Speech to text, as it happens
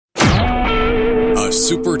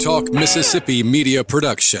SuperTalk Mississippi media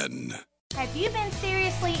production. Have you been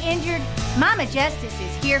seriously injured? Mama Justice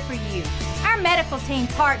is here for you. Our medical team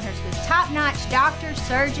partners with top-notch doctors,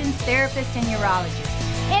 surgeons, therapists, and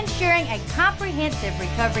urologists, ensuring a comprehensive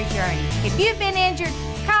recovery journey. If you've been injured,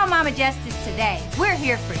 call Mama Justice today. We're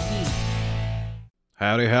here for you.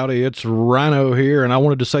 Howdy, howdy, it's Rhino here, and I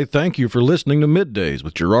wanted to say thank you for listening to MidDays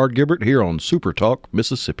with Gerard Gibert here on SuperTalk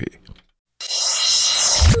Mississippi.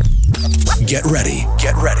 Get ready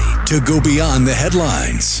to go beyond the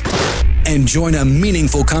headlines and join a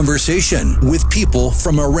meaningful conversation with people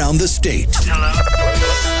from around the state. Hello.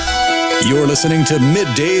 You're listening to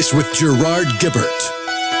MidDays with Gerard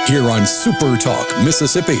Gibert here on SuperTalk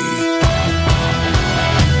Mississippi.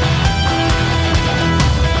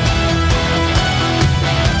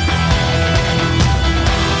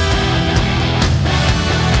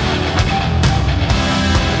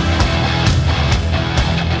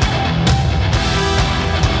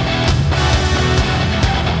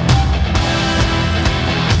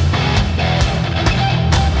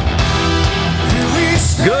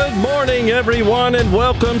 Everyone, and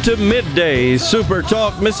welcome to MidDays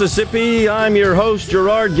SuperTalk Mississippi. I'm your host,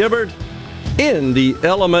 Gerard Gibert, in the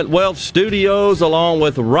Element Wealth Studios, along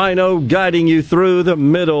with Rhino, guiding you through the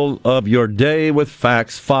middle of your day with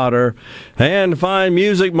facts, fodder, and fine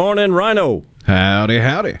music. Morning, Rhino. Howdy,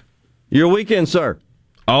 howdy. Your weekend, sir?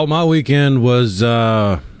 Oh, my weekend was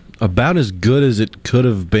about as good as it could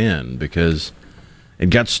have been because it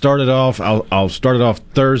got started off. I'll start it off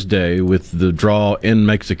Thursday with the draw in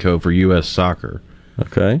Mexico for U.S. Soccer.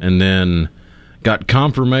 Okay. And then got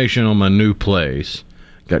confirmation on my new place.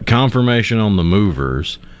 Got confirmation on the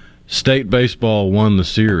movers. State baseball won the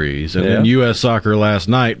series. And then U.S. Soccer last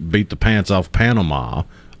night beat the pants off Panama,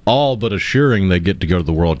 all but assuring they get to go to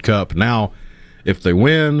the World Cup. Now, if they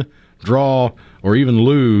win, draw, or even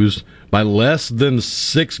lose by less than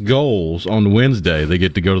 6 goals on Wednesday, they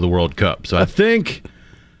get to go to the World Cup. So I think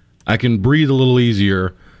I can breathe a little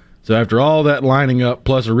easier. So after all that lining up,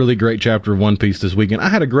 plus a really great chapter of One Piece this weekend, I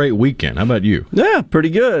had a great weekend. How about you? Yeah, pretty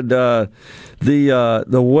good. The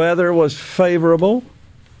weather was favorable.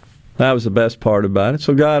 That was the best part about it.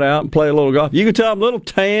 So got out and played a little golf. You can tell I'm a little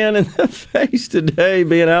tan in the face today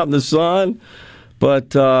being out in the sun.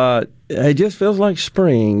 But it just feels like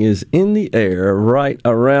spring is in the air right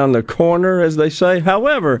around the corner, as they say.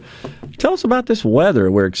 However, tell us about this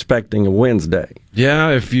weather we're expecting Wednesday.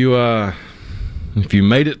 Yeah, if you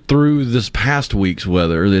made it through this past week's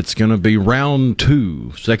weather, it's going to be round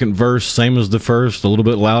 2. Second verse, same as the first, a little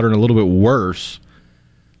bit louder and a little bit worse.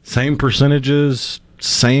 Same percentages,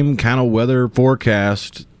 same kind of weather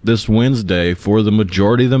forecast this Wednesday for the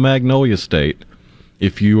majority of the Magnolia State.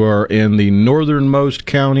 If you are in the northernmost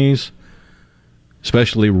counties,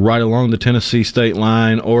 especially right along the Tennessee state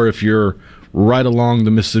line, or if you're right along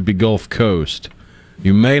the Mississippi Gulf Coast,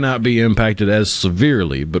 you may not be impacted as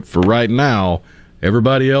severely. But for right now,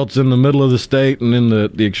 everybody else in the middle of the state and in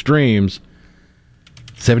the extremes,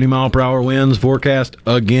 70-mile-per-hour winds forecast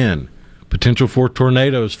again. Potential for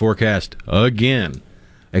tornadoes forecast again.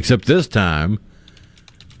 Except this time,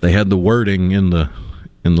 they had the wording in the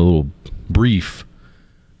little brief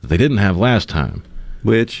they didn't have last time.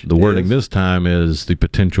 Which the wording this time is the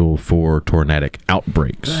potential for tornadic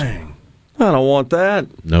outbreaks. Dang. I don't want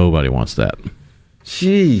that. Nobody wants that.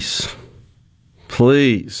 Jeez.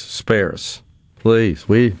 Please spare us. Please.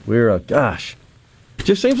 We're gosh. It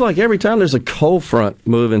just seems like every time there's a cold front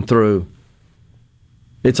moving through,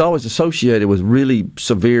 it's always associated with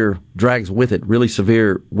drags with it really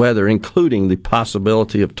severe weather, including the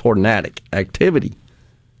possibility of tornadic activity.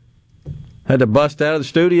 Had to bust out of the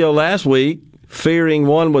studio last week, fearing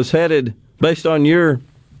one was headed, based on your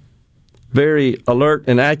very alert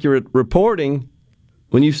and accurate reporting,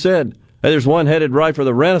 when you said, hey, there's one headed right for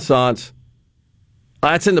the Renaissance.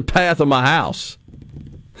 That's in the path of my house.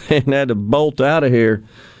 And had to bolt out of here.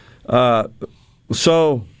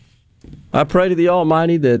 So I pray to the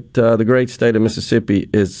Almighty that the great state of Mississippi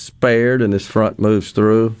is spared and this front moves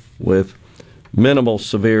through with minimal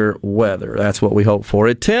severe weather. That's what we hope for.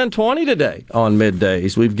 At 10:20 today on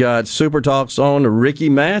MidDays, we've got Super Talk's own Ricky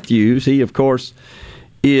Mathews. He, of course,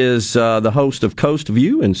 is the host of Coast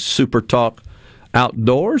Vue and Super Talk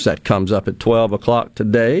Outdoors. That comes up at 12 o'clock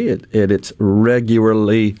today at its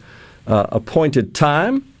regularly appointed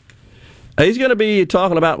time. He's going to be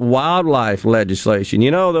talking about wildlife legislation.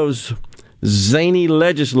 You know, those zany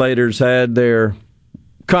legislators had their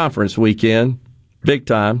conference weekend, big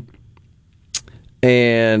time.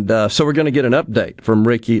 And so we're going to get an update from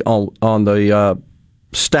Ricky on the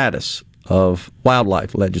status of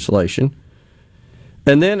wildlife legislation.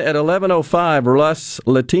 And then at 11:05, Russ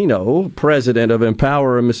Latino, president of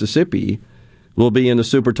Empower Mississippi, will be in the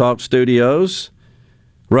SuperTalk studios.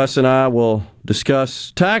 Russ and I will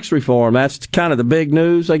discuss tax reform. That's kind of the big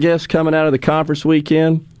news, I guess, coming out of the conference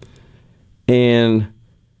weekend. And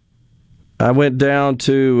I went down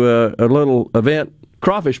to a little event,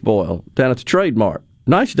 crawfish boil, down at the Trade Mart.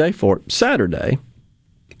 Nice day for it, Saturday.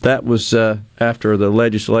 That was after the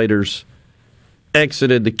legislators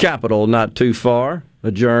exited the Capitol not too far,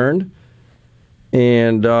 adjourned.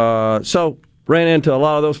 And so ran into a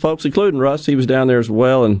lot of those folks, including Russ. He was down there as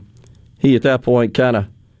well, and he at that point kind of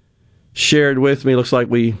shared with me, looks like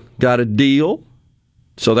we got a deal.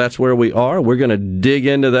 So that's where we are. We're going to dig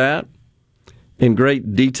into that in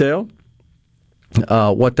great detail,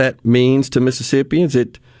 what that means to Mississippians.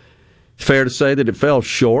 It's fair to say that it fell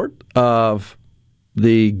short of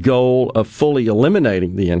the goal of fully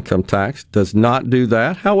eliminating the income tax. Does not do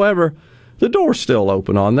that. However, the door's still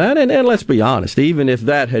open on that. And let's be honest, even if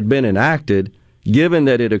that had been enacted, given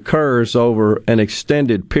that it occurs over an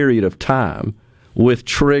extended period of time with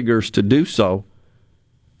triggers to do so,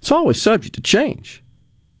 it's always subject to change.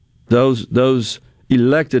 Those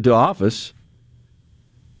elected to office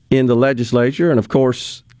in the legislature and, of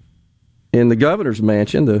course, in the governor's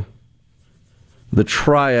mansion, the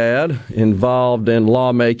triad involved in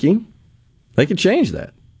lawmaking, they can change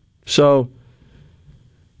that. So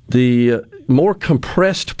the more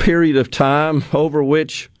compressed period of time over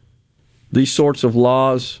which these sorts of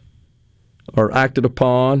laws are acted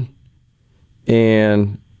upon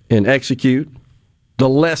and execute, the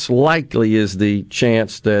less likely is the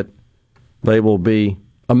chance that they will be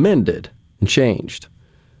amended and changed.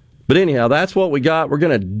 But anyhow, that's what we got. We're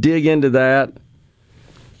going to dig into that,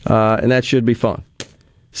 and that should be fun.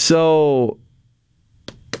 So,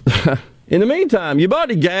 in the meantime, you bought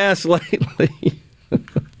any gas lately?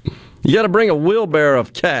 You got to bring a wheelbarrow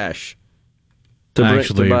of cash to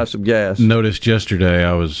buy some gas. Noticed yesterday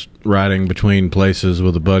I was riding between places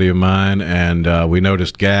with a buddy of mine, and we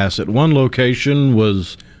noticed gas at one location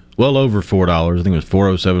was well over $4. I think it was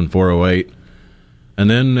 $4.07, $4.08. And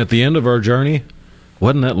then at the end of our journey,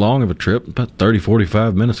 wasn't that long of a trip, about 30,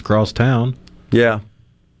 45 minutes across town. Yeah.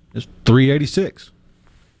 It's $3.86.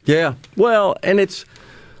 Yeah. Well, and it's,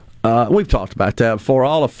 we've talked about that before,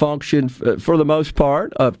 all a function, for the most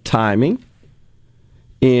part, of timing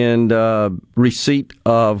and receipt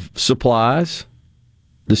of supplies,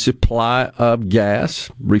 the supply of gas,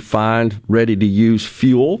 refined, ready-to-use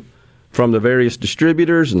fuel from the various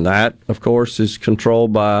distributors, and that, of course, is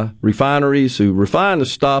controlled by refineries who refine the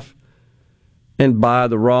stuff and buy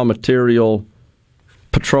the raw material,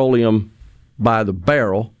 petroleum, by the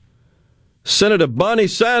barrel. Senator Bernie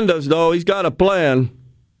Sanders, though, he's got a plan,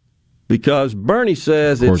 because Bernie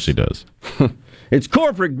says of course he does. It's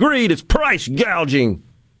corporate greed, it's price gouging.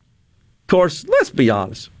 Of course, let's be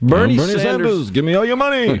honest. Bernie Sanders, give me all your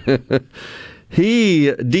money.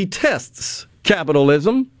 He detests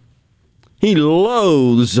capitalism. He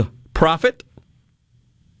loathes profit.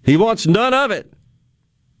 He wants none of it.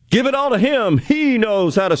 Give it all to him. He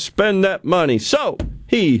knows how to spend that money. So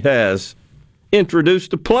he has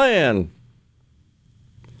introduced a plan.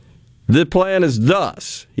 The plan is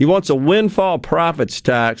thus: he wants a windfall profits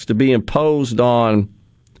tax to be imposed on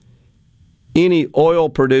any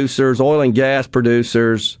oil and gas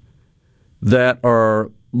producers that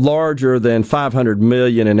are larger than $500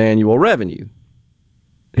 million in annual revenue.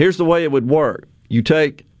 Here's the way it would work. You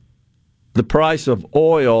take the price of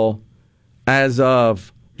oil as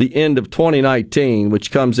of the end of 2019,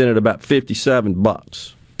 which comes in at about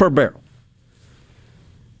 $57 per barrel.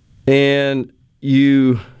 And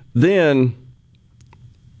you then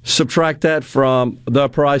subtract that from the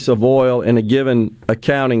price of oil in a given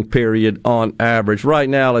accounting period on average. Right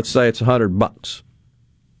now, let's say it's $100.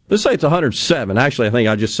 Let's say it's 107. Actually, I think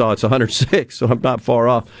I just saw it's 106, so I'm not far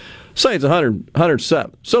off. Say it's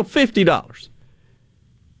 107. So $50.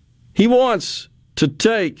 He wants to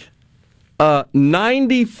take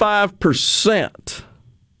 95%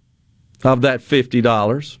 of that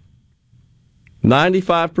 $50.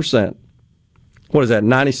 95%. What is that?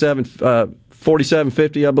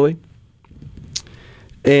 47.50, I believe.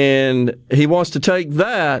 And he wants to take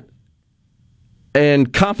that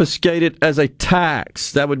and confiscate it as a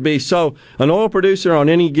tax. That would be, so an oil producer on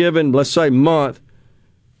any given, let's say, month,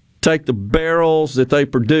 take the barrels that they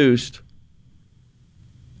produced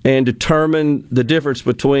and determine the difference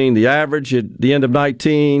between the average at the end of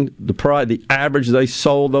 19, the average they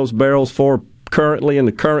sold those barrels for currently in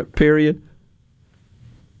the current period.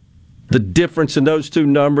 The difference in those two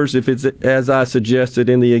numbers, if it's, as I suggested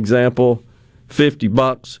in the example,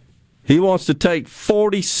 $50, He wants to take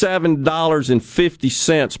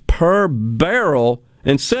 $47.50 per barrel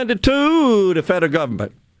and send it to the federal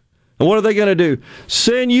government. And what are they going to do?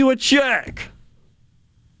 Send you a check.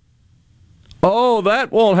 Oh,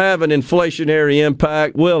 that won't have an inflationary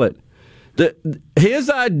impact, will it? His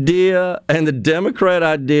idea and the Democrat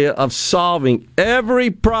idea of solving every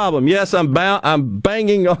problem. Yes, I'm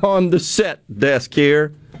banging on the set desk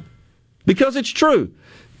here because it's true.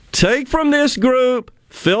 Take from this group,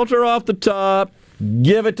 filter off the top,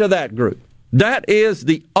 give it to that group. That is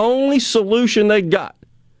the only solution they got.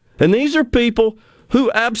 And these are people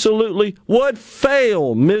who absolutely would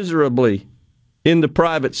fail miserably in the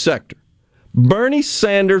private sector. Bernie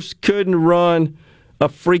Sanders couldn't run a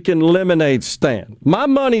freaking lemonade stand. My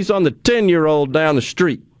money's on the 10-year-old down the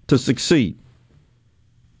street to succeed.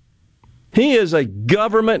 He is a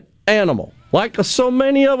government animal, like so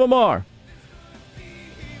many of them are.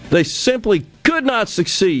 They simply could not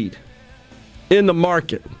succeed in the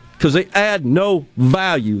market because they add no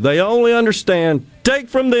value. They only understand, take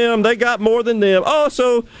from them, they got more than them. Oh,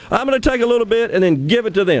 so I'm going to take a little bit and then give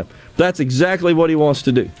it to them. That's exactly what he wants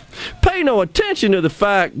to do. Pay no attention to the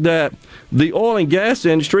fact that the oil and gas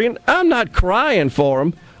industry, and I'm not crying for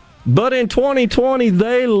them, but in 2020,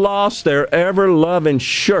 they lost their ever-loving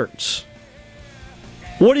shirts.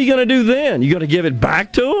 What are you going to do then? You going to give it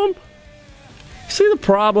back to them? See the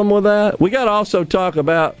problem with that? We got to also talk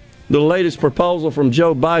about the latest proposal from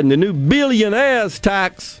Joe Biden, the new billionaires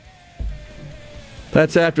tax.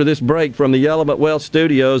 That's after this break from the Element Wealth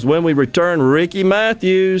Studios. When we return, Ricky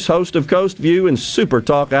Mathews, host of Coast View and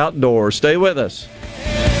SuperTalk Outdoors. Stay with us.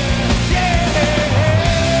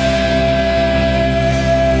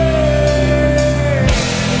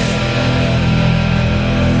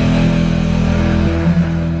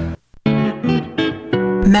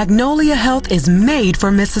 Magnolia Health is made for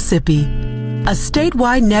Mississippi. A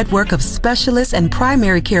statewide network of specialists and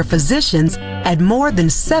primary care physicians at more than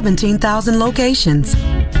 17,000 locations,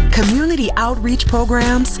 community outreach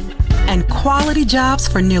programs, and quality jobs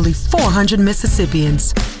for nearly 400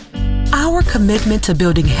 Mississippians. Our commitment to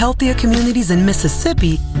building healthier communities in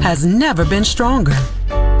Mississippi has never been stronger.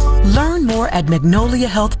 Learn more at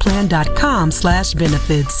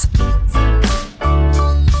magnoliahealthplan.com/benefits.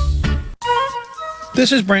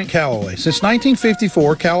 This is Brent Calloway. Since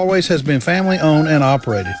 1954, Calloway's has been family-owned and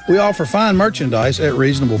operated. We offer fine merchandise at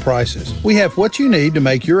reasonable prices. We have what you need to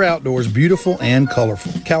make your outdoors beautiful and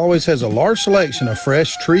colorful. Calloway's has a large selection of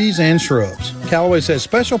fresh trees and shrubs. Calloway's has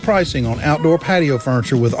special pricing on outdoor patio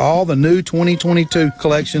furniture with all the new 2022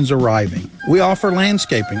 collections arriving. We offer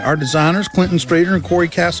landscaping. Our designers, Clinton Streeter and Corey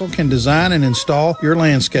Castle, can design and install your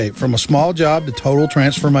landscape from a small job to total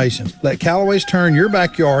transformation. Let Calloway's turn your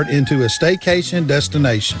backyard into a staycation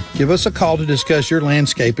destination. Give us a call to discuss your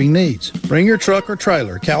landscaping needs. Bring your truck or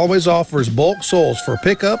trailer. Calloway's offers bulk soils for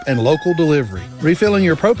pickup and local delivery. Refilling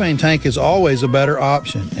your propane tank is always a better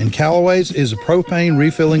option, and Calloway's is a propane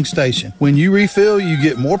refilling station. When you refill, you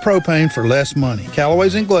get more propane for less money.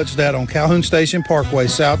 Calloway's in Gluckstadt on Calhoun Station Parkway,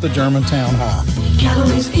 south of Germantown High.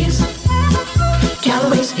 Calloway's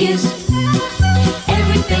is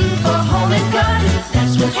everything for home and garden.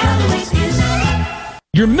 That's what Calloway's is.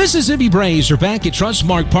 Your Mississippi Braves are back at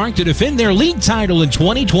Trustmark Park to defend their league title in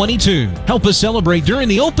 2022. Help us celebrate during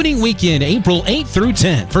the opening weekend, April 8th through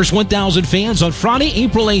 10th. First 1,000 fans on Friday,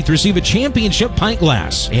 April 8th receive a championship pint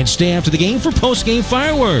glass and stay after the game for post-game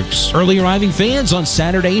fireworks. Early arriving fans on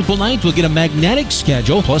Saturday, April 9th will get a magnetic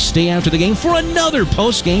schedule, plus stay after the game for another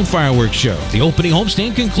post-game fireworks show. The opening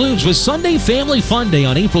homestand concludes with Sunday Family Fun Day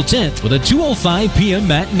on April 10th with a 2:05 p.m.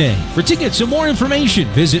 matinee. For tickets and more information,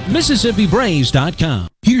 visit MississippiBraves.com.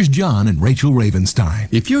 Here's John and Rachel Ravenstein.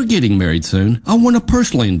 If you're getting married soon, I want to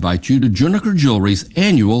personally invite you to Juniker Jewelry's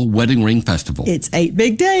annual Wedding Ring Festival. It's 8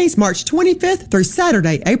 big days, March 25th through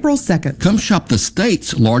Saturday, April 2nd. Come shop the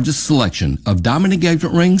state's largest selection of diamond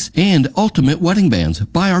engagement rings and ultimate wedding bands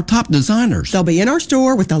by our top designers. They'll be in our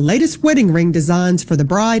store with the latest wedding ring designs for the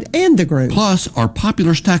bride and the groom. Plus our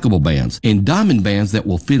popular stackable bands and diamond bands that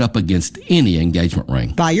will fit up against any engagement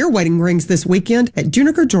ring. Buy your wedding rings this weekend at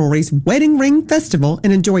Juniker Jewelry's Wedding Ring Festival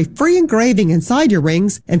and enjoy free engraving inside your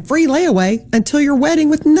rings and free layaway until your wedding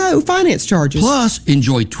with no finance charges. Plus,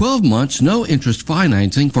 enjoy 12 months no interest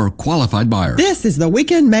financing for qualified buyers. This is the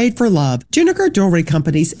weekend made for love. Juniker Jewelry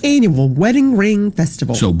Company's annual Wedding Ring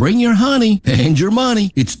Festival. So bring your honey and your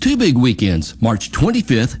money. It's 2 big weekends, March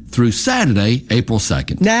 25th through Saturday, April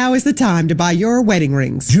 2nd. Now is the time to buy your wedding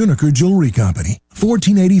rings. Juniker Jewelry Company,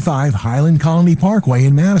 1485 Highland Colony Parkway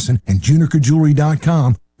in Madison, and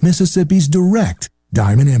JunikerJewelry.com, Mississippi's direct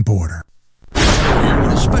diamond importer. Here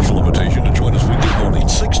with a special invitation to join us weekday morning,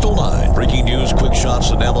 6 to 9. Breaking news, quick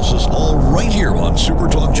shots, analysis, all right here on Super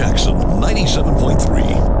Talk Jackson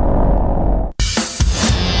 97.3.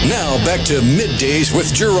 Now back to Middays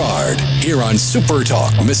with Gerard here on Super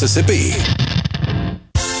Talk Mississippi.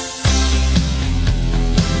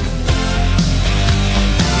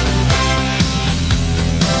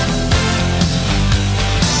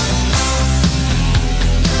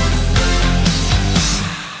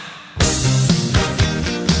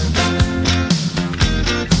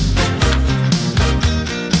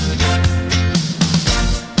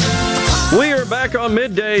 Back on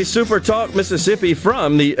Midday Super Talk Mississippi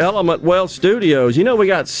from the Element Wealth Studios. You know, we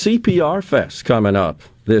got CPR Fest coming up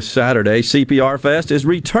this Saturday. CPR Fest is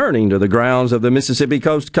returning to the grounds of the Mississippi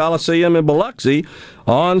Coast Coliseum in Biloxi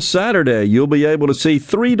on Saturday. You'll be able to see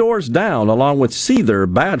Three Doors Down along with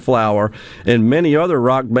Seether, Bad Flower, and many other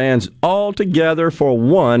rock bands all together for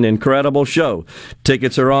one incredible show.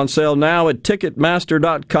 Tickets are on sale now at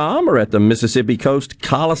Ticketmaster.com or at the Mississippi Coast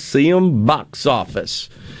Coliseum box office.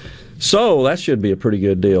 So that should be a pretty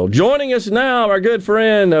good deal. Joining us now, our good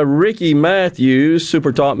friend Ricky Mathews,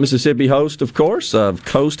 Super Talk Mississippi host, of course, of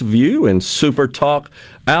Coast Vue and Super Talk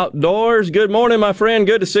Outdoors. Good morning, my friend.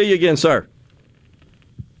 Good to see you again, sir.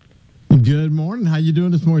 Good morning. How you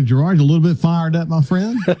doing this morning, Gerard? A little bit fired up, my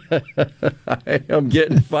friend? I am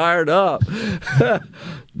getting fired up.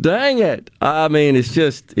 Dang it. I mean, it's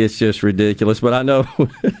just ridiculous, but I know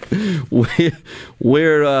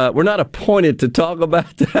we're not appointed to talk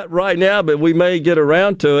about that right now, but we may get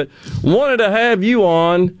around to it. Wanted to have you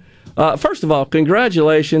on. First of all,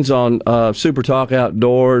 congratulations on Super Talk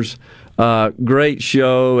Outdoors. Great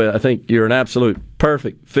show. I think you're an absolute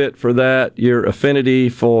perfect fit for that. Your affinity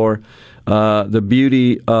for the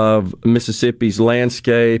beauty of Mississippi's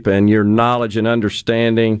landscape and your knowledge and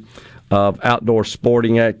understanding of outdoor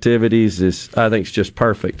sporting activities is, I think, it's just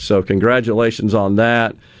perfect. So congratulations on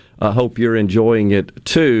that. I hope you're enjoying it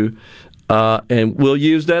too. And we'll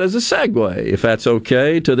use that as a segue, if that's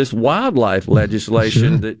okay, to this wildlife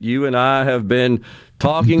legislation that you and I have been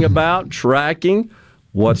talking about, tracking.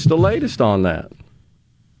 What's the latest on that?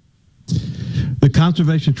 The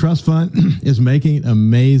Conservation Trust Fund is making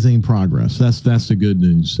amazing progress. That's the good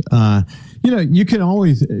news. You can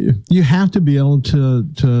always, you have to be able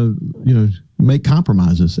to make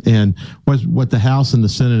compromises. And what the House and the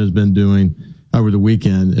Senate has been doing over the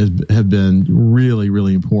weekend have been really,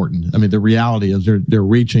 really important. I mean, the reality is they're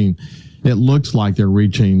reaching. It looks like they're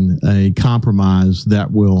reaching a compromise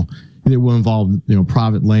that will involve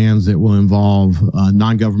private lands, that will involve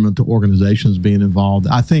non-governmental organizations being involved.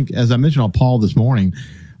 I think, as I mentioned on Paul this morning,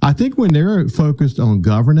 I think when they're focused on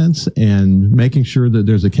governance and making sure that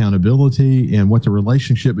there's accountability and what the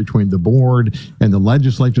relationship between the board and the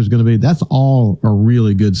legislature is going to be, that's all a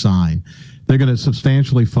really good sign. They're going to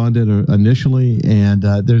substantially fund it initially, and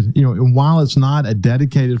and while it's not a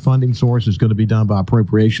dedicated funding source, it's going to be done by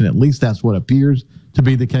appropriation. At least that's what appears to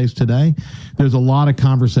be the case today. There's a lot of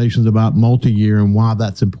conversations about multi-year and why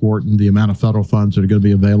that's important, the amount of federal funds that are going to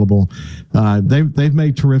be available. They've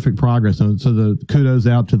made terrific progress, and so the kudos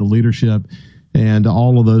out to the leadership and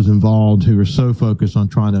all of those involved who are so focused on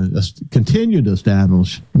trying to continue to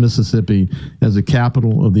establish Mississippi as a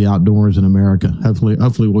capital of the outdoors in America. Hopefully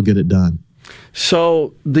we'll get it done.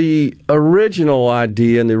 So the original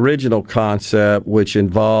idea and the original concept, which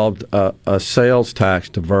involved a sales tax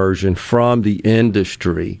diversion from the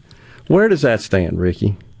industry, where does that stand,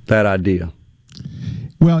 Ricky, that idea?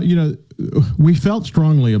 Well, we felt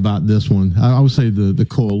strongly about this one. I would say the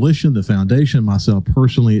coalition, the foundation, myself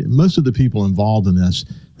personally, most of the people involved in this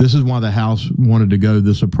is why the House wanted to go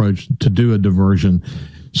this approach to do a diversion.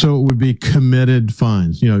 So it would be committed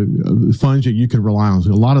funds, funds that you could rely on.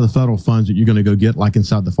 So a lot of the federal funds that you're going to go get, like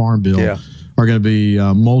inside the Farm Bill, are going to be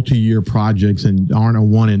multi-year projects and aren't a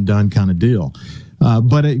one-and-done kind of deal.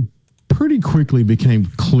 But it pretty quickly became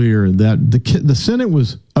clear that the Senate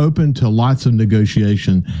was open to lots of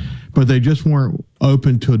negotiation, but they just weren't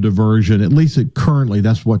open to a diversion. At least currently,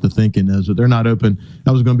 that's what the thinking is, that they're not open.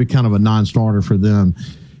 That was going to be kind of a non-starter for them.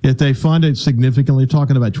 If they fund it significantly,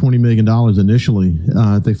 talking about $20 million initially,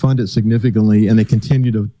 if they fund it significantly and they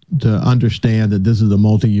continue to understand that this is a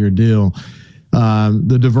multi-year deal,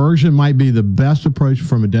 the diversion might be the best approach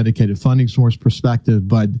from a dedicated funding source perspective,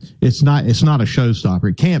 but it's not a showstopper.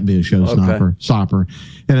 It can't be a showstopper.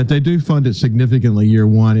 And if they do fund it significantly year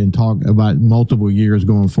one and talk about multiple years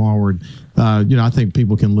going forward, I think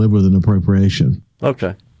people can live with an appropriation.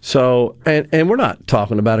 Okay. So, and we're not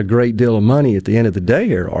talking about a great deal of money at the end of the day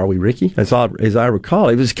here, are we, Ricky? As I recall,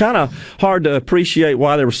 it was kind of hard to appreciate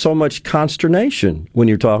why there was so much consternation when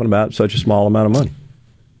you're talking about such a small amount of money.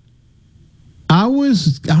 I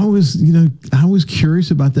was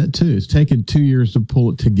curious about that too. It's taken 2 years to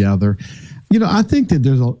pull it together. I think that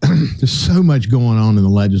there's so much going on in the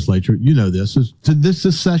legislature.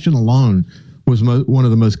 This session alone was one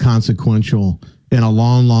of the most consequential in a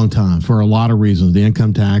long, long time for a lot of reasons. The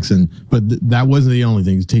income tax, but that wasn't the only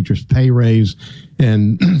thing. The teachers' pay raise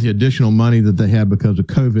and the additional money that they had because of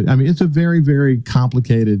COVID. I mean, it's a very, very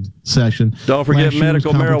complicated session. Don't forget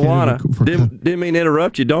medical marijuana. Didn't mean to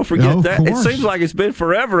interrupt you. Don't forget that. It seems like it's been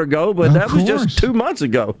forever ago, but that was just 2 months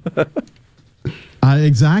ago.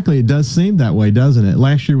 Exactly. It does seem that way, doesn't it?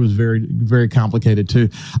 Last year was very, very complicated, too.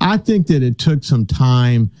 I think that it took some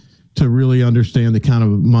time to really understand the kind of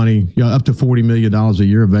money, up to $40 million a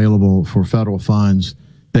year available for federal funds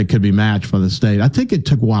that could be matched by the state. I think it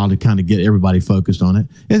took a while to kind of get everybody focused on it.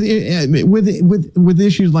 With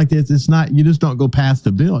issues like this, it's not, you just don't go past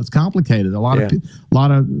the bill. It's complicated. A lot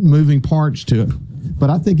of moving parts to it. But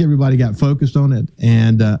I think everybody got focused on it,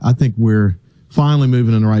 and I think we're finally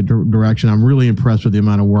moving in the right direction. I'm really impressed with the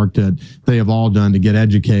amount of work that they have all done to get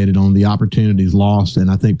educated on the opportunities lost, and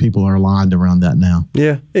I think people are aligned around that now.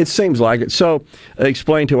 Yeah, it seems like it. So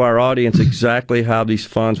explain to our audience exactly how these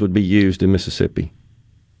funds would be used in Mississippi.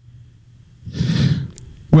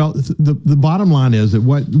 Well, the bottom line is that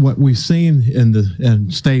what we've seen in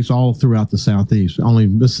states all throughout the Southeast,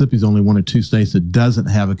 Mississippi's only one or two states that doesn't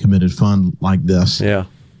have a committed fund like this. Yeah.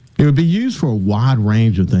 It would be used for a wide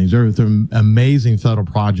range of things. There's amazing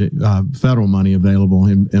federal money available,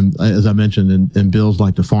 and as I mentioned, in bills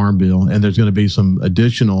like the Farm Bill, and there's going to be some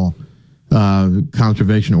additional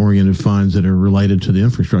conservation-oriented funds that are related to the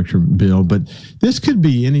infrastructure bill. But this could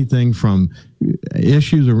be anything from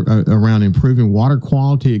issues around improving water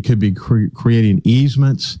quality. It could be creating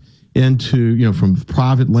easements into, from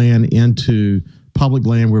private land into public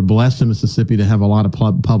land. We're blessed in Mississippi to have a lot of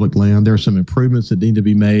public land. There are some improvements that need to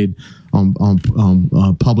be made on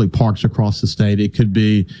public parks across the state. It could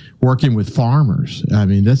be working with farmers. I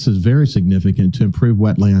mean, this is very significant to improve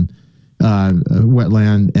wildlife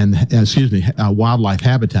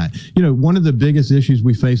habitat. One of the biggest issues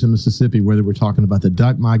we face in Mississippi, whether we're talking about the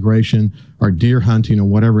duck migration or deer hunting or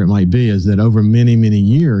whatever it might be, is that over many, many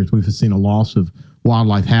years, we've seen a loss of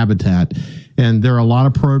wildlife habitat. And there are a lot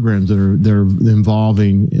of programs that are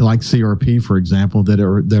involving, like CRP, for example, that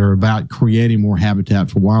are about creating more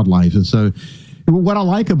habitat for wildlife. And so what I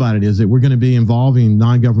like about it is that we're going to be involving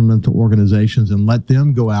non-governmental organizations and let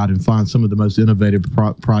them go out and find some of the most innovative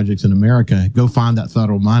projects in America, go find that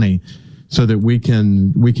federal money so that we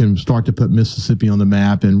can start to put Mississippi on the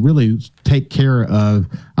map and really take care of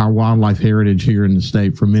our wildlife heritage here in the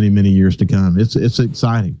state for many, many years to come. It's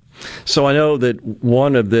exciting. So I know that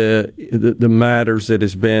one of the matters that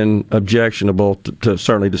has been objectionable to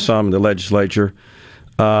certainly to some in the legislature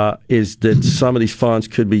is that some of these funds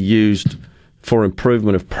could be used for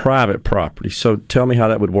improvement of private property. So tell me how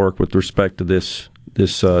that would work with respect to this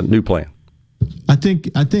new plan. I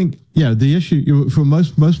think, the issue for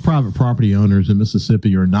most private property owners in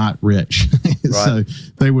Mississippi are not rich, right. So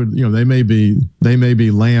they would, they may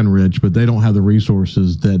be land rich, but they don't have the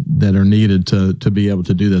resources that are needed to be able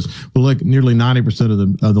to do this. Well, look, nearly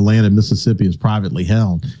 90% of the land in Mississippi is privately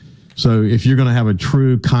held. So if you're going to have a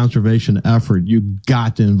true conservation effort, you've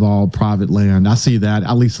got to involve private land. I see that.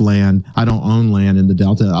 I lease land. I don't own land in the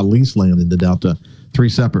Delta. I lease land in the Delta, 3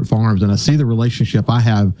 separate farms, and I see the relationship I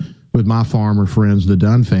have with my farmer friends, the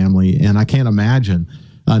Dunn family, and I can't imagine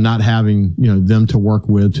not having them to work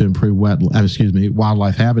with to improve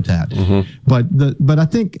wildlife habitat. Mm-hmm. But I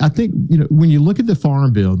think when you look at the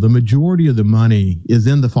Farm Bill, the majority of the money is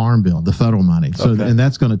in the Farm Bill, the federal money. So and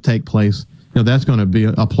that's going to take place. That's going to be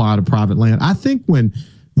applied to private land. I think when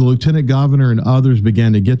the lieutenant governor and others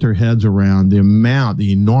began to get their heads around the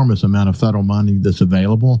enormous amount of federal money that's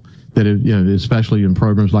available, that especially in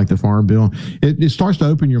programs like the Farm Bill, it starts to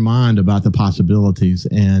open your mind about the possibilities,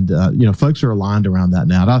 and folks are aligned around that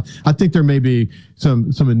now. I think there may be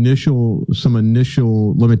some initial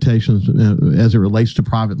limitations as it relates to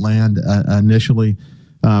private land initially.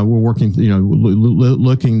 We're working,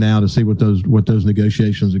 looking now to see what those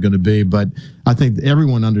negotiations are going to be. But I think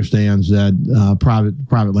everyone understands that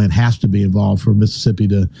private land has to be involved for Mississippi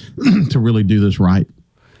to really do this right.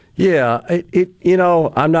 Yeah,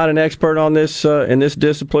 I'm not an expert on this in this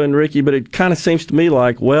discipline, Ricky, but it kind of seems to me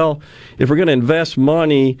like, well, if we're going to invest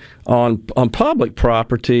money on public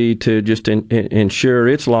property to just ensure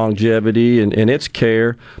its longevity and its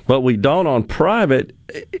care, but we don't on private,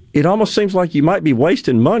 it almost seems like you might be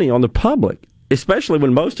wasting money on the public, especially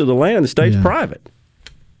when most of the land in the state's private.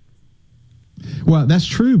 Well, that's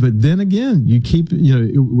true, but then again,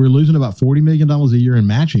 we're losing about $40 million a year in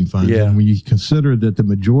matching funds. Yeah. And when you consider that the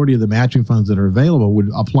majority of the matching funds that are available would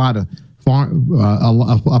apply to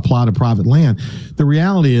private land, the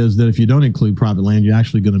reality is that if you don't include private land, you're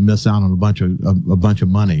actually going to miss out on a bunch of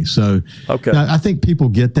money. So, I think people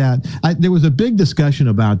get that. There was a big discussion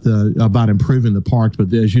about improving the parks,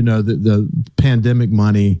 but as you know, the pandemic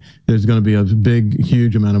money, there's going to be a big,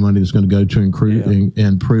 huge amount of money that's going to go to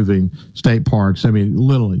improving state parks. I mean,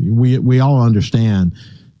 literally, we all understand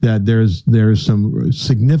that there's some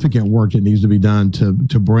significant work that needs to be done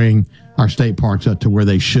to bring our state parks up to where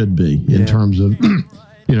they should be in terms of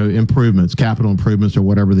improvements, capital improvements, or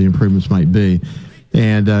whatever the improvements might be.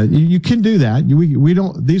 And you can do that. We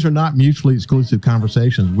don't. These are not mutually exclusive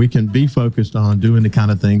conversations. We can be focused on doing the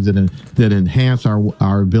kind of things that enhance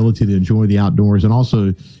our ability to enjoy the outdoors and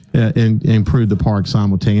also improve the park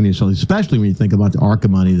simultaneously, especially when you think about the ARCA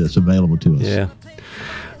money that's available to us. Yeah.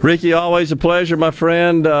 Ricky, always a pleasure, my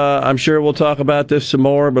friend. I'm sure we'll talk about this some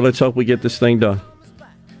more, but let's hope we get this thing done.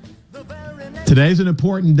 Today's an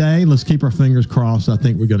important day. Let's keep our fingers crossed. I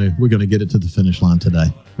think we're gonna get it to the finish line today.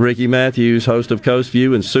 Ricky Mathews, host of Coast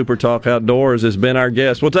View and SuperTalk Outdoors, has been our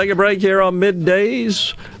guest. We'll take a break here on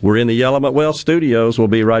Middays. We're in the Element Wealth Studios. We'll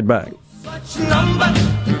be right back.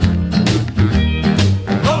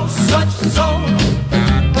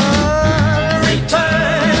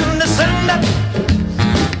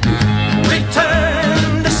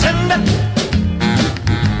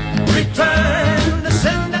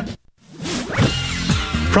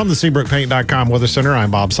 From the SeabrookPaint.com Weather Center, I'm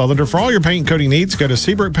Bob Sullender. For all your paint and coating needs, go to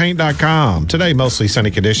SeabrookPaint.com. Today, mostly sunny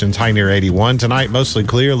conditions, high near 81. Tonight, mostly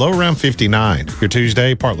clear, low around 59. Your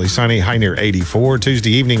Tuesday, partly sunny, high near 84.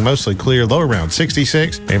 Tuesday evening, mostly clear, low around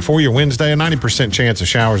 66. And for your Wednesday, a 90% chance of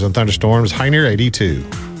showers and thunderstorms, high near 82.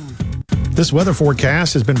 This weather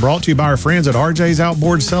forecast has been brought to you by our friends at RJ's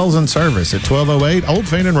Outboard Sales and Service at 1208 Old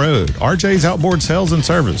Fannin Road. RJ's Outboard Sales and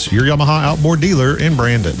Service, your Yamaha outboard dealer in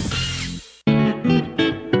Brandon.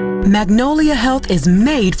 Magnolia Health is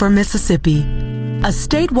made for Mississippi. A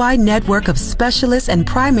statewide network of specialists and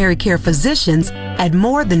primary care physicians at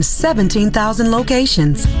more than 17,000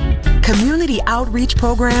 locations, community outreach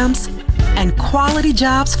programs, and quality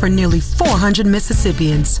jobs for nearly 400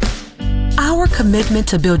 Mississippians. Our commitment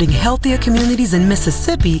to building healthier communities in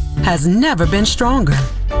Mississippi has never been stronger.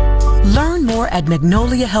 Learn more at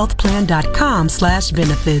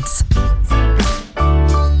magnoliahealthplan.com/benefits.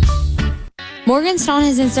 Morganstone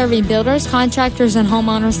has been serving builders, contractors, and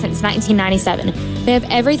homeowners since 1997. They have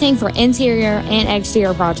everything for interior and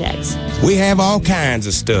exterior projects. We have all kinds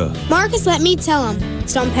of stuff. Marcus, let me tell them.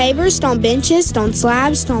 Stone pavers, stone benches, stone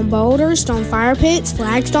slabs, stone boulders, stone fire pits,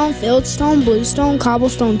 flagstone, fieldstone, bluestone,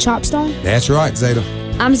 cobblestone, chopstone. That's right, Zeta.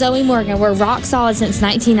 I'm Zoe Morgan. We're rock solid since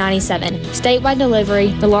 1997. Statewide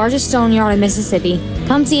delivery, the largest stone yard in Mississippi.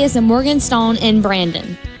 Come see us at Morganstone in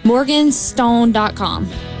Brandon. Morganstone.com.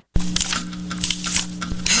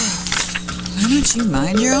 Why don't you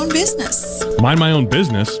mind your own business? Mind my own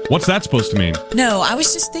business? What's that supposed to mean? No, I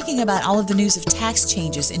was just thinking about all of the news of tax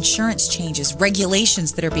changes, insurance changes,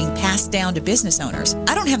 regulations that are being passed down to business owners.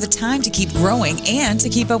 I don't have the time to keep growing and to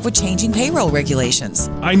keep up with changing payroll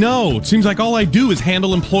regulations. I know. It seems like all I do is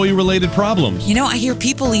handle employee-related problems. You know, I hear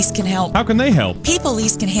People Lease can help. How can they help? People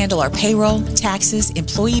Lease can handle our payroll, taxes,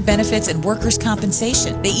 employee benefits, and workers'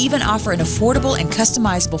 compensation. They even offer an affordable and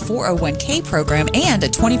customizable 401k program and a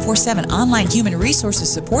 24/7 online human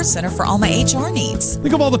resources support center for all my HR needs.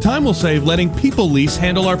 Think of all the time we'll save letting People Lease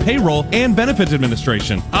handle our payroll and benefits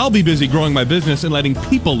administration. I'll be busy growing my business and letting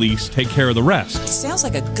People Lease take care of the rest. Sounds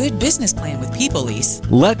like a good business plan with People Lease.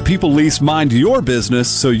 Let People Lease mind your business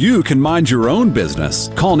so you can mind your own business.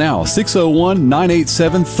 Call now,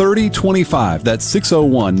 601-987-3025. That's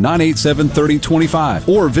 601-987-3025.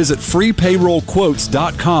 Or visit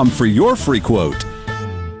freepayrollquotes.com for your free quote.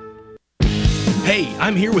 Hey,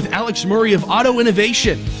 I'm here with Alex Murray of Auto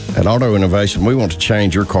Innovation. At Auto Innovation, we want to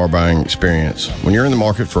change your car buying experience. When you're in the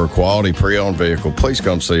market for a quality pre-owned vehicle, please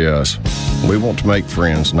come see us. We want to make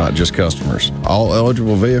friends, not just customers. All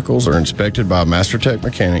eligible vehicles are inspected by a MasterTech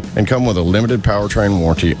mechanic and come with a limited powertrain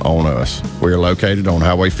warranty on us. We are located on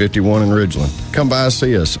Highway 51 in Ridgeland. Come by and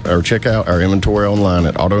see us or check out our inventory online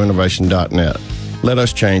at autoinnovation.net. Let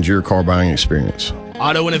us change your car buying experience.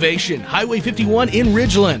 Auto Innovation, Highway 51 in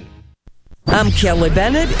Ridgeland. I'm Kelly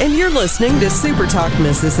Bennett, and you're listening to SuperTalk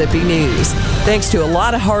Mississippi News. Thanks to a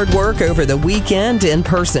lot of hard work over the weekend,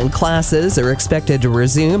 in-person classes are expected to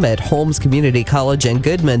resume at Holmes Community College in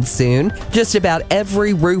Goodman soon. Just about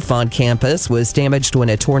every roof on campus was damaged when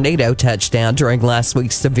a tornado touched down during last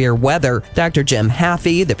week's severe weather. Dr. Jim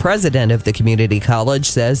Haffey, the president of the community college,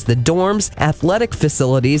 says the dorms, athletic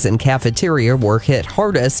facilities, and cafeteria were hit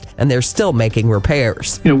hardest, and they're still making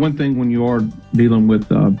repairs. One thing when you are dealing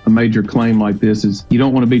with a major claim like this is you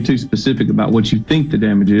don't want to be too specific about what you think the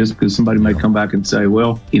damage is, because somebody may come back and say,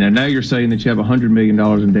 well, now you're saying that you have $100 million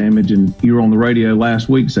in damage, and you were on the radio last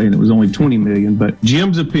week saying it was only $20 million. But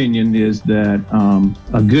Jim's opinion is that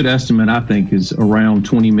a good estimate, I think, is around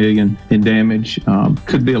 $20 million in damage.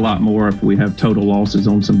 Could be a lot more if we have total losses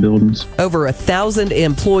on some buildings. Over 1,000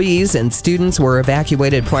 employees and students were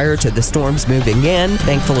evacuated prior to the storms moving in.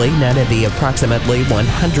 Thankfully, none of the approximately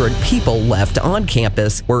 100 people left on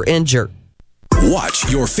campus were injured.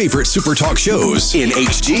 Watch your favorite SuperTalk shows in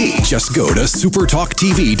HD. Just go to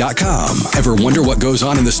supertalktv.com. Ever wonder what goes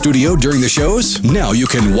on in the studio during the shows? Now you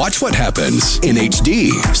can watch what happens in HD.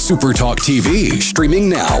 SuperTalk TV, streaming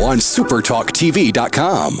now on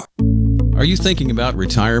supertalktv.com. Are you thinking about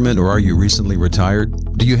retirement, or are you recently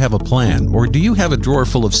retired? Do you have a plan, or do you have a drawer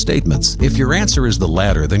full of statements? If your answer is the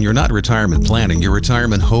latter, then you're not retirement planning, you're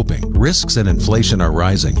retirement hoping. Risks and inflation are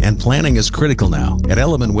rising, and planning is critical now. At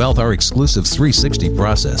Element Wealth, our exclusive 360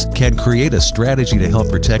 process can create a strategy to help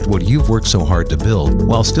protect what you've worked so hard to build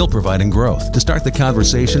while still providing growth. To start the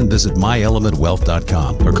conversation, visit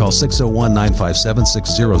myelementwealth.com or call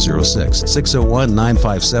 601-957-6006.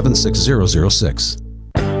 601-957-6006.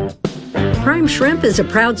 Prime Shrimp is a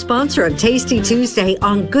proud sponsor of Tasty Tuesday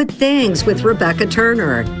on Good Things with Rebecca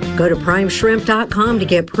Turner. Go to primeshrimp.com to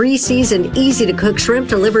get pre-seasoned, easy-to-cook shrimp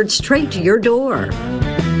delivered straight to your door.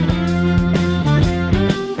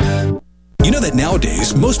 You know that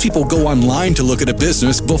nowadays, most people go online to look at a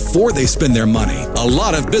business before they spend their money. A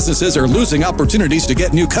lot of businesses are losing opportunities to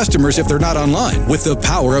get new customers if they're not online. With the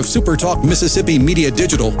power of SuperTalk Mississippi Media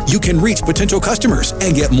Digital, you can reach potential customers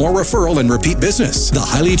and get more referral and repeat business. The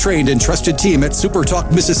highly trained and trusted team at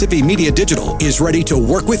SuperTalk Mississippi Media Digital is ready to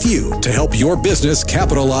work with you to help your business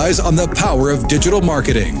capitalize on the power of digital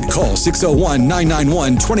marketing. Call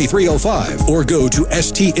 601-991-2305 or go to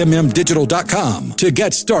stmmdigital.com to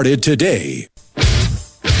get started today.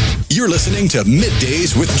 You're listening to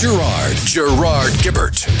Middays with Gerard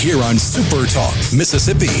Gibert, here on Super Talk,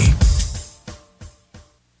 Mississippi.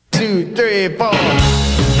 2, 3, 4.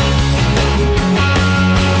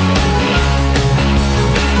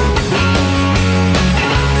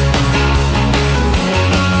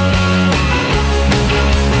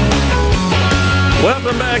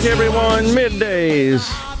 Welcome back, everyone. Middays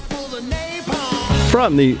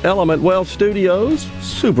from the Element Wealth Studios,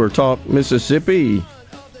 Super Talk, Mississippi.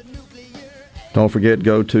 Don't forget,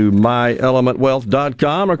 go to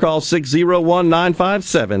myelementwealth.com or call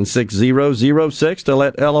 601-957-6006 to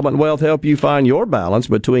let Element Wealth help you find your balance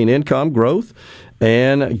between income growth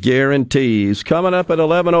and guarantees. Coming up at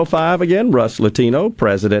 11:05 again, Russ Latino,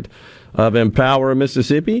 president of Empower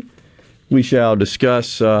Mississippi. We shall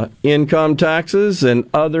discuss income taxes and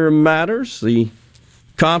other matters. The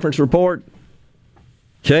conference report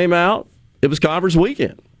came out. It was conference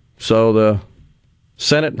weekend. So the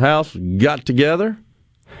Senate and House got together,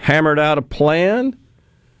 hammered out a plan,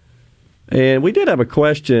 and we did have a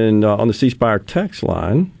question on the C Spire text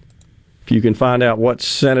line. If you can find out what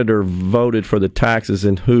senator voted for the taxes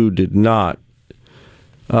and who did not.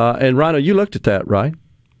 And Rhino, you looked at that, right?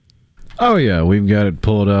 Oh, yeah, we've got it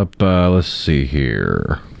pulled up. Let's see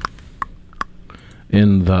here.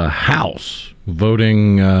 In the House,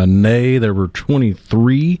 voting nay, there were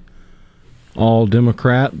 23. All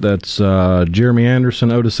Democrat. That's Jeremy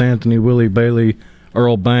Anderson, Otis Anthony, Willie Bailey,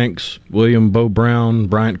 Earl Banks, William Bo Brown,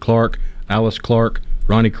 Bryant Clark, Alice Clark,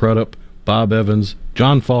 Ronnie Crudup, Bob Evans,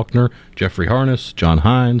 John Faulkner, Jeffrey Harness, John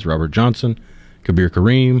Hines, Robert Johnson, Kabir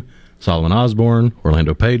Kareem, Solomon Osborne,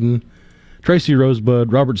 Orlando Payton, Tracy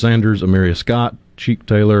Rosebud, Robert Sanders, Ameria Scott, Cheek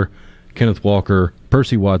Taylor, Kenneth Walker,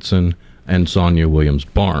 Percy Watson, and Sonia Williams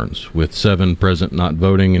Barnes, with 7 present not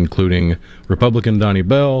voting, including Republican Donnie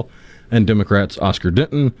Bell, and Democrats Oscar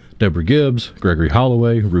Denton, Deborah Gibbs, Gregory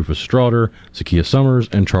Holloway, Rufus Straughter, Zakiya Summers,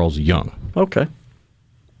 and Charles Young. Okay.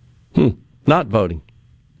 Not voting.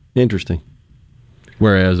 Interesting.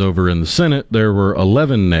 Whereas over in the Senate, there were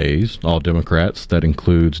 11 nays, all Democrats. That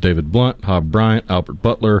includes David Blunt, Hob Bryant, Albert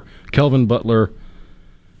Butler, Kelvin Butler,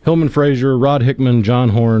 Hillman Frazier, Rod Hickman, John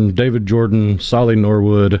Horn, David Jordan, Solly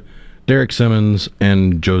Norwood, Derek Simmons,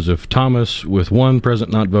 and Joseph Thomas, with 1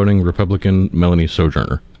 present not voting, Republican Melanie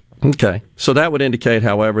Sojourner. Okay. So that would indicate,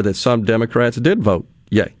 however, that some Democrats did vote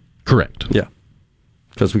yay. Correct. Yeah.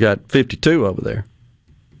 because we got 52 over there.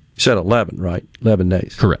 You said 11, right? 11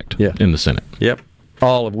 days. Correct. Yeah. In the Senate. Yep.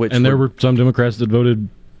 All of which. And there were some Democrats that voted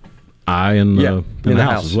aye in the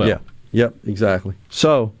House as well. Yeah. Yep. Exactly.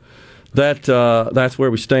 So that's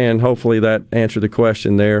where we stand. Hopefully that answered the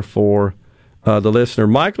question there for the listener.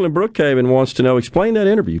 Michael in Brookhaven wants to know, explain that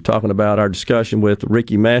interview talking about our discussion with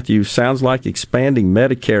Ricky Mathews. Sounds like expanding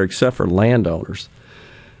Medicare except for landowners.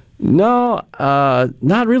 No,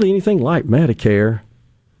 not really anything like Medicare.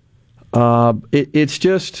 It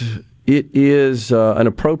is an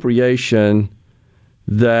appropriation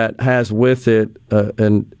that has with it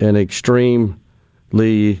an extremely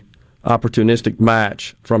opportunistic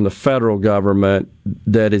match from the federal government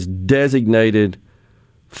that is designated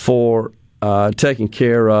for taking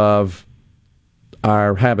care of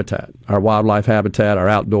our habitat, our wildlife habitat, our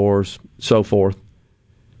outdoors, so forth.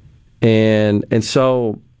 And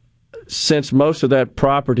so, since most of that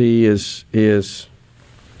property is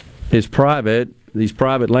private, these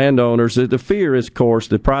private landowners, the fear is, of course,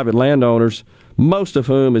 that private landowners, most of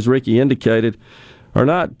whom, as Ricky indicated, are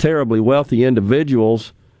not terribly wealthy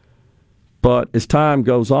individuals, but as time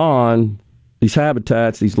goes on, these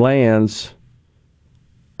habitats, these lands,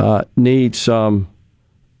 need some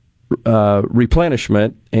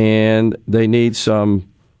replenishment, and they need some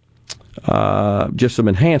just some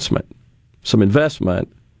enhancement, some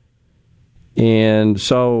investment. And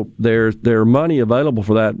so there's money available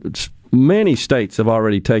for that. Many states have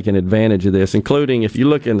already taken advantage of this, including, if you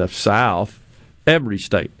look in the South, every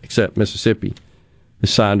state except Mississippi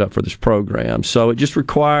is signed up for this program. So it just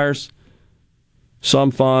requires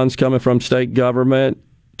some funds coming from state government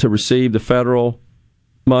to receive the federal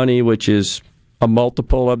money, which is a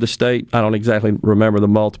multiple of the state. I don't exactly remember the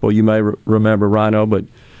multiple. You may remember, Rhino, but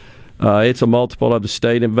it's a multiple of the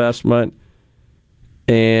state investment.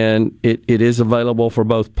 And it is available for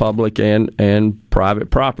both public and private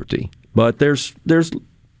property. But there's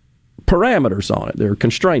parameters on it. There are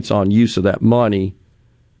constraints on use of that money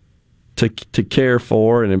to care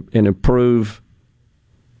for and improve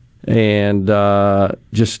and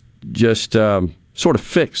just sort of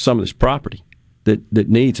fix some of this property that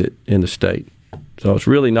needs it in the state. So it's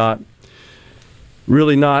really not.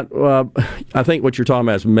 I think what you're talking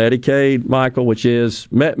about is Medicaid, Michael, which is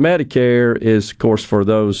Medicare is, of course, for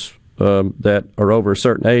those that are over a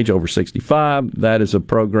certain age, over 65. That is a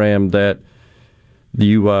program that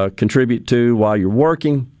you contribute to while you're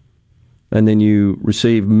working, and then you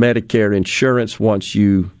receive Medicare insurance once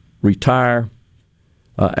you retire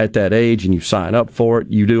at that age, and you sign up for it.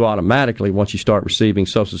 You do automatically once you start receiving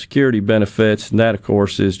Social Security benefits, and that, of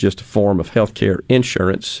course, is just a form of health care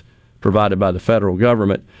insurance provided by the federal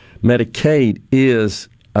government. Medicaid is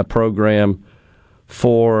a program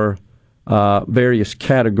for various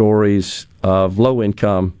categories of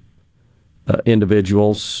low-income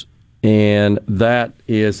individuals, and that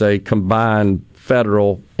is a combined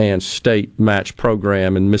federal and state match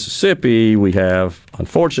program. In Mississippi, we have,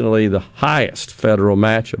 unfortunately, the highest federal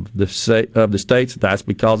match of the states. That's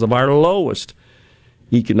because of our lowest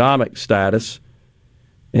economic status,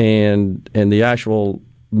 and the actual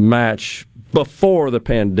match before the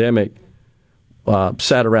pandemic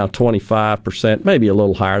sat around 25%, maybe a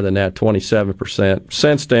little higher than that, 27%.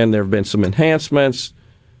 Since then, there have been some enhancements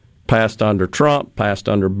passed under Trump, passed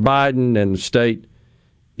under Biden, and the state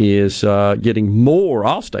is getting more,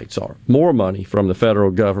 all states are, more money from the federal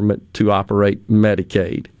government to operate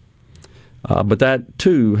Medicaid. But that,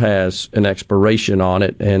 too, has an expiration on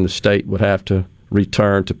it, and the state would have to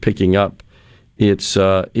return to picking up its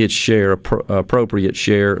share, appropriate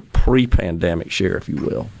share, pre-pandemic share, if you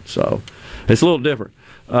will. So it's a little different.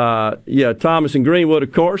 Thomas in Greenwood,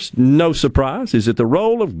 of course, no surprise. Is it the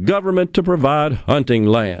role of government to provide hunting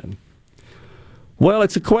land? Well,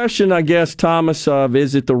 it's a question, I guess, Thomas, of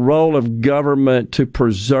is it the role of government to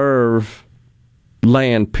preserve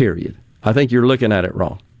land, period? I think you're looking at it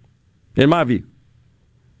wrong, in my view.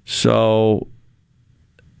 So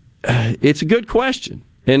it's a good question.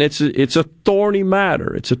 And it's a thorny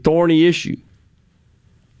matter. It's a thorny issue.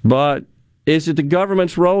 But is it the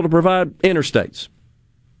government's role to provide interstates?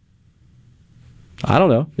 I don't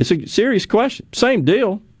know. It's a serious question. Same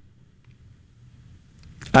deal.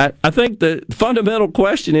 I think the fundamental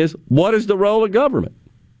question is, what is the role of government?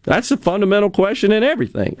 That's the fundamental question in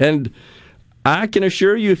everything. And I can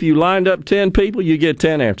assure you, if you lined up 10 people, you get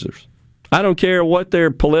 10 answers. I don't care what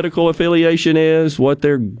their political affiliation is, what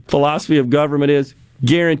their philosophy of government is.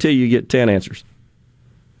 Guarantee you get 10 answers.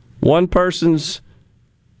 One person's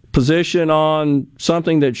position on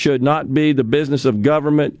something that should not be the business of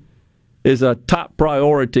government is a top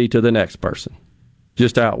priority to the next person.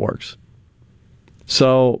 Just how it works.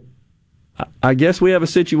 So I guess we have a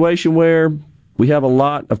situation where we have a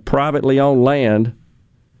lot of privately owned land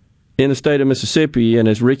in the state of Mississippi, and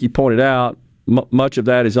as Ricky pointed out, much of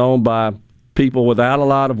that is owned by people without a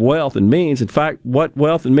lot of wealth and means. In fact, what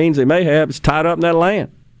wealth and means they may have is tied up in that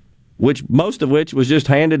land, which most of which was just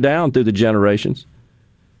handed down through the generations.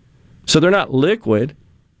 So they're not liquid,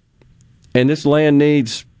 and this land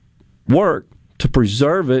needs work to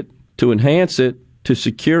preserve it, to enhance it, to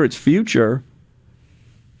secure its future.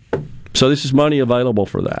 So this is money available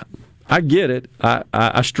for that. I get it.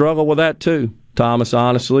 I struggle with that too, Thomas,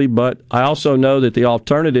 honestly, but I also know that the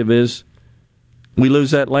alternative is we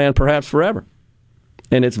lose that land perhaps forever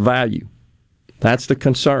and its value. That's the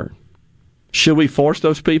concern. Should we force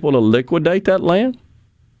those people to liquidate that land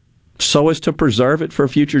so as to preserve it for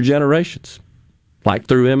future generations, like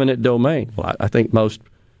through eminent domain? Well, I think most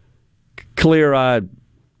clear-eyed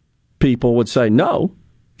people would say no,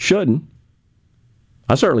 shouldn't.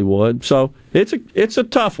 I certainly would. So it's a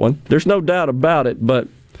tough one. There's no doubt about it. But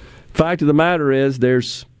fact of the matter is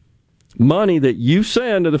there's money that you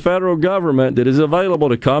send to the federal government that is available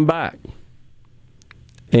to come back.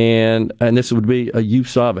 And this would be a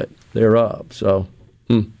use of it, thereof. So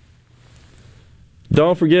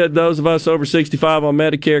don't forget, those of us over 65 on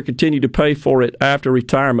Medicare continue to pay for it after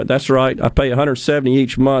retirement. That's right. I pay $170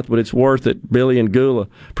 each month, but it's worth it, Billy and Gula.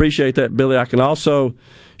 Appreciate that, Billy. I can also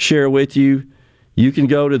share with you, you can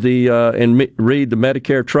go to the and read the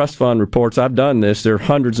Medicare Trust Fund reports. I've done this. They're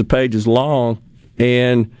hundreds of pages long,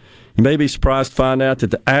 and you may be surprised to find out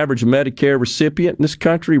that the average Medicare recipient in this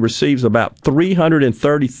country receives about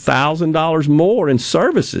 $330,000 more in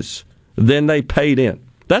services than they paid in.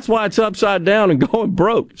 That's why it's upside down and going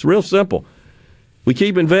broke. It's real simple. We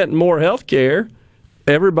keep inventing more health care.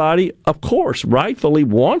 Everybody, of course, rightfully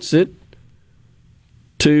wants it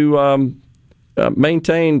to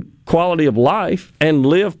maintain quality of life and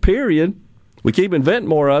live, period. We keep inventing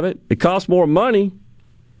more of it. It costs more money.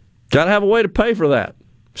 Got to have a way to pay for that.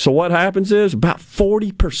 So what happens is about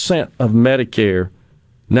 40% of Medicare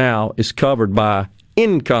now is covered by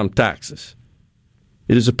income taxes.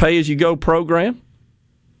 It is a pay-as-you-go program.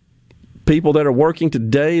 People that are working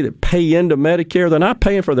today that pay into Medicare, they're not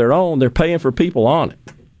paying for their own, they're paying for people on it.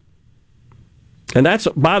 And that's,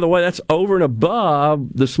 by the way, that's over and above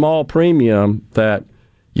the small premium that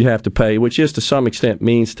you have to pay, which is to some extent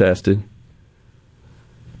means tested.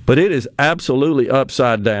 But it is absolutely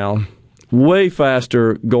upside down, way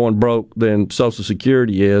faster going broke than Social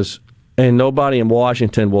Security is, and nobody in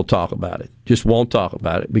Washington will talk about it. Just won't talk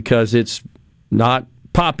about it because it's not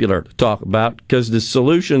popular to talk about because the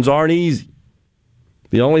solutions aren't easy.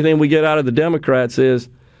 The only thing we get out of the Democrats is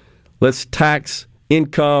let's tax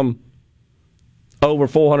income over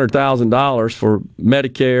 $400,000 for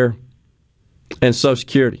Medicare and Social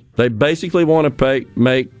Security. They basically want to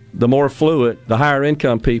make the more affluent, the higher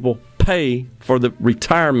income people pay for the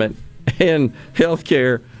retirement and health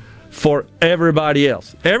care for everybody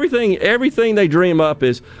else. Everything they dream up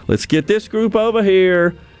is let's get this group over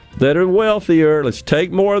here that are wealthier, let's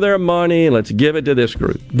take more of their money and let's give it to this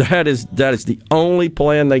group. That is the only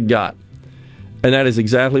plan they got. And that is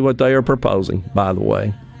exactly what they are proposing, by the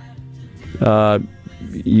way.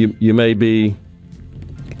 You may be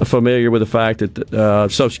familiar with the fact that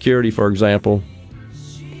Social Security, for example,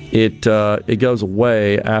 it goes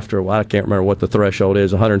away after, well, I can't remember what the threshold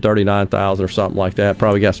is, $139,000 or something like that.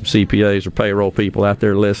 Probably got some CPAs or payroll people out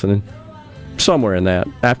there listening. Somewhere in that.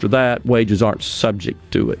 After that, wages aren't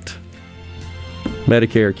subject to it.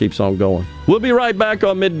 Medicare keeps on going. We'll be right back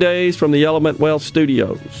on Middays from the Element Wealth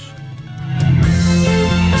Studios.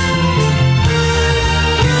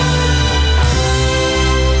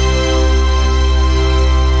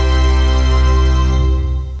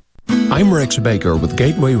 I'm Rex Baker with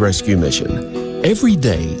Gateway Rescue Mission. Every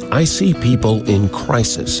day, I see people in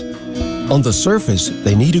crisis. On the surface,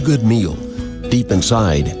 they need a good meal. Deep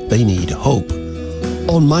inside, they need hope.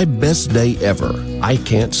 On my best day ever, I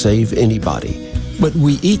can't save anybody, but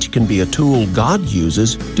we each can be a tool God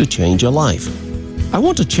uses to change a life. I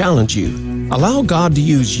want to challenge you. Allow God to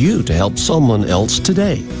use you to help someone else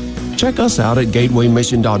today. Check us out at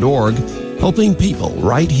gatewaymission.org, helping people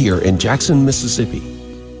right here in Jackson, Mississippi.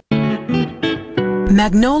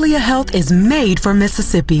 Magnolia Health is made for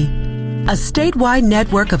Mississippi. A statewide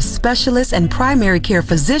network of specialists and primary care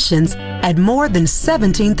physicians at more than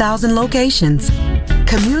 17,000 locations,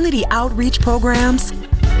 community outreach programs,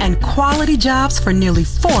 and quality jobs for nearly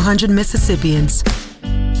 400 Mississippians.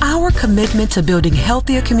 Our commitment to building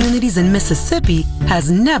healthier communities in Mississippi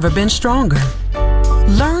has never been stronger.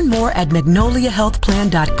 Learn more at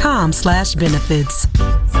magnoliahealthplan.com/benefits.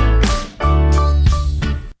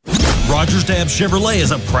 Rogers Dabbs Chevrolet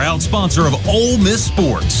is a proud sponsor of Ole Miss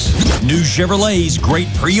Sports. New Chevrolets,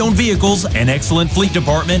 great pre-owned vehicles, and excellent fleet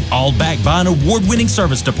department, all backed by an award-winning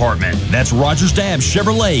service department. That's Rogers Dabbs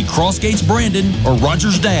Chevrolet, Crossgates Brandon, or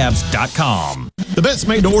RogersDabbs.com. The best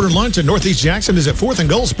made-to-order lunch in Northeast Jackson is at 4th and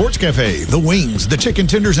Gold Sports Cafe. The wings, the chicken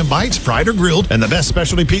tenders and bites, fried or grilled, and the best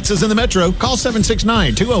specialty pizzas in the metro. Call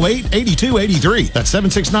 769-208-8283. That's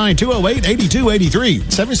 769-208-8283.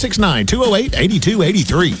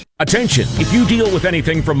 769-208-8283. Attention! If you deal with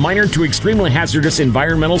anything from minor to extremely hazardous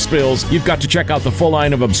environmental spills, you've got to check out the full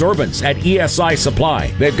line of absorbents at ESI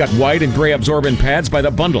Supply. They've got white and gray absorbent pads by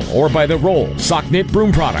the bundle or by the roll, sock knit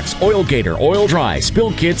broom products, oil gator, oil dry,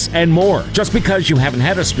 spill kits, and more. Just because you haven't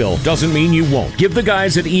had a spill doesn't mean you won't. Give the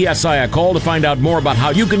guys at ESI a call to find out more about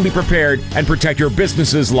how you can be prepared and protect your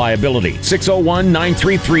business's liability.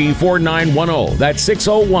 601-933-4910. That's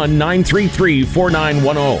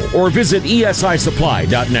 601-933-4910. Or visit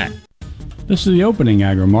esisupply.net. This is the opening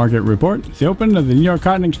agri-market report. The open of the New York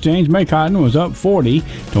Cotton Exchange, May cotton was up 40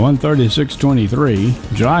 to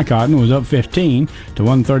 136.23. July cotton was up 15 to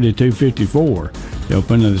 132.54. The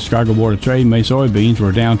open of the Chicago Board of Trade, May soybeans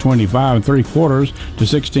were down 25 3/4 to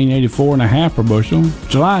 16.84.5 per bushel.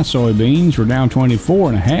 July soybeans were down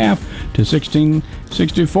 24.5 to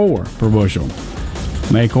 16.64 per bushel.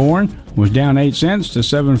 May corn was down 8 cents to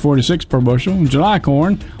 7.46 per bushel. July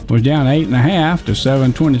corn was down 8.5 to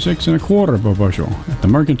 7.26 per bushel. The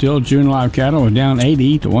mercantile June live cattle was down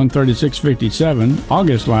 80 to 136.57.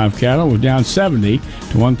 August live cattle was down 70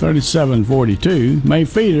 to 137.42. May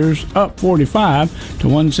feeders up 45 to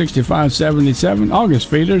 165.77. August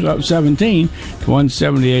feeders up 17 to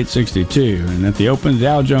 178.62. And at the open, the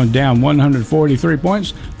Dow Jones down 143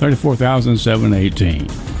 points, 34,718.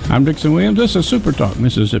 I'm Dixon Williams. This is Super Talk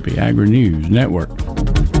Mississippi Agri News Network.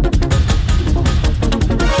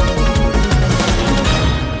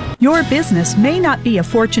 Your business may not be a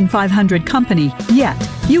Fortune 500 company yet.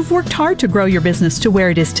 You've worked hard to grow your business to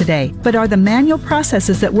where it is today, but are the manual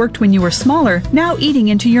processes that worked when you were smaller now eating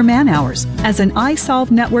into your man hours? As an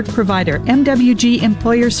iSolve network provider, MWG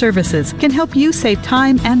Employer Services can help you save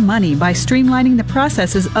time and money by streamlining the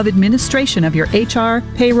processes of administration of your HR,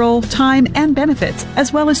 payroll, time, and benefits,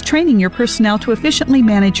 as well as training your personnel to efficiently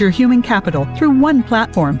manage your human capital through one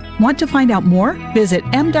platform. Want to find out more? Visit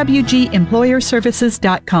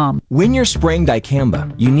MWGEmployerServices.com. When you're spraying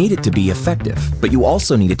dicamba, you need it to be effective, but you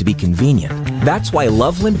also need it to be convenient. That's why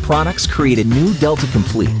Loveland Products created new Delta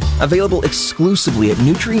Complete, available exclusively at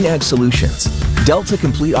Nutrien Ag Solutions. Delta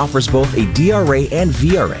Complete offers both a DRA and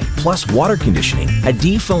VRA, plus water conditioning, a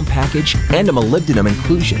D-foam package, and a molybdenum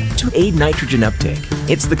inclusion to aid nitrogen uptake.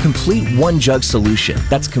 It's the complete one-jug solution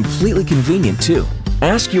that's completely convenient, too.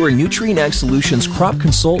 Ask your Nutrien Ag Solutions crop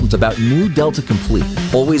consultant about new Delta Complete.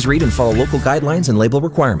 Always read and follow local guidelines and label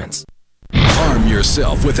requirements. Arm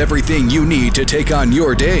yourself with everything you need to take on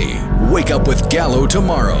your day. Wake up with Gallo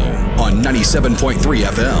tomorrow on 97.3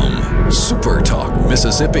 FM, Super Talk,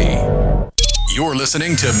 Mississippi. You're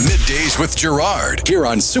listening to Middays with Gerard here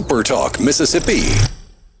on Super Talk, Mississippi.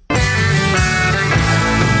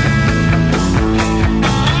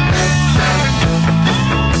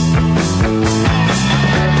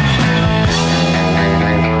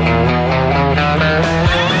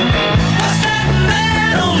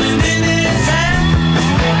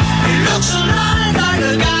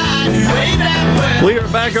 We are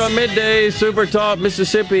back on Middays, Super Talk,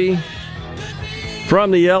 Mississippi.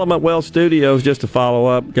 From the Element Well Studios, just to follow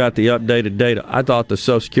up, got the updated data. I thought the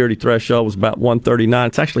Social Security threshold was about 139.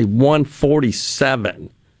 It's actually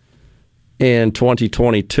 147 in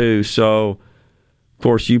 2022. So, of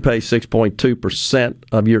course, you pay 6.2%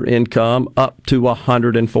 of your income up to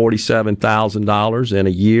 $147,000 in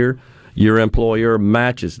a year. Your employer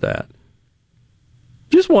matches that.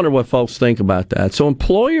 Just wonder what folks think about that. So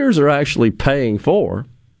employers are actually paying for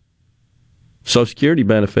Social Security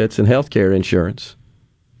benefits and health care insurance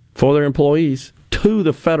for their employees to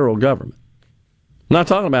the federal government. I'm not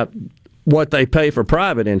talking about what they pay for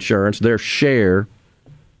private insurance, their share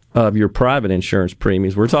of your private insurance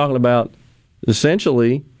premiums. We're talking about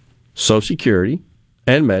essentially Social Security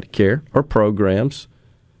and Medicare are programs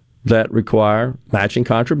that require matching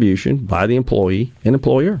contribution by the employee and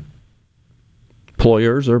employer.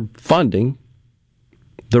 Employers are funding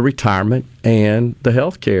the retirement and the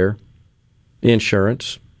health care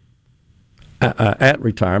insurance at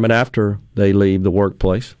retirement after they leave the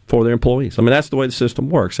workplace for their employees. I mean, that's the way the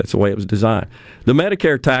system works. That's the way it was designed. The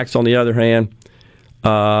Medicare tax, on the other hand,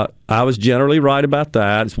 I was generally right about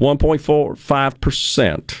that. It's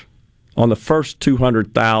 1.45% on the first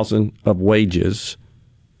 $200,000 of wages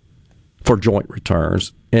for joint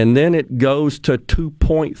returns, and then it goes to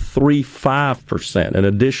 2.35%, an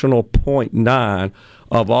additional 0.9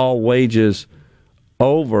 of all wages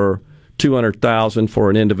over $200,000 for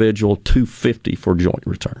an individual, $250 for joint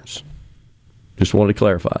returns. Just wanted to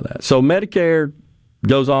clarify that. So Medicare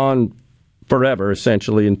goes on forever,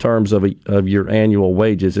 essentially, in terms of your annual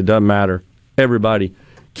wages. It doesn't matter. Everybody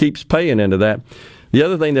keeps paying into that. The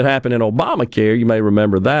other thing that happened in Obamacare, you may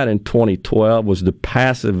remember that in 2012, was the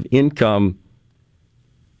passive income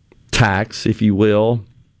tax, if you will,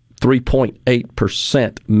 3.8%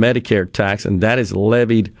 Medicare tax, and that is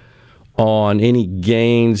levied on any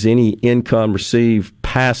gains, any income received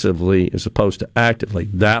passively as opposed to actively.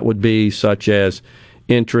 That would be such as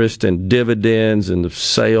interest and dividends and the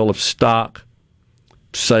sale of stock,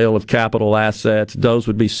 sale of capital assets. Those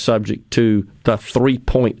would be subject to the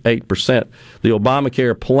 3.8%. The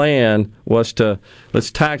Obamacare plan was to,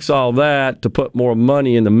 let's tax all that to put more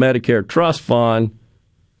money in the Medicare trust fund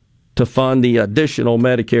to fund the additional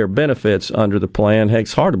Medicare benefits under the plan. Heck,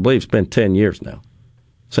 it's hard to believe it's been 10 years now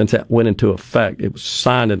since that went into effect. It was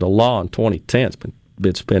signed into law in 2010.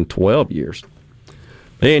 It's been 12 years.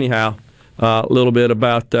 Anyhow, a little bit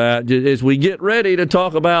about that. As we get ready to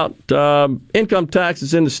talk about income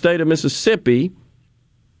taxes in the state of Mississippi,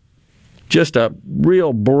 just a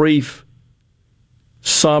real brief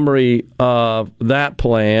summary of that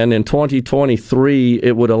plan. In 2023,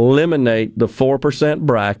 it would eliminate the 4%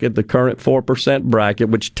 bracket, the current 4% bracket,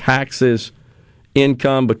 which taxes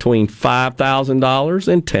income between $5,000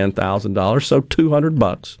 and $10,000, so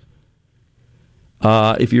 $200.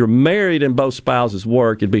 If you're married and both spouses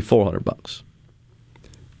work, it'd be $400.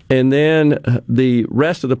 And then the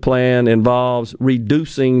rest of the plan involves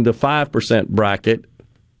reducing the 5% bracket,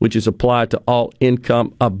 which is applied to all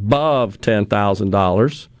income above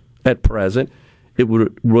 $10,000 at present. It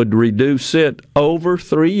would reduce it over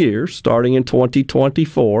 3 years, starting in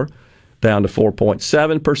 2024, down to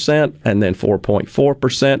 4.7%, and then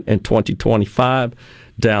 4.4% in 2025,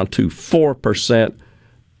 down to 4%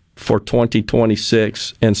 for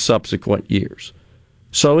 2026 and subsequent years.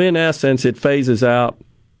 So in essence, it phases out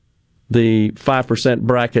the 5%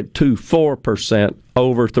 bracket to 4%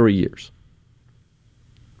 over 3 years.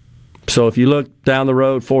 So if you look down the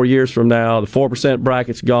road 4 years from now, the 4%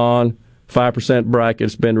 bracket's gone, 5%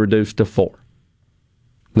 bracket's been reduced to 4%.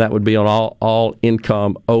 That would be on all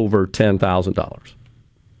income over $10,000.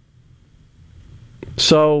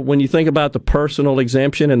 So when you think about the personal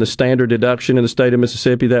exemption and the standard deduction in the state of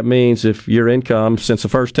Mississippi, that means if your income, since the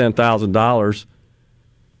first $10,000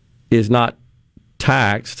 is not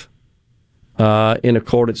taxed in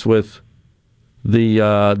accordance with the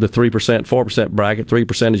 3%, 4% bracket,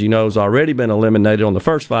 3%, as you know, has already been eliminated on the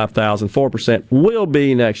first $5,000. 4% will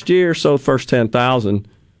be next year, so first $10,000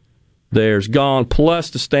 there's gone, plus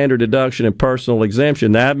the standard deduction and personal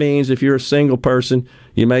exemption. That means if you're a single person,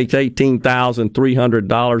 you make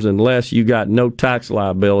 $18,300 and less, you got no tax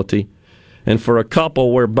liability. And for a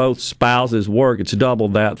couple where both spouses work, it's double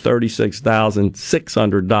that,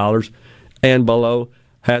 $36,600 and below,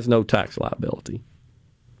 has no tax liability.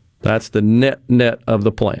 That's the net of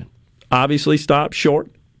the plan. Obviously stops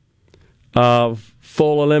short of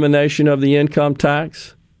full elimination of the income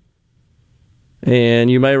tax. And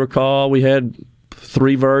you may recall we had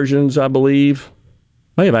 3 versions, I believe.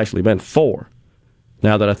 May have actually been 4,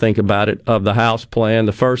 now that I think about it, of the House plan.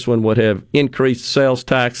 The first one would have increased sales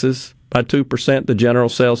taxes by 2%, the general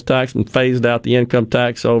sales tax, and phased out the income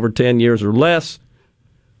tax over 10 years or less.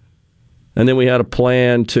 And then we had a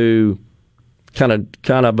plan to kind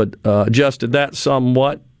of adjusted that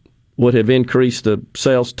somewhat, would have increased the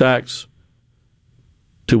sales tax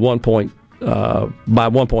to by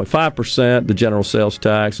 1.5%, the general sales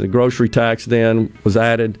tax. The grocery tax then was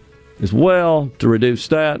added as well to reduce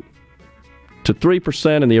that to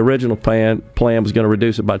 3%, and the original plan was going to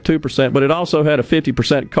reduce it by 2%, but it also had a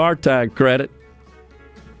 50% car tag credit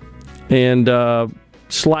and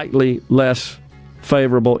slightly less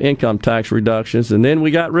favorable income tax reductions. And then we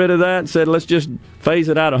got rid of that and said, let's just phase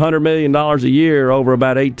it out $100 million a year over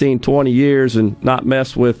about 18, 20 years and not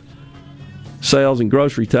mess with sales and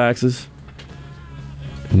grocery taxes.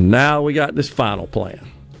 Now we got this final plan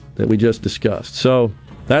that we just discussed. So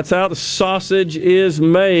that's how the sausage is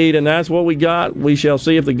made, and that's what we got. We shall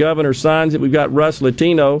see if the governor signs it. We've got Russ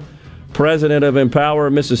Latino, president of Empower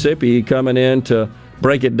Mississippi, coming in to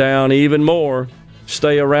break it down even more.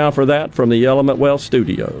 Stay around for that from the Element Wealth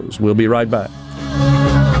Studios. We'll be right back.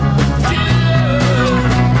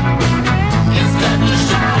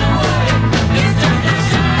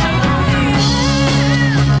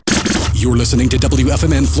 You're listening to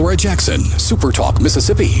WFMN Flora Jackson, SuperTalk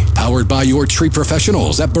Mississippi, powered by your tree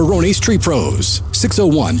professionals at Barone's Tree Pros,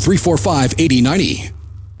 601-345-8090.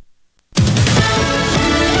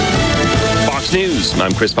 Fox News,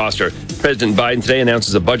 I'm Chris Foster. President Biden today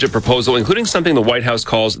announces a budget proposal, including something the White House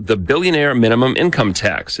calls the billionaire minimum income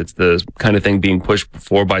tax. It's the kind of thing being pushed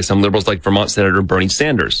for by some liberals like Vermont Senator Bernie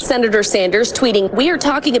Sanders. Senator Sanders tweeting, "We are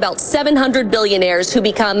talking about 700 billionaires who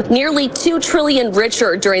become nearly $2 trillion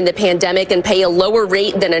richer during the pandemic and pay a lower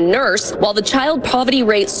rate than a nurse, while the child poverty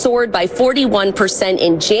rate soared by 41%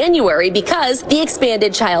 in January because the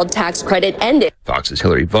expanded child tax credit ended." Fox's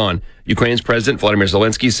Hillary Vaughn. Ukraine's President Vladimir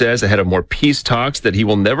Zelensky says ahead of more peace talks that he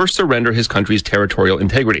will never surrender his country's territorial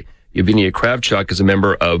integrity. Yevgenia Kravchuk is a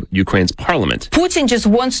member of Ukraine's parliament. Putin just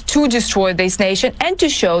wants to destroy this nation and to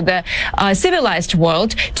show the civilized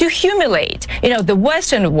world, to humiliate, the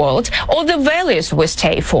Western world, all the values we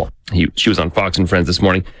stand for. She was on Fox and Friends this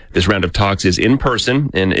morning. This round of talks is in person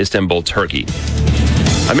in Istanbul, Turkey.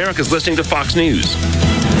 America's listening to Fox News.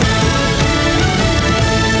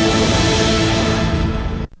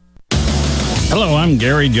 Hello, I'm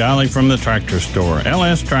Gary Jolly from the Tractor Store.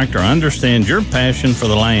 LS Tractor understands your passion for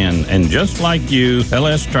the land, and just like you,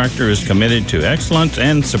 LS Tractor is committed to excellence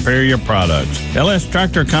and superior products. LS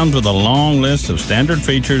Tractor comes with a long list of standard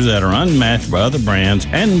features that are unmatched by other brands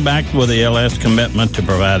and backed with the LS commitment to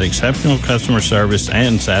provide exceptional customer service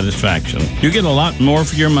and satisfaction. You get a lot more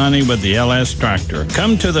for your money with the LS Tractor.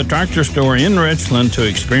 Come to the Tractor Store in Richland to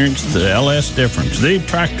experience the LS difference. The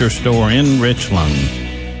Tractor Store in Richland.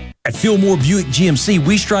 At Fillmore Buick GMC,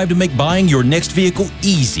 we strive to make buying your next vehicle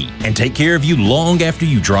easy and take care of you long after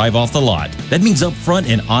you drive off the lot. That means upfront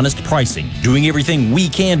and honest pricing, doing everything we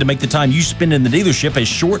can to make the time you spend in the dealership as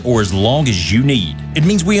short or as long as you need. It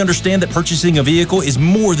means we understand that purchasing a vehicle is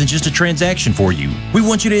more than just a transaction for you. We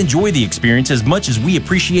want you to enjoy the experience as much as we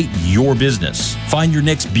appreciate your business. Find your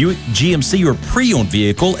next Buick, GMC, or pre-owned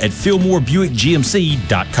vehicle at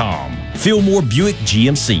FillmoreBuickGMC.com. Fillmore Buick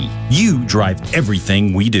GMC. You drive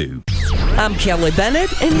everything we do. I'm Kelly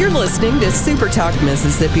Bennett, and you're listening to SuperTalk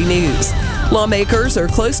Mississippi News. Lawmakers are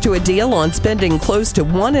close to a deal on spending close to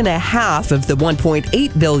 $1.5 of the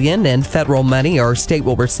 $1.8 billion in federal money our state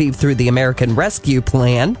will receive through the American Rescue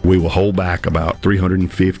Plan. We will hold back about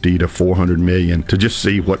 $350 to $400 million to just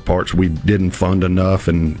see what parts we didn't fund enough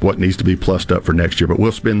and what needs to be plussed up for next year. But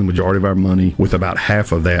we'll spend the majority of our money, with about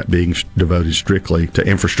half of that being devoted strictly to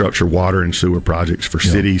infrastructure, water, and sewer projects for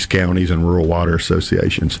cities, counties, and rural water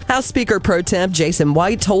associations. House Speaker Pro Tem Jason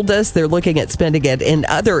White told us they're looking at spending it in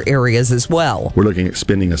other areas as well. We're looking at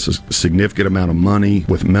spending a significant amount of money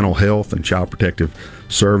with mental health and child protective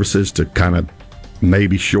services to kind of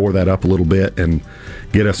maybe shore that up a little bit and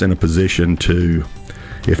get us in a position to,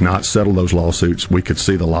 if not settle those lawsuits, we could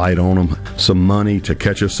see the light on them. Some money to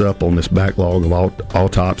catch us up on this backlog of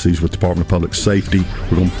autopsies with Department of Public Safety.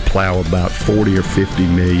 We're going to plow about 40 or 50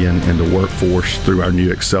 million into workforce through our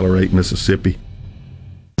new Accelerate Mississippi.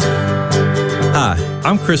 Hi,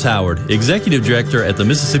 I'm Chris Howard, Executive Director at the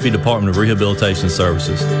Mississippi Department of Rehabilitation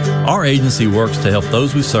Services. Our agency works to help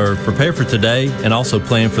those we serve prepare for today and also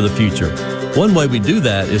plan for the future. One way we do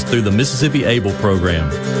that is through the Mississippi ABLE program.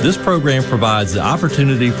 This program provides the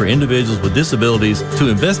opportunity for individuals with disabilities to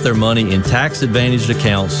invest their money in tax-advantaged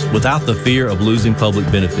accounts without the fear of losing public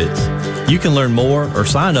benefits. You can learn more or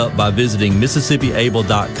sign up by visiting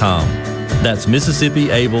MississippiABLE.com. That's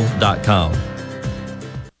MississippiABLE.com.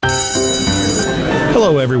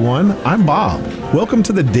 Hello, everyone. I'm Bob. Welcome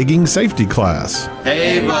to the digging safety class.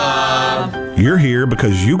 Hey, Bob. You're here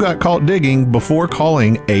because you got caught digging before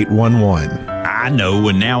calling 811. I know,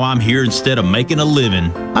 and now I'm here instead of making a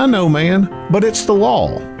living. I know, man, but it's the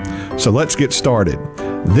law. So let's get started.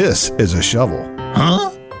 This is a shovel. Huh?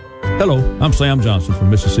 Hello, I'm Sam Johnson from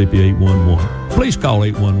Mississippi 811. Please call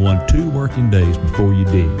 811 2 working days before you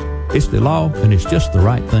dig. It's the law, and it's just the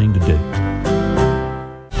right thing to do.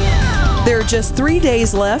 There are just 3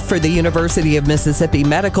 days left for the University of Mississippi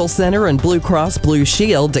Medical Center and Blue Cross Blue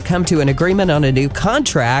Shield to come to an agreement on a new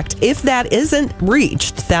contract. If that isn't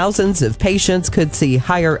reached, thousands of patients could see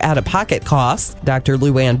higher out-of-pocket costs. Dr.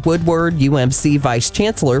 Luann Woodward, UMC Vice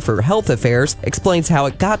Chancellor for Health Affairs, explains how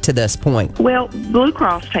it got to this point. Well, Blue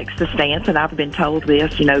Cross takes the stance, and I've been told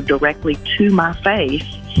this, directly to my face,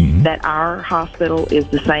 that our hospital is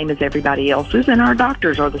the same as everybody else's and our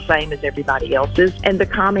doctors are the same as everybody else's. And the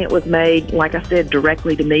comment was made, like I said,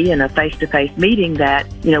 directly to me in a face-to-face meeting that,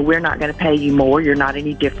 we're not going to pay you more. You're not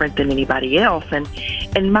any different than anybody else. And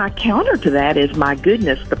my counter to that is, my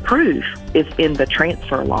goodness, the proof. is in the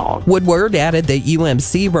transfer law. Woodward added that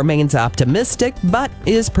UMC remains optimistic, but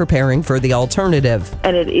is preparing for the alternative.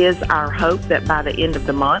 And it is our hope that by the end of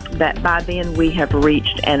the month, that by then we have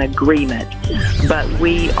reached an agreement. But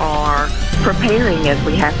we are preparing as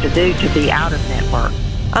we have to do to be out of network.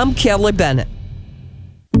 I'm Kelly Bennett.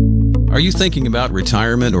 Are you thinking about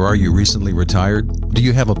retirement, or are you recently retired? Do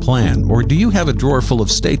you have a plan, or do you have a drawer full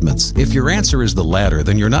of statements? If your answer is the latter,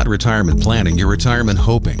 then you're not retirement planning, you're retirement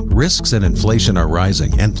hoping. Risks and inflation are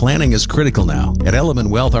rising, and planning is critical now. At Element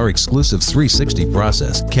Wealth, our exclusive 360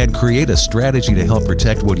 process can create a strategy to help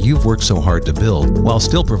protect what you've worked so hard to build, while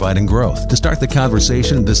still providing growth. To start the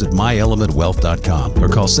conversation, visit myelementwealth.com or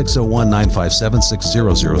call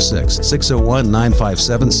 601-957-6006,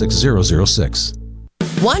 601-957-6006.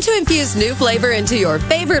 Want to infuse new flavor into your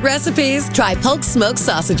favorite recipes? Try Polk's smoked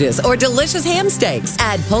sausages or delicious ham steaks.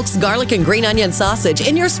 Add Polk's garlic and green onion sausage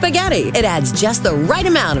in your spaghetti. It adds just the right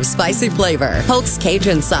amount of spicy flavor. Polk's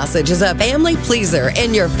Cajun sausage is a family pleaser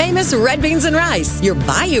in your famous red beans and rice. Your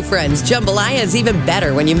Bayou Friends jambalaya is even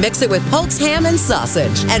better when you mix it with Polk's ham and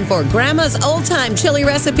sausage. And for Grandma's old-time chili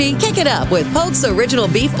recipe, kick it up with Polk's original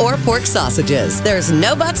beef or pork sausages. There's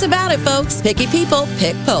no buts about it, folks. Picky people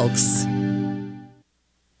pick Polk's.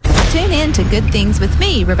 Tune in to Good Things with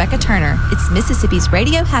me, Rebecca Turner. It's Mississippi's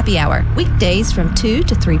Radio Happy Hour, weekdays from 2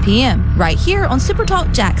 to 3 p.m., right here on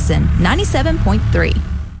SuperTalk Jackson 97.3.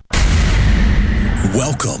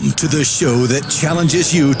 Welcome to the show that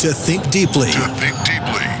challenges you to think deeply,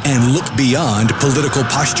 and look beyond political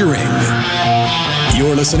posturing.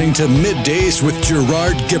 You're listening to Middays with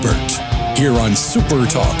Gerard Gibert here on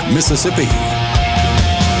SuperTalk Mississippi.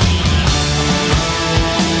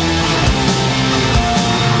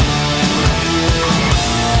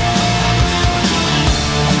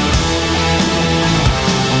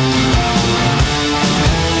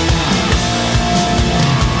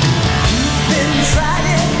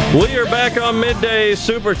 We are back on Midday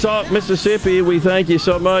Super Talk Mississippi. We thank you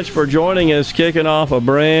so much for joining us, kicking off a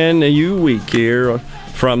brand new week here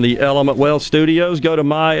from the Element Wealth Studios. Go to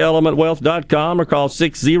myelementwealth.com or call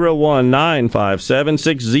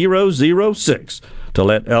 601-957-6006 to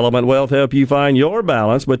let Element Wealth help you find your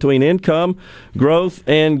balance between income, growth,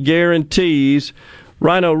 and guarantees.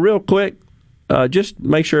 Rhino, real quick, just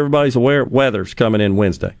make sure everybody's aware weather's coming in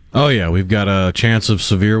Wednesday. Oh, yeah. We've got a chance of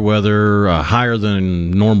severe weather, higher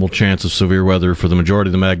than normal chance of severe weather for the majority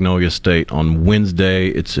of the Magnolia State on Wednesday.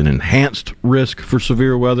 It's an enhanced risk for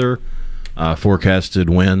severe weather. Forecasted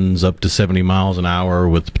winds up to 70 miles an hour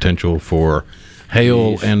with the potential for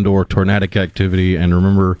hail and or tornadic activity. And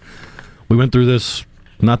remember, we went through this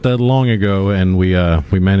not that long ago, and we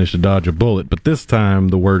managed to dodge a bullet. But this time,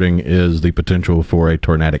 the wording is the potential for a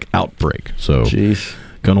tornadic outbreak. So,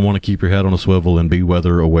 going to want to keep your head on a swivel and be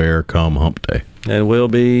weather aware come hump day. And we'll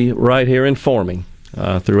be right here informing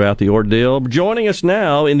throughout the ordeal. Joining us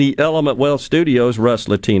now in the Element Wealth Studios, Russ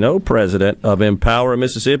Latino, president of Empower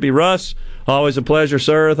Mississippi. Russ, always a pleasure,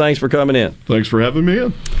 sir. Thanks for coming in. Thanks for having me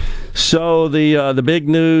in. So the big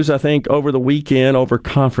news, I think, over the weekend, over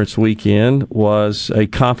conference weekend, was a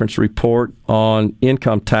conference report on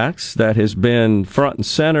income tax that has been front and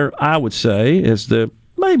center, I would say, is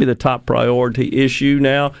maybe the top priority issue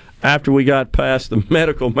now after we got past the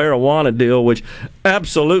medical marijuana deal, which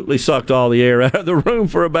absolutely sucked all the air out of the room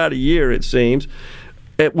for about a year, it seems,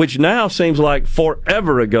 which now seems like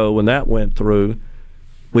forever ago when that went through.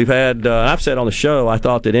 We've had, I've said on the show, I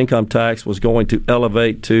thought that income tax was going to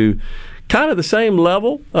elevate to kind of the same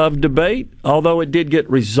level of debate, although it did get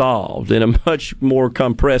resolved in a much more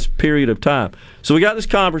compressed period of time. So we got this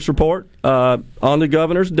conference report on the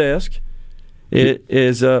governor's desk. It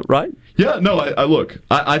is, right? Yeah, no,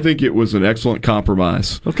 I think it was an excellent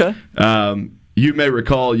compromise. Okay. You may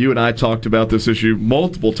recall, you and I talked about this issue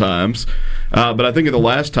multiple times, but I think the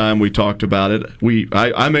last time we talked about it,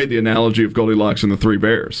 I made the analogy of Goldilocks and the Three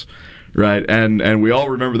Bears, right? And we all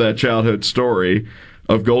remember that childhood story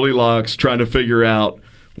of Goldilocks trying to figure out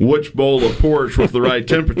which bowl of porridge was the right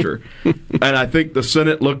temperature. And I think the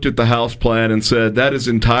Senate looked at the House plan and said, that is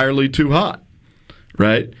entirely too hot,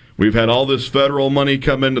 right? We've had all this federal money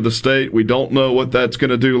come into the state. We don't know what that's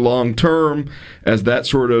going to do long term as that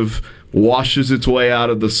sort of washes its way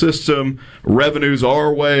out of the system. Revenues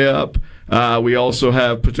are way up. We also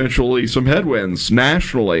have potentially some headwinds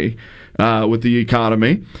nationally with the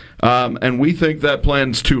economy. And we think that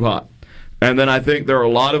plan's too hot. And then I think there are a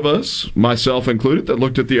lot of us, myself included, that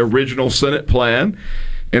looked at the original Senate plan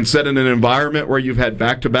and said in an environment where you've had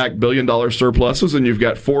back-to-back billion-dollar surpluses and you've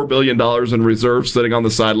got $4 billion in reserves sitting on the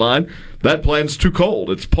sideline, that plan's too cold.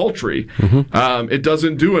 It's paltry. It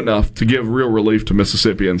doesn't do enough to give real relief to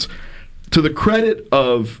Mississippians. to the credit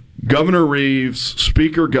of Governor Reeves,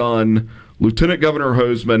 Speaker Gunn, Lieutenant Governor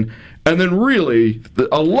Hoseman, and then really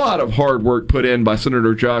a lot of hard work put in by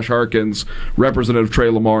Senator Josh Harkins, Representative Trey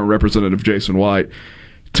Lamar, and Representative Jason White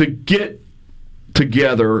to get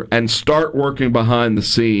together and start working behind the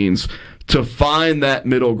scenes to find that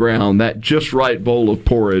middle ground, that just right bowl of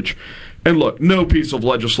porridge. And look, no piece of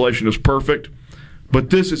legislation is perfect, but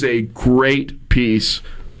this is a great piece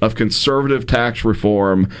of conservative tax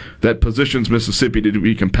reform that positions Mississippi to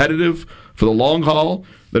be competitive for the long haul,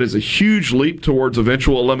 that is a huge leap towards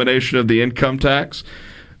eventual elimination of the income tax,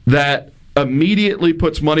 that immediately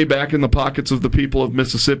puts money back in the pockets of the people of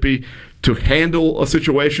Mississippi to handle a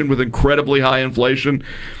situation with incredibly high inflation.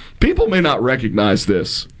 People may not recognize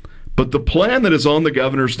this, but the plan that is on the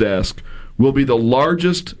governor's desk will be the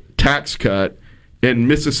largest tax cut in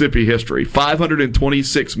Mississippi history,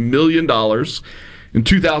 $526 million. In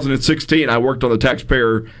 2016, I worked on the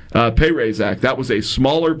Taxpayer Pay Raise Act. That was a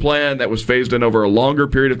smaller plan that was phased in over a longer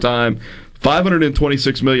period of time,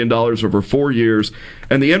 $526 million over 4 years.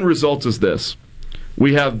 And the end result is this.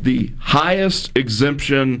 We have the highest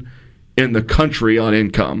exemption in the country on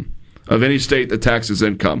income of any state that taxes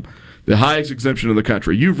income. The highest exemption in the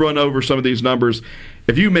country. You've run over some of these numbers.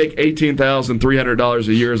 If you make $18,300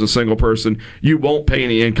 a year as a single person, you won't pay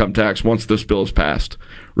any income tax once this bill is passed,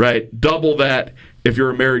 right? Double that if you're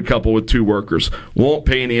a married couple with 2 workers. Won't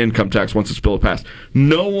pay any income tax once this bill is passed.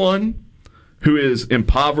 No one who is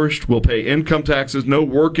impoverished will pay income taxes. No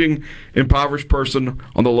working impoverished person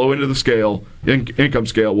on the low end of the scale, income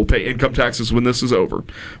scale, will pay income taxes when this is over.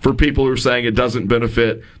 For people who are saying it doesn't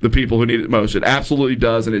benefit the people who need it most, it absolutely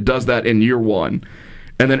does, and it does that in year 1.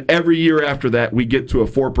 And then every year after that, we get to a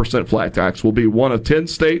 4% flat tax. We'll be one of 10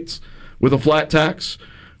 states with a flat tax,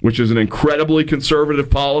 which is an incredibly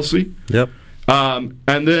conservative policy. Yep. And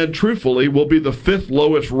then, truthfully, we'll be the 5th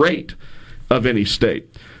lowest rate of any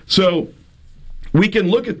state. So we can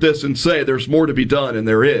look at this and say there's more to be done, and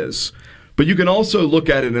there is. But you can also look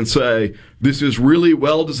at it and say this is really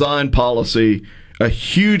well-designed policy, a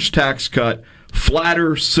huge tax cut,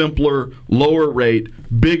 flatter, simpler, lower rate,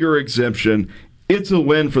 bigger exemption. It's a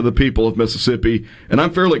win for the people of Mississippi, and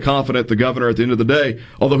I'm fairly confident the governor at the end of the day,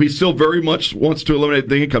 although he still very much wants to eliminate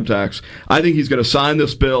the income tax, I think he's going to sign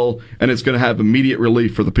this bill, and it's going to have immediate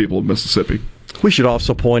relief for the people of Mississippi. We should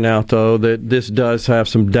also point out, though, that this does have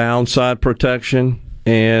some downside protection,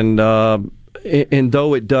 and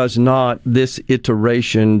though it does not, this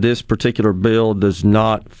iteration, this particular bill does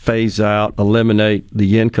not phase out, eliminate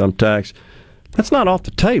the income tax. That's not off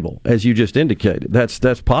the table, as you just indicated. That's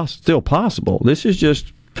still possible. This is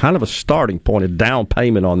just kind of a starting point, a down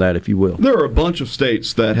payment on that, if you will. There are a bunch of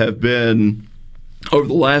states that have been, over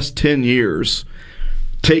the last 10 years,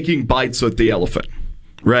 taking bites at the elephant,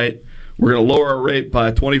 right? We're going to lower our rate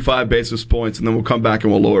by 25 basis points, and then we'll come back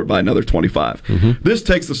and we'll lower it by another 25. Mm-hmm. This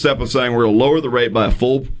takes the step of saying we're going to lower the rate by a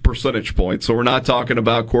full percentage point, so we're not talking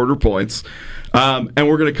about quarter points, and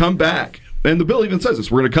we're going to come back. And the bill even says this.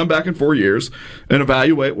 We're going to come back in 4 years and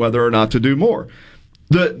evaluate whether or not to do more.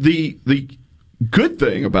 The good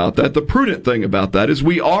thing about that, the prudent thing about that, is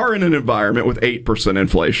we are in an environment with 8%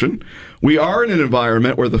 inflation. We are in an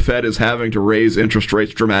environment where the Fed is having to raise interest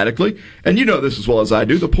rates dramatically. And you know this as well as I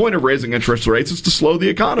do. The point of raising interest rates is to slow the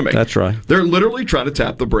economy. That's right. They're literally trying to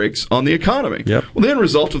tap the brakes on the economy. Yep. Well, the end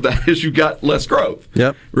result of that is you've got less growth.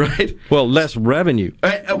 Yep. Right? Well, less revenue.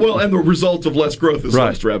 And the result of less growth is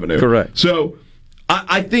less revenue. Correct. So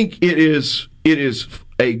I think it is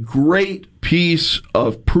a great piece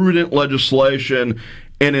of prudent legislation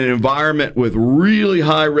in an environment with really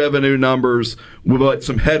high revenue numbers with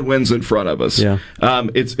some headwinds in front of us. Yeah.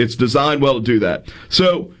 It's designed well to do that.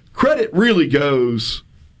 So credit really goes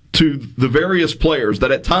to the various players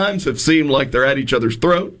that at times have seemed like they're at each other's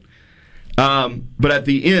throat. But at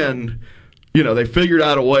the end, they figured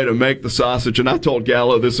out a way to make the sausage. And I told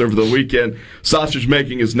Gallo this over the weekend. Sausage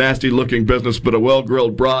making is nasty-looking business, but a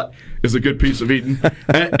well-grilled brat is a good piece of eating.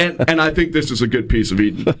 and I think this is a good piece of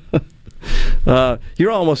eating.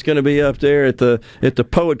 You're almost going to be up there at the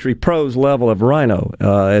poetry prose level of Rhino,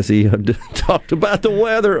 as he talked about the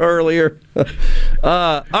weather earlier.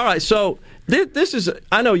 All right, so this is,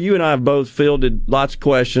 I know you and I have both fielded lots of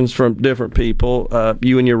questions from different people,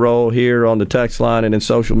 you and your role here on the text line and in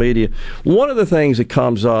social media. One of the things that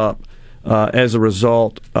comes up as a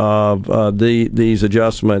result of these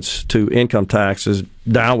adjustments to income taxes,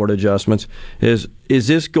 downward adjustments, is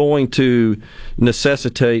this going to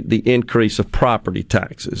necessitate the increase of property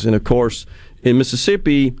taxes? And of course, in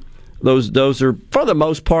Mississippi, Those are, for the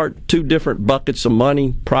most part, two different buckets of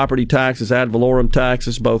money: property taxes, ad valorem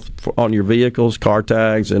taxes, both on your vehicles, car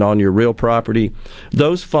tags, and on your real property.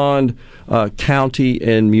 Those fund county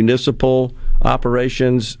and municipal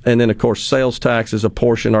operations, and then, of course, sales taxes, a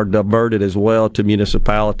portion, are diverted as well to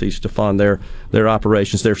municipalities to fund their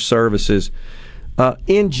operations, their services.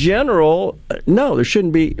 In general, no, there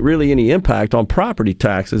shouldn't be really any impact on property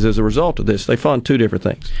taxes as a result of this. They fund two different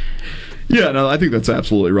things. Yeah, no, I think that's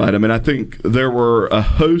absolutely right. I mean, I think there were a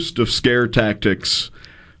host of scare tactics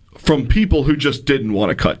from people who just didn't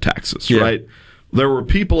want to cut taxes, right? There were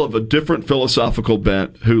people of a different philosophical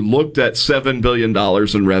bent who looked at $7 billion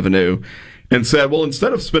in revenue and said, well,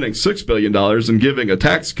 instead of spending $6 billion and giving a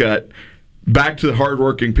tax cut back to the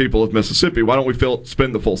hardworking people of Mississippi, why don't we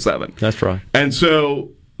spend the full $7 billion? That's right. And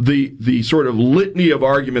so the sort of litany of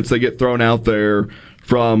arguments that get thrown out there,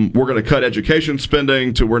 from we're going to cut education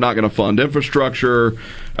spending to we're not going to fund infrastructure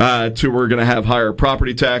to we're going to have higher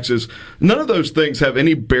property taxes, none of those things have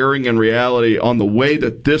any bearing in reality on the way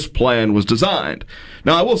that this plan was designed.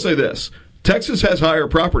 Now, I will say this. Texas has higher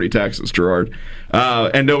property taxes, Gerard,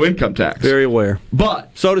 and no income tax. Very aware. But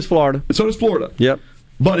so does Florida. So does Florida. Yep.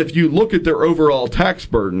 But if you look at their overall tax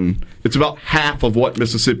burden, it's about half of what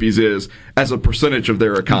Mississippi's is as a percentage of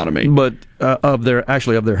their economy. But of their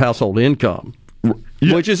household income.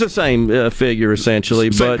 Yeah. Which is the same figure,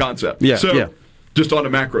 essentially. Same concept. Yeah, so, just on a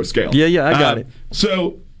macro scale. Yeah, I got it.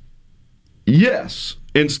 So, yes,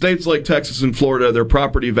 in states like Texas and Florida, their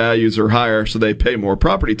property values are higher, so they pay more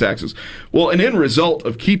property taxes. Well, an end result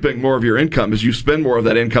of keeping more of your income is you spend more of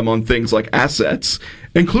that income on things like assets,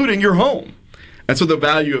 including your home. And so the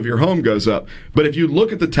value of your home goes up. But if you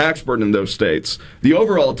look at the tax burden in those states, the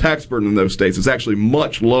overall tax burden in those states is actually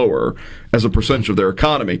much lower as a percentage of their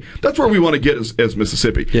economy. That's where we want to get as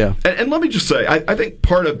Mississippi. Yeah. And let me just say, I think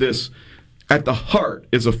part of this, at the heart,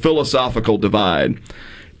 is a philosophical divide.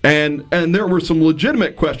 And there were some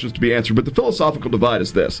legitimate questions to be answered, but the philosophical divide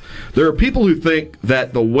is this. There are people who think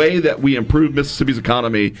that the way that we improve Mississippi's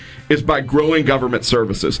economy is by growing government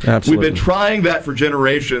services. Absolutely. We've been trying that for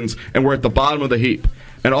generations, and we're at the bottom of the heap.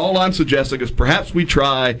 And all I'm suggesting is perhaps we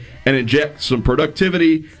try and inject some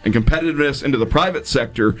productivity and competitiveness into the private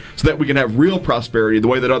sector so that we can have real prosperity the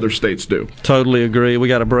way that other states do. Totally agree. We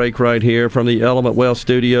got a break right here from the Element Wealth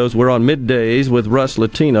Studios. We're on Middays with Russ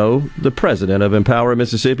Latino, the president of Empower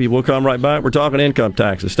Mississippi. We'll come right back. We're talking income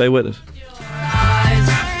taxes. Stay with us.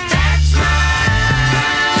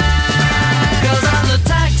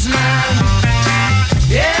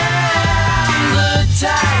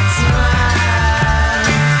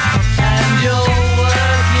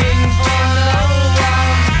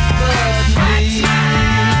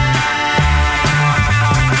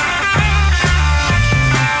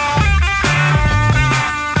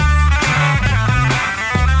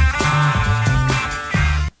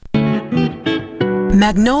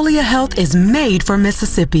 Magnolia Health is made for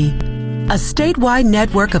Mississippi. A statewide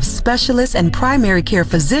network of specialists and primary care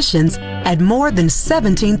physicians at more than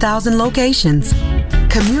 17,000 locations,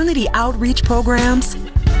 community outreach programs,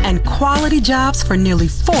 and quality jobs for nearly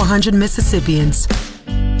 400 Mississippians.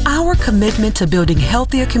 Our commitment to building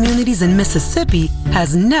healthier communities in Mississippi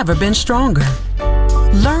has never been stronger.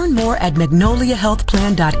 Learn more at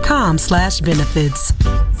magnoliahealthplan.com/benefits.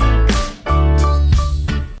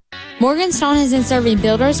 Morganstone has been serving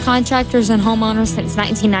builders, contractors, and homeowners since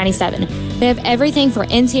 1997. They have everything for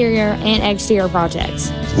interior and exterior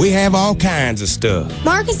projects. We have all kinds of stuff.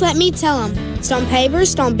 Marcus, let me tell them. Stone pavers,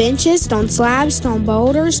 stone benches, stone slabs, stone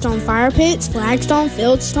boulders, stone fire pits, flagstone,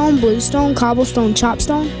 fieldstone, bluestone, cobblestone,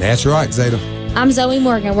 chopstone. That's right, Zeta. I'm Zoe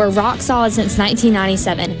Morgan. We're rock solid since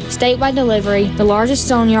 1997. Statewide delivery, the largest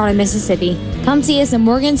stone yard in Mississippi. Come see us at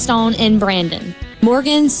Morganstone in Brandon.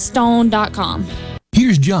 Morganstone.com.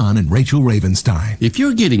 Here's John and Rachel Ravenstein. If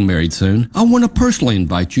you're getting married soon, I want to personally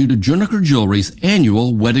invite you to Juniker Jewelry's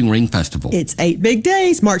annual Wedding Ring Festival. It's 8 big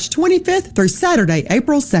days, March 25th through Saturday,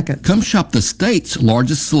 April 2nd. Come shop the state's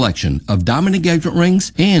largest selection of diamond engagement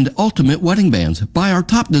rings and ultimate wedding bands by our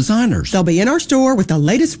top designers. They'll be in our store with the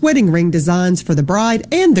latest wedding ring designs for the bride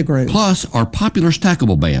and the groom. Plus our popular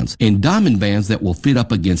stackable bands and diamond bands that will fit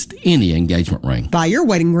up against any engagement ring. Buy your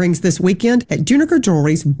wedding rings this weekend at Juniker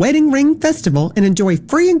Jewelry's Wedding Ring Festival and enjoy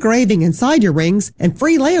free engraving inside your rings and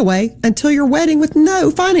free layaway until your wedding with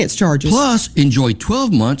no finance charges. Plus, enjoy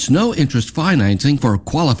 12 months no interest financing for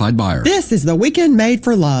qualified buyers. This is the weekend made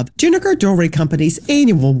for love. Juniker Jewelry Company's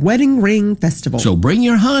annual Wedding Ring Festival. So bring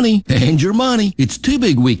your honey and your money. It's 2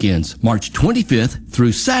 big weekends, March 25th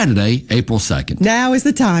through Saturday, April 2nd. Now is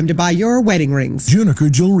the time to buy your wedding rings. Juniker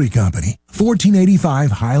Jewelry Company,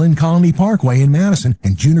 1485 Highland Colony Parkway in Madison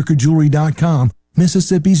and junikerjewelry.com.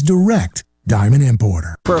 Mississippi's direct diamond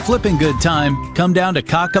importer. For a flipping good time, come down to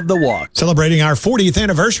Cock of the Walk. Celebrating our 40th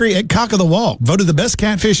anniversary at Cock of the Walk. Voted the best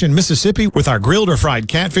catfish in Mississippi with our grilled or fried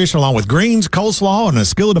catfish along with greens, coleslaw, and a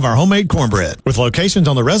skillet of our homemade cornbread. With locations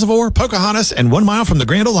on the Reservoir, Pocahontas, and 1 mile from the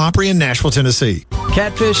Grand Ole Opry in Nashville, Tennessee.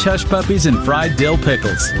 Catfish, hush puppies, and fried dill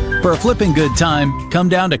pickles. For a flipping good time, come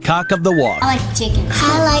down to Cock of the Walk. I like chicken.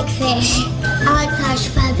 I like fish. I like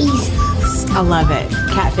hush puppies. I love it.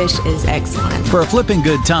 Catfish is excellent. For a flipping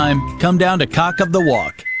good time, come down to Cock of the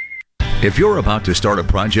Walk. If you're about to start a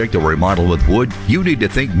project or remodel with wood, you need to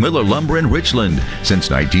think Miller Lumber in Richland.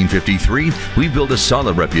 Since 1953, we've built a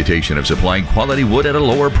solid reputation of supplying quality wood at a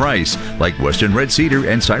lower price, like Western Red Cedar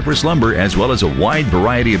and Cypress Lumber, as well as a wide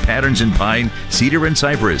variety of patterns in pine, cedar, and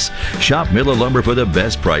cypress. Shop Miller Lumber for the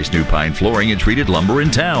best price new pine flooring and treated lumber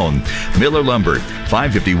in town. Miller Lumber,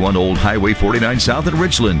 551 Old Highway 49 South in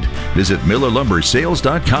Richland. Visit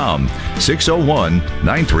MillerLumberSales.com,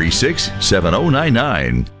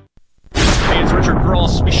 601-936-7099. Hey, it's Richard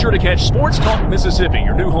Cross. Be sure to catch Sports Talk Mississippi,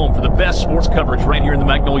 your new home for the best sports coverage right here in the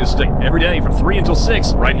Magnolia State. Every day from 3 until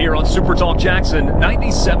 6, right here on Super Talk Jackson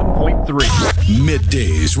 97.3.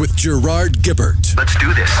 Middays with Gerard Gibert. Let's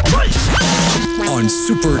do this. On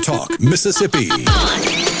Super Talk Mississippi.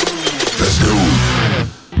 Let's go.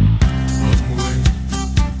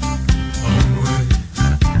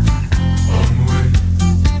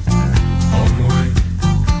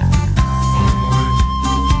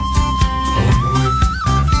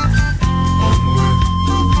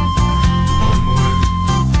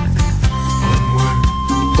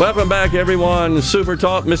 Welcome back, everyone. Super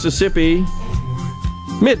Talk Mississippi.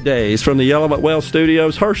 Middays from the Yellow Well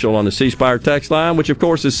Studios. Herschel on the C Spire text line, which, of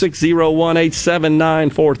course, is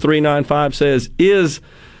 601-879-4395, says, is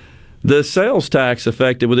the sales tax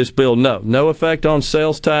affected with this bill? No. No effect on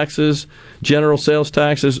sales taxes, general sales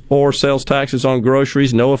taxes, or sales taxes on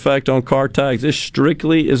groceries. No effect on car tax. This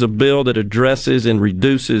strictly is a bill that addresses and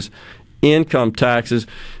reduces income taxes.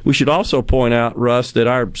 We should also point out, Russ, that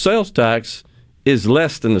our sales tax is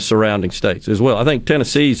less than the surrounding states as well. I think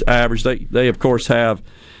Tennessee's average, they of course have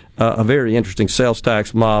a very interesting sales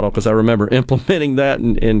tax model, because I remember implementing that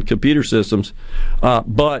in computer systems.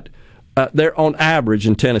 But they're on average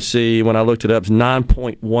in Tennessee, when I looked it up, is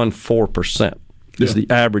 9.14%. This is the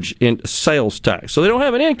average in sales tax. So they don't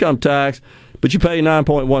have an income tax, but you pay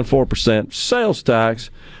 9.14% sales tax.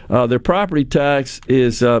 Their property tax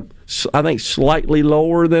is I think slightly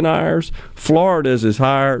lower than ours. Florida's is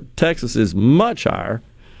higher. Texas is much higher.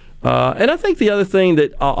 And I think the other thing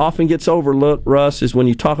that often gets overlooked, Russ, is when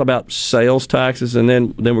you talk about sales taxes, and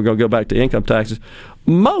then we're going to go back to income taxes.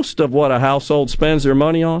 Most of what a household spends their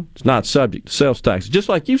money on is not subject to sales taxes. Just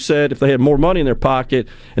like you said, if they had more money in their pocket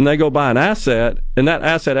and they go buy an asset, and that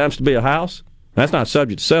asset happens to be a house, that's not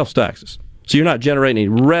subject to sales taxes. So you're not generating any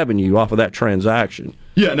revenue off of that transaction.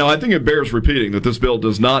 Yeah, no, I think it bears repeating that this bill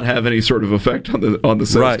does not have any sort of effect on the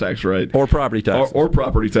sales tax rate or property taxes or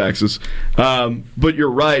property taxes. But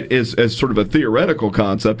you're right, as sort of a theoretical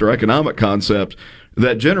concept or economic concept,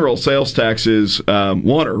 that general sales taxes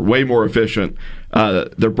are way more efficient.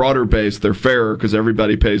 They're broader based, they're fairer because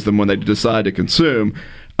everybody pays them when they decide to consume.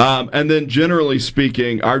 And then, generally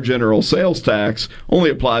speaking, our general sales tax only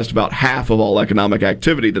applies to about half of all economic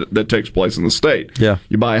activity that takes place in the state. Yeah.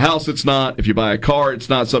 You buy a house, it's not. If you buy a car, it's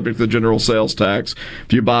not subject to the general sales tax.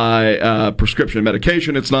 If you buy prescription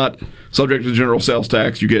medication, it's not subject to the general sales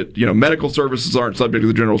tax. You get, medical services aren't subject to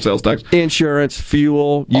the general sales tax. Insurance,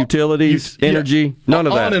 fuel, utilities, energy, none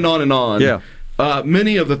of that. On and on and on. Yeah.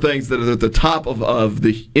 Many of the things that are at the top of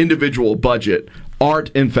the individual budget aren't,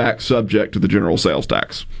 in fact, subject to the general sales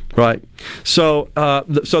tax. Right. So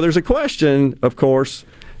there's a question, of course,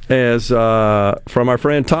 as from our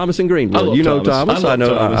friend Thomas in Greenwood. You know Thomas. I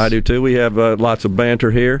know Thomas. I do too. We have lots of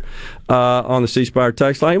banter here on the C Spire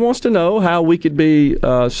text line. He wants to know how we could be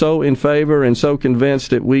so in favor and so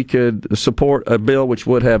convinced that we could support a bill which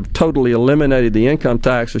would have totally eliminated the income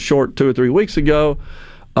tax a short 2 or 3 weeks ago.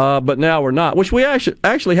 But now we're not, which we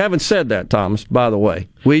actually haven't said that, Thomas, by the way.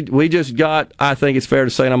 We just got, I think it's fair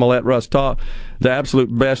to say, and I'm going to let Russ talk, the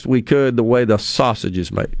absolute best we could the way the sausage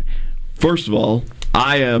is made. First of all,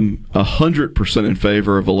 I am 100% in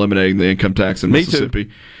favor of eliminating the income tax in Mississippi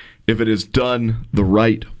if it is done the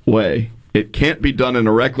right way. It can't be done in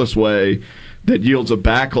a reckless way that yields a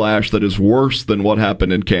backlash that is worse than what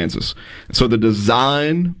happened in Kansas. So the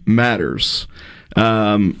design matters.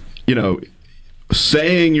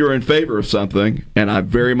 Saying you're in favor of something, and I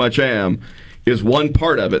very much am, is one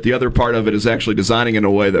part of it. The other part of it is actually designing in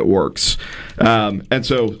a way that works. And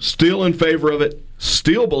so still in favor of it,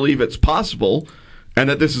 still believe it's possible, and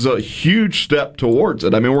that this is a huge step towards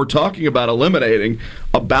it. I mean, we're talking about eliminating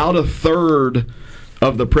about a third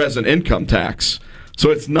of the present income tax. So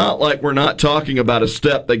it's not like we're not talking about a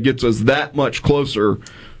step that gets us that much closer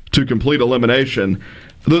to complete elimination.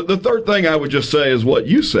 The third thing I would just say is what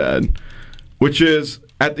you said, which is,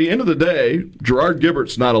 at the end of the day, Gerard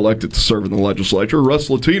Gibert's not elected to serve in the legislature. Russ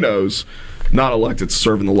Latino's not elected to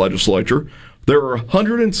serve in the legislature. There are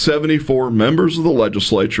 174 members of the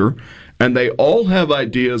legislature, and they all have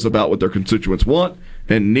ideas about what their constituents want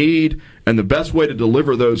and need and the best way to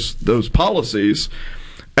deliver those policies.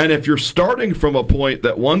 And if you're starting from a point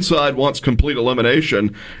that one side wants complete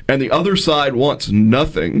elimination and the other side wants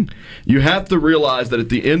nothing, you have to realize that at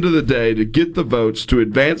the end of the day, to get the votes to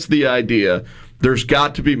advance the idea, there's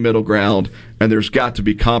got to be middle ground and there's got to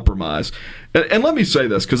be compromise. And let me say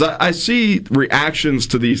this, because I see reactions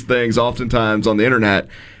to these things oftentimes on the internet,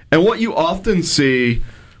 and what you often see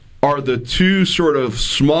are the two sort of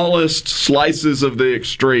smallest slices of the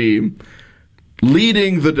extreme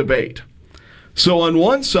leading the debate. So on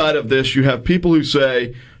one side of this, you have people who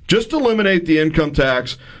say, just eliminate the income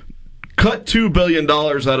tax, cut $2 billion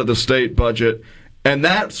out of the state budget, and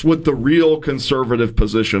that's what the real conservative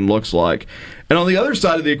position looks like. And on the other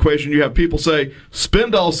side of the equation, you have people say,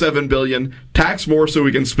 spend all $7 billion, tax more so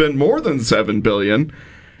we can spend more than $7 billion,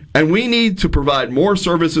 and we need to provide more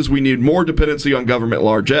services, we need more dependency on government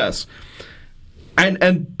largesse.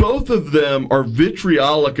 And both of them are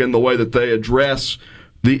vitriolic in the way that they address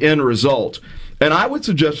the end result. And I would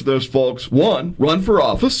suggest to those folks, one, run for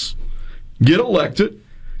office, get elected,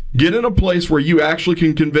 get in a place where you actually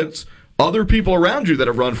can convince other people around you that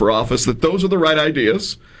have run for office that those are the right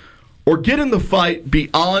ideas, or get in the fight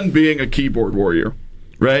beyond being a keyboard warrior,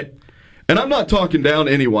 right? And I'm not talking down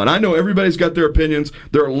to anyone. I know everybody's got their opinions.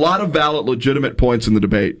 There are a lot of valid, legitimate points in the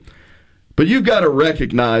debate. But you've got to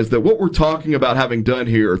recognize that what we're talking about having done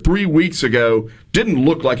here 3 weeks ago didn't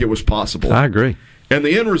look like it was possible. I agree. And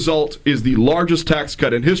the end result is the largest tax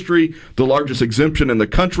cut in history, the largest exemption in the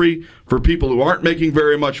country for people who aren't making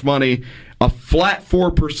very much money, a flat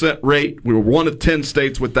 4% rate. We were one of 10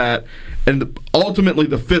 states with that, and ultimately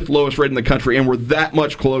the fifth lowest rate in the country, and we're that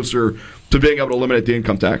much closer to being able to eliminate the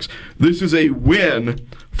income tax. This is a win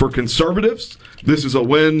for conservatives. This is a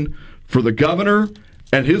win for the governor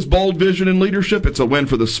and his bold vision and leadership. It's a win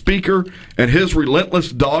for the speaker and his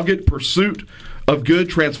relentless, dogged pursuit of good,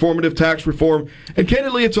 transformative tax reform. And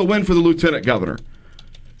candidly, it's a win for the lieutenant governor,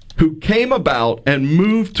 who came about and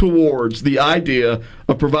moved towards the idea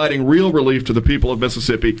of providing real relief to the people of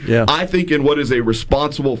Mississippi, I think in what is a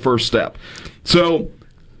responsible first step. So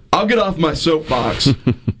I'll get off my soapbox,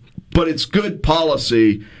 but it's good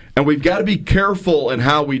policy, and we've got to be careful in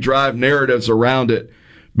how we drive narratives around it,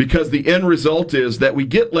 because the end result is that we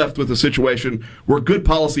get left with a situation where good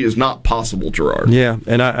policy is not possible, Gerard. Yeah,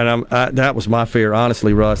 and that was my fear,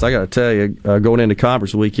 honestly, Russ. I got to tell you, going into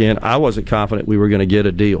conference weekend, I wasn't confident we were going to get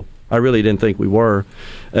a deal. I really didn't think we were.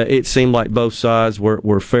 It seemed like both sides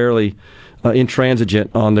were fairly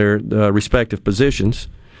intransigent on their respective positions.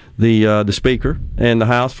 The Speaker and the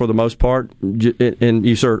House, for the most part, and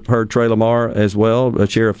you heard Trey Lamar as well,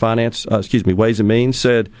 Chair of Finance, Ways and Means,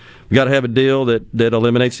 said we got to have a deal that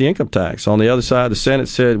eliminates the income tax. On the other side, the Senate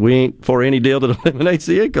said we ain't for any deal that eliminates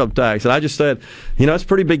the income tax. And I just said, it's a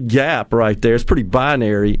pretty big gap right there. It's pretty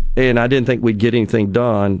binary, and I didn't think we'd get anything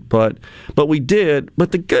done, but we did.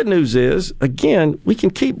 But the good news is, again, we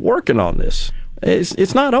can keep working on this.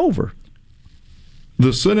 It's not over.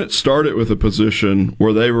 The Senate started with a position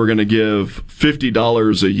where they were going to give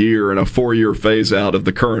 $50 a year in a 4-year phase out of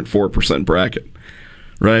the current 4% bracket,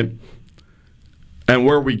 right? And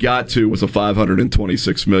where we got to was a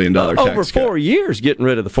 $526 million tax cut. Over 4 years getting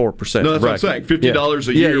rid of the 4% bracket. No, that's what I'm saying. $50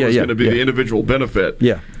 a year was going to be the individual benefit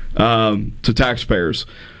to taxpayers.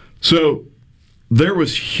 So there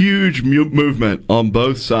was huge movement on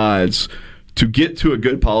both sides to get to a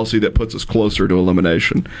good policy that puts us closer to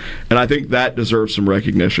elimination. And I think that deserves some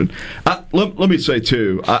recognition. Let me say,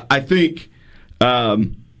 too, I think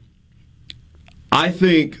that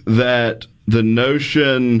the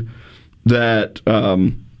notion that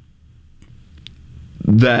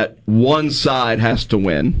that one side has to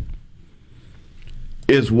win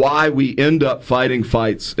is why we end up fighting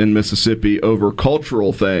fights in Mississippi over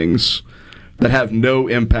cultural things that have no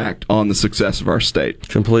impact on the success of our state.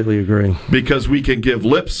 Completely agree. Because we can give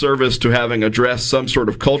lip service to having addressed some sort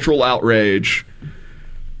of cultural outrage,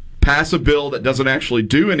 pass a bill that doesn't actually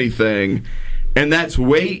do anything, and that's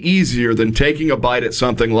way easier than taking a bite at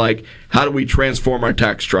something like, how do we transform our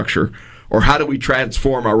tax structure, or how do we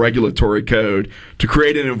transform our regulatory code to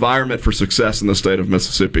create an environment for success in the state of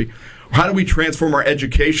Mississippi? How do we transform our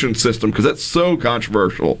education system? Because that's so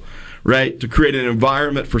controversial, right? To create an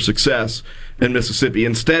environment for success in Mississippi.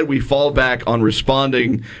 Instead, we fall back on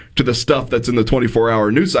responding to the stuff that's in the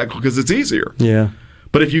 24-hour news cycle because it's easier. Yeah.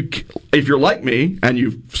 But if you're like me and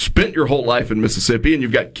you've spent your whole life in Mississippi and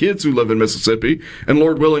you've got kids who live in Mississippi, and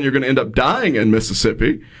Lord willing, you're going to end up dying in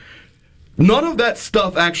Mississippi, none of that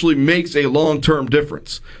stuff actually makes a long-term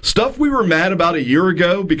difference. Stuff we were mad about a year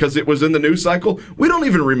ago because it was in the news cycle, we don't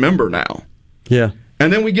even remember now. Yeah.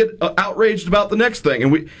 And then we get outraged about the next thing.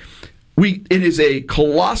 And it is a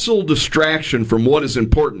colossal distraction from what is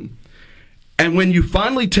important. And when you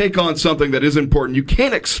finally take on something that is important, you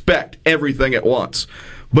can't expect everything at once.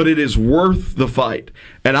 But it is worth the fight.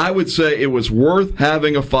 And I would say it was worth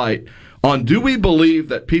having a fight on, do we believe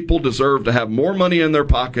that people deserve to have more money in their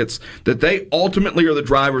pockets, that they ultimately are the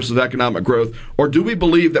drivers of economic growth, or do we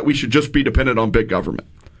believe that we should just be dependent on big government?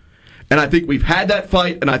 And I think we've had that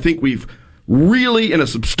fight, and I think we've really, in a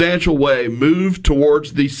substantial way, moved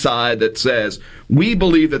towards the side that says we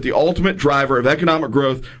believe that the ultimate driver of economic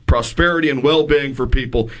growth, prosperity, and well-being for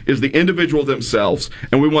people is the individual themselves,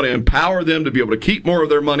 and we want to empower them to be able to keep more of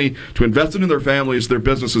their money, to invest it in their families, their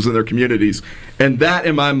businesses, and their communities. And that,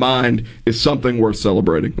 in my mind, is something worth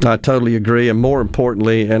celebrating. I totally agree, and more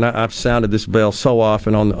importantly, and I've sounded this bell so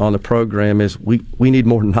often on the program, is we need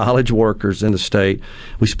more knowledge workers in the state.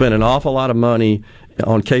 We spend an awful lot of money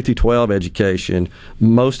on K-12 education.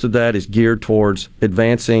 Most of that is geared towards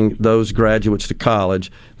advancing those graduates to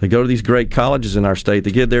college. They go to these great colleges in our state,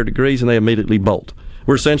 they get their degrees, and they immediately bolt.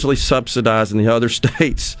 We're essentially subsidizing the other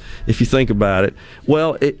states, if you think about it.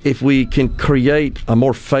 Well, if we can create a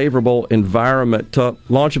more favorable environment to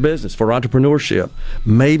launch a business for entrepreneurship,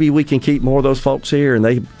 maybe we can keep more of those folks here, and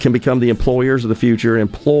they can become the employers of the future,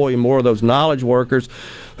 employ more of those knowledge workers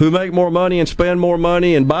who make more money and spend more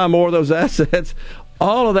money and buy more of those assets.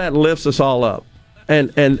 All of that lifts us all up. And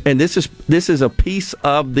this is a piece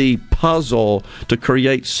of the puzzle to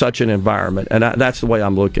create such an environment. And that's the way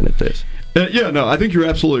I'm looking at this. I think you're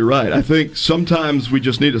absolutely right. I think sometimes we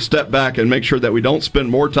just need to step back and make sure that we don't spend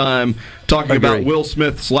more time talking about Will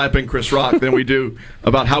Smith slapping Chris Rock than we do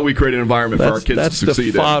about how we create an environment for our kids to succeed. That's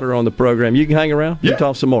the fodder on the program. You can hang around. Yeah. We'll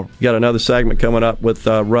talk some more. We got another segment coming up with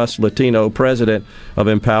Russ Latino, president of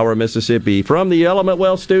Empower Mississippi. From the Element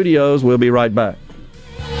Well Studios, we'll be right back.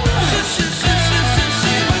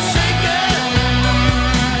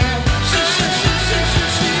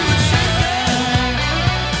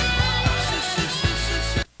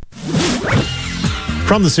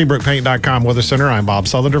 From the SeabrookPaint.com Weather Center, I'm Bob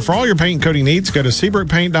Sullender. For all your paint and coating needs, go to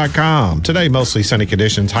SeabrookPaint.com. Today, mostly sunny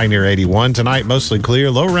conditions, high near 81. Tonight, mostly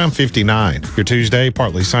clear, low around 59. Your Tuesday,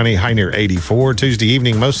 partly sunny, high near 84. Tuesday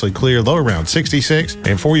evening, mostly clear, low around 66.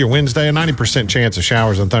 And for your Wednesday, a 90% chance of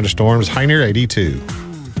showers and thunderstorms, high near 82.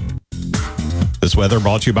 This weather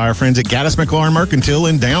brought to you by our friends at Gaddis McLaurin Mercantile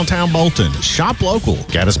in downtown Bolton. Shop local.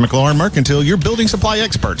 Gaddis McLaurin Mercantile, your building supply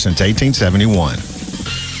expert since 1871.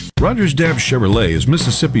 Rogers Dabbs Chevrolet is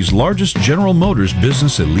Mississippi's largest General Motors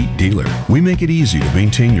business elite dealer. We make it easy to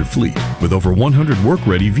maintain your fleet with over 100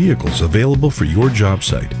 work-ready vehicles available for your job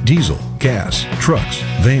site. Diesel, gas, trucks,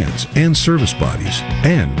 vans, and service bodies.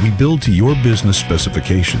 And we build to your business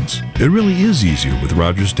specifications. It really is easier with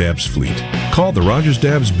Rogers Dabbs Fleet. Call the Rogers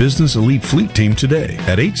Dabbs Business Elite Fleet Team today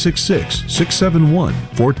at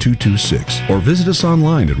 866-671-4226 or visit us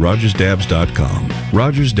online at rogersdabbs.com.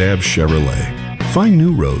 Rogers Dabbs Chevrolet. Find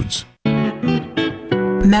new roads.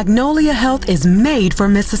 Magnolia Health is made for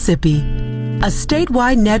Mississippi. A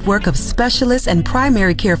statewide network of specialists and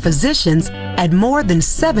primary care physicians at more than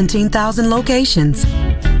 17,000 locations.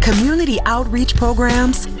 Community outreach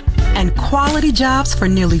programs and quality jobs for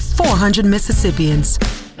nearly 400 Mississippians.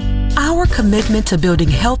 Our commitment to building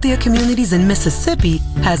healthier communities in Mississippi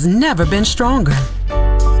has never been stronger.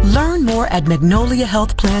 Learn more at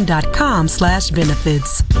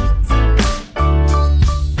magnoliahealthplan.com/benefits.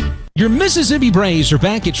 Your Mississippi Braves are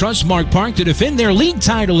back at Trustmark Park to defend their league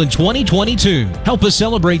title in 2022. Help us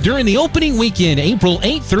celebrate during the opening weekend, April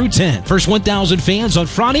 8th through 10th. First 1,000 fans on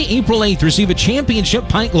Friday, April 8th receive a championship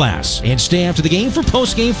pint glass. And stay after the game for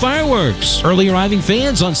post-game fireworks. Early arriving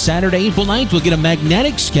fans on Saturday, April 9th will get a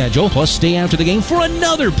magnetic schedule, plus stay after the game for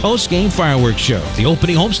another post-game fireworks show. The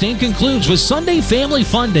opening homestand concludes with Sunday Family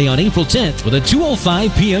Fun Day on April 10th with a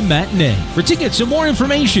 2:05 p.m. matinee. For tickets and more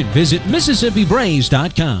information, visit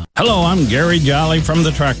MississippiBraves.com. Hello, Hello, I'm Gary Jolly from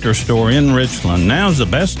the Tractor Store in Richland. Now's the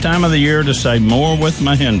best time of the year to save more with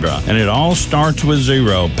Mahindra, and it all starts with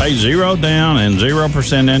zero. Pay zero down and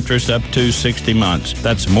 0% interest up to 60 months.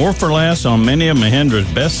 That's more for less on many of Mahindra's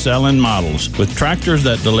best-selling models, with tractors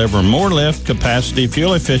that deliver more lift, capacity,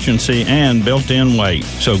 fuel efficiency, and built-in weight.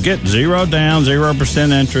 So get zero down,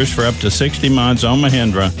 0% interest for up to 60 months on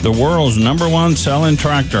Mahindra, the world's #1 selling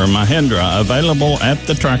tractor, Mahindra, available at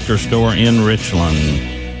the Tractor Store in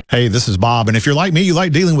Richland. Hey, this is Bob, and if you're like me, you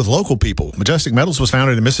like dealing with local people. Majestic Metals was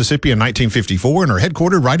founded in Mississippi in 1954 and are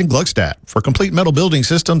headquartered right in Gluckstadt. For complete metal building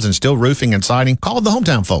systems and steel roofing and siding, call the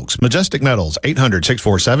hometown folks. Majestic Metals,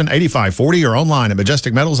 800-647-8540 or online at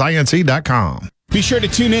majesticmetalsinc.com. Be sure to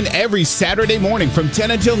tune in every Saturday morning from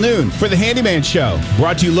 10 until noon for the Handyman Show.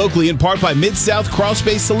 Brought to you locally in part by Mid-South Crawl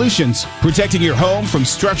Space Solutions, protecting your home from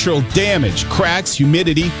structural damage, cracks,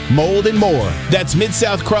 humidity, mold, and more. That's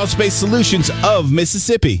Mid-South Crawl Space Solutions of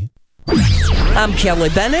Mississippi. I'm Kelly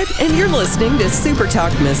Bennett, and you're listening to Super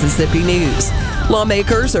Talk Mississippi News.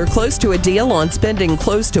 Lawmakers are close to a deal on spending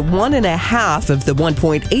close to $1.5 of the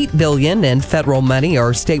 $1.8 billion in federal money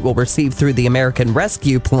our state will receive through the American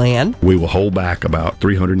Rescue Plan. We will hold back about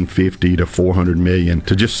 $350 to $400 million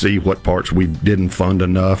to just see what parts we didn't fund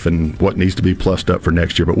enough and what needs to be plussed up for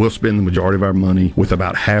next year. But we'll spend the majority of our money, with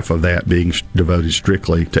about half of that being devoted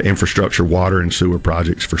strictly to infrastructure, water, and sewer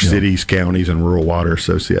projects for cities, counties, and rural water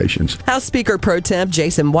associations. House Speaker Pro Tem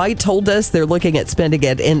Jason White told us they're looking at spending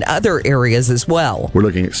it in other areas as well. We're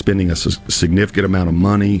looking at spending a significant amount of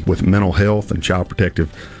money with mental health and child protective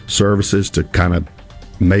services to kind of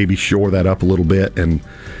maybe shore that up a little bit and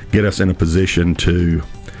get us in a position to,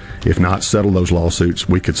 if not settle those lawsuits,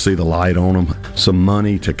 we could see the light on them. Some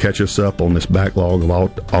money to catch us up on this backlog of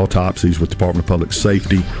autopsies with Department of Public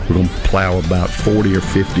Safety. We're going to plow about 40 or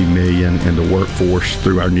 50 million into workforce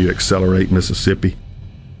through our new Accelerate Mississippi.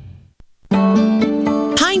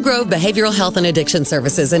 Pine Grove Behavioral Health and Addiction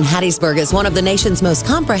Services in Hattiesburg is one of the nation's most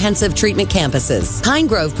comprehensive treatment campuses. Pine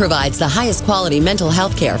Grove provides the highest quality mental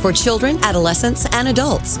health care for children, adolescents, and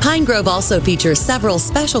adults. Pine Grove also features several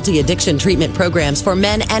specialty addiction treatment programs for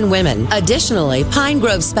men and women. Additionally, Pine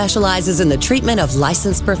Grove specializes in the treatment of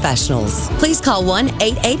licensed professionals. Please call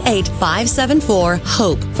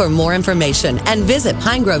 1-888-574-HOPE for more information and visit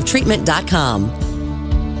pinegrovetreatment.com.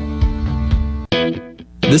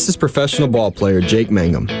 This is professional ball player Jake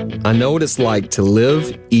Mangum. I know what it's like to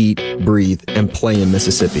live, eat, breathe, and play in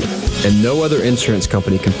Mississippi. And no other insurance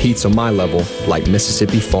company competes on my level like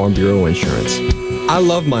Mississippi Farm Bureau Insurance. I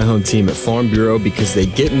love my home team at Farm Bureau because they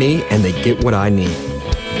get me and they get what I need.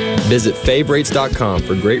 Visit favrates.com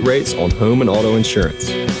for great rates on home and auto insurance.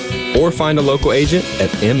 Or find a local agent at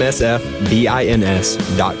msfbins.com.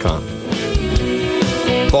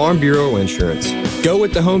 Farm Bureau Insurance. Go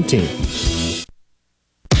with the home team.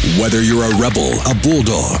 Whether you're a Rebel, a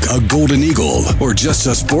Bulldog, a Golden Eagle, or just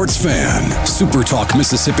a sports fan, Super Talk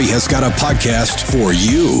Mississippi has got a podcast for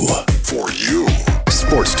you. For you.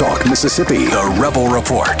 Sports Talk Mississippi, the Rebel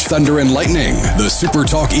Report, Thunder and Lightning, the Super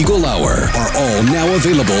Talk Eagle Hour are all now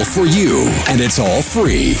available for you. And it's all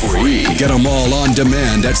free. Get them all on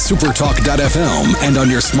demand at supertalk.fm and on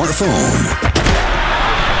your smartphone.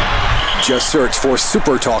 Just search for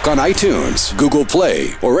Super Talk on iTunes, Google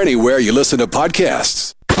Play, or anywhere you listen to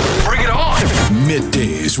podcasts. Bring it on!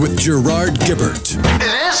 Middays with Gerard Gibert.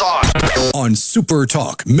 It is on! On Super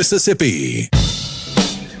Talk Mississippi.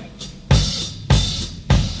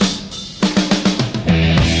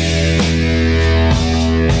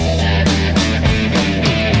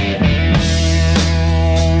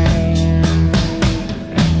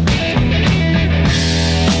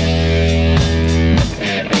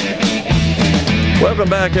 Welcome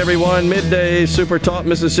back, everyone. Midday Super Talk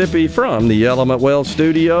Mississippi from the Element Well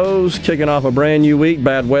Studios. Kicking off a brand new week.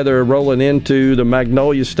 Bad weather rolling into the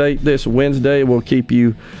Magnolia State this Wednesday. We'll keep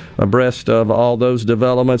you abreast of all those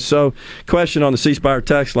developments. So, question on the C Spire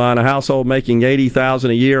text line: a household making $80,000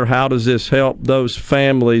 a year, how does this help those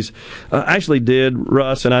families? Actually did,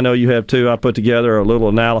 Russ, and I know you have too. I put together a little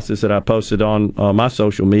analysis that I posted on my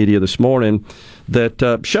social media this morning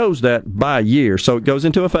that shows that by year. So it goes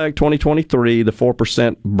into effect 2023. The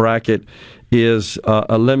 4% bracket is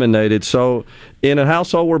eliminated. So in a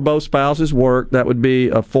household where both spouses work, that would be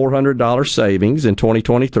a $400 savings in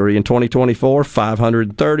 2023. In 2024,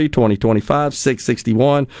 $530. 2025,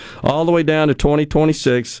 $661. All the way down to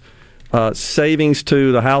 2026. Savings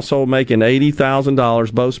to the household making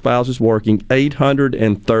 $80,000, both spouses working,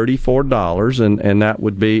 $834, and that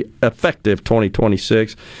would be effective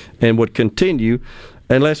 2026 and would continue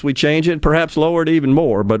unless we change it, perhaps lower it even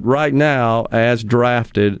more. But right now, as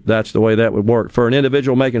drafted, that's the way that would work. For an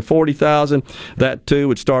individual making $40,000, that too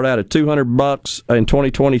would start out at $200 in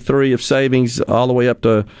 2023 of savings, all the way up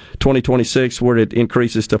to 2026, where it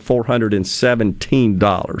increases to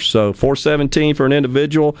 $417. So $417 for an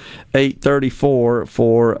individual, $834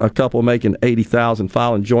 for a couple making $80,000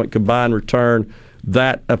 filing joint combined return.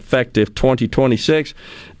 That effective 2026.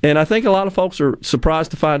 And I think a lot of folks are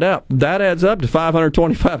surprised to find out that adds up to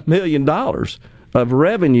 $525 million of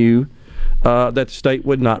revenue that the state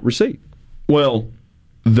would not receive. Well,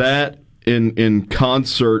 that in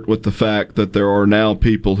concert with the fact that there are now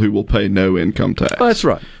people who will pay no income tax. That's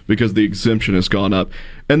right. Because the exemption has gone up.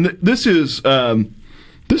 And this is a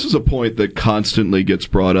point that constantly gets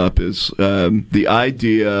brought up, is the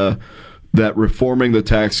idea that reforming the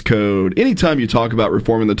tax code, anytime you talk about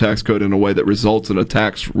reforming the tax code in a way that results in a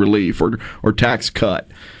tax relief or tax cut,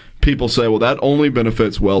 people say, well, that only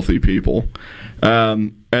benefits wealthy people.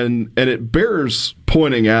 And it bears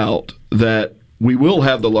pointing out that we will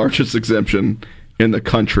have the largest exemption in the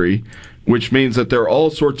country, which means that there are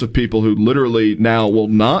all sorts of people who literally now will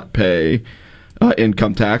not pay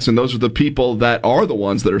income tax, and those are the people that are the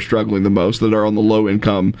ones that are struggling the most, that are on the low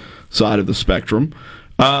income side of the spectrum.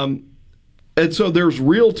 And so there's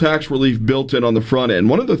real tax relief built in on the front end.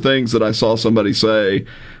 One of the things that I saw somebody say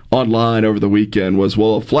online over the weekend was,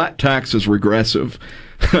 well, a flat tax is regressive.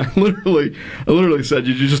 I literally said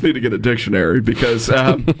you just need to get a dictionary, because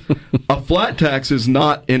a flat tax is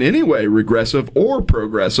not in any way regressive or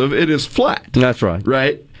progressive. It is flat. That's right.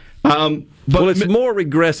 Right? But it's more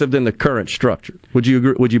regressive than the current structure. Would you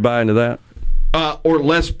agree? Would you buy into that? Or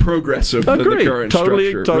less progressive than the current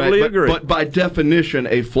structure. Totally agree. But by definition,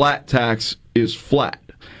 a flat tax is flat.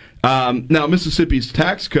 Now, Mississippi's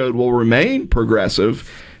tax code will remain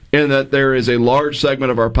progressive in that there is a large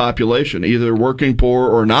segment of our population, either working poor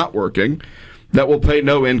or not working, that will pay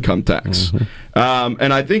no income tax. Mm-hmm.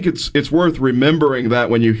 And I think it's worth remembering that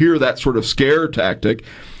when you hear that sort of scare tactic.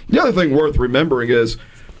 The other thing worth remembering is,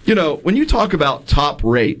 when you talk about top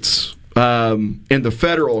rates in the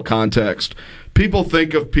federal context, people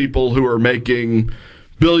think of people who are making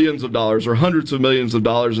billions of dollars or hundreds of millions of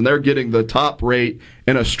dollars, and they're getting the top rate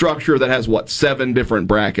in a structure that has, 7 different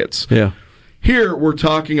brackets. Yeah. Here, we're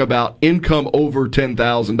talking about income over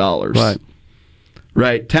 $10,000. Right.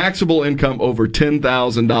 Right. Taxable income over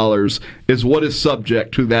 $10,000 is what is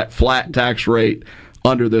subject to that flat tax rate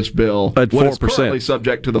under this bill. At 4%. What is currently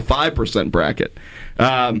subject to the 5% bracket.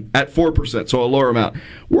 At 4%, so a lower amount.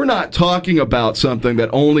 We're not talking about something that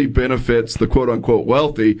only benefits the quote-unquote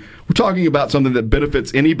wealthy. We're talking about something that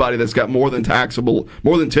benefits anybody that's got more than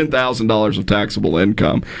 $10,000 of taxable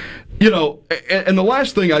income. And the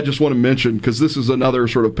last thing I just want to mention, because this is another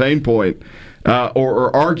sort of pain point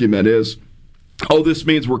or argument, is, this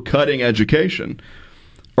means we're cutting education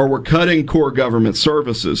or we're cutting core government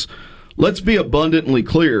services. Let's be abundantly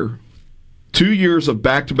clear. 2 years of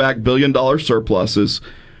back-to-back billion-dollar surpluses.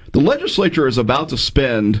 The legislature is about to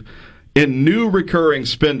spend in new recurring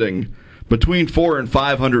spending between $400 and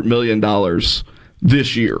 $500 million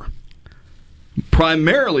this year,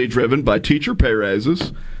 primarily driven by teacher pay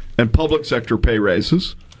raises and public sector pay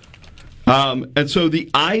raises. And so the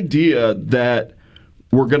idea that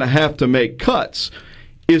we're going to have to make cuts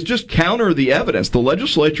is just counter the evidence. The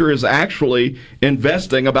legislature is actually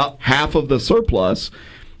investing about half of the surplus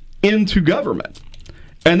into government.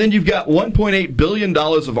 And then you've got $1.8 billion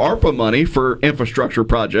of ARPA money for infrastructure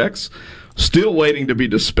projects still waiting to be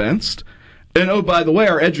dispensed. And oh, by the way,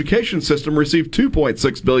 our education system received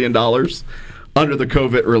 $2.6 billion under the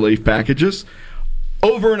COVID relief packages,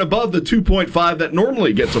 over and above the $2.5 that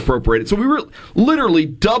normally gets appropriated. So we literally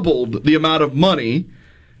doubled the amount of money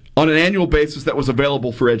on an annual basis that was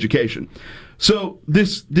available for education. So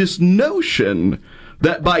this notion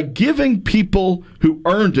that by giving people who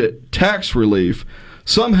earned it tax relief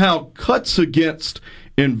somehow cuts against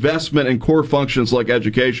investment in core functions like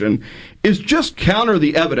education is just counter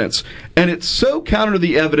the evidence. And it's so counter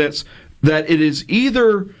the evidence that it is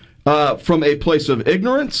either from a place of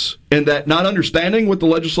ignorance and that not understanding what the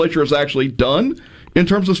legislature has actually done in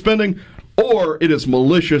terms of spending, or it is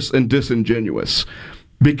malicious and disingenuous.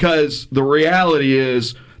 Because the reality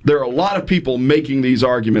is there are a lot of people making these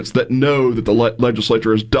arguments that know that the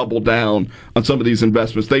legislature has doubled down on some of these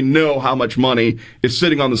investments. They know how much money is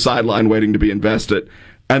sitting on the sideline waiting to be invested,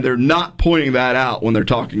 and they're not pointing that out when they're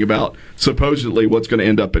talking about supposedly what's going to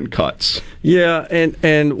end up in cuts. Yeah,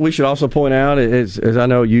 and we should also point out, as I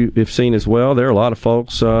know you have seen as well, there are a lot of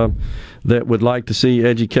folks that would like to see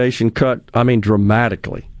education cut,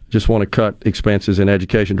 dramatically. just want to cut expenses in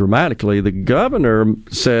education dramatically. The governor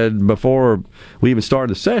said before we even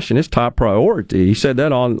started the session, his top priority, he said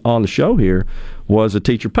that on the show here, was a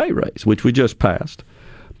teacher pay raise, which we just passed.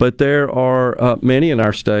 But there are many in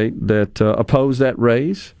our state that oppose that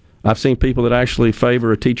raise. I've seen people that actually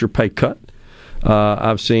favor a teacher pay cut.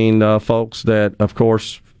 I've seen folks that, of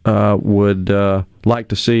course, would like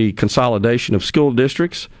to see consolidation of school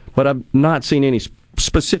districts, but I've not seen any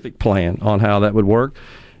specific plan on how that would work.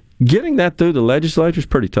 Getting that through the legislature is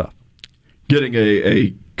pretty tough. Getting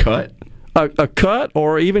a cut? A cut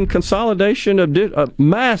or even consolidation of a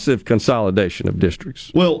massive consolidation of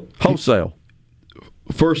districts. Well, wholesale.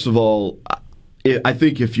 First of all, I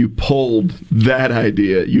think if you polled that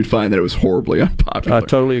idea, you'd find that it was horribly unpopular. I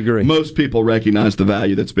totally agree. Most people recognize the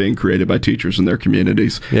value that's being created by teachers in their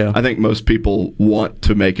communities. Yeah. I think most people want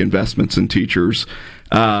to make investments in teachers.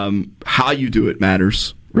 How you do it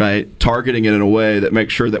matters, right? Targeting it in a way that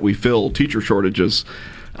makes sure that we fill teacher shortages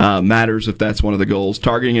matters if that's one of the goals.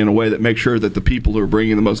 Targeting in a way that makes sure that the people who are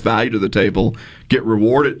bringing the most value to the table get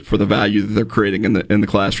rewarded for the value that they're creating in the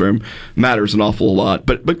classroom matters an awful lot.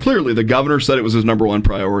 But clearly the governor said it was his number one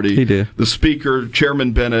priority. He did. The speaker,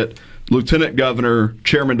 Chairman Bennett, Lieutenant Governor,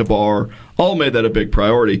 Chairman DeBar, all made that a big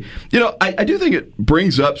priority. I do think it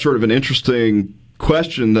brings up sort of an interesting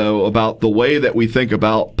question, though, about the way that we think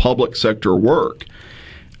about public sector work.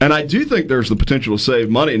 And I do think there's the potential to save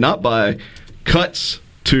money, not by cuts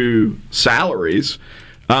to salaries,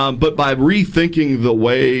 but by rethinking the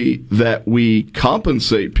way that we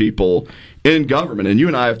compensate people in government. And you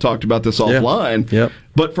and I have talked about this offline. Yep.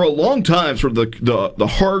 But for a long time, sort of the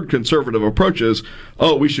hard conservative approach is,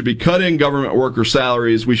 we should be cutting government worker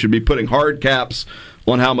salaries. We should be putting hard caps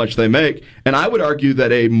on how much they make. And I would argue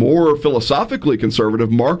that a more philosophically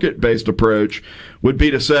conservative, market-based approach would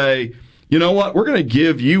be to say, you know what, we're going to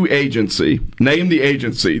give you agency, name the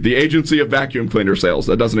agency of vacuum cleaner sales.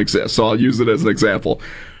 That doesn't exist, so I'll use it as an example.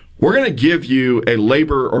 We're going to give you a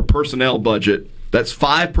labor or personnel budget that's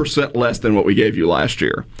 5% less than what we gave you last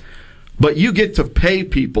year. But you get to pay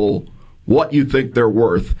people what you think they're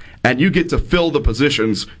worth, and you get to fill the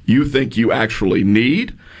positions you think you actually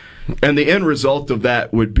need. And the end result of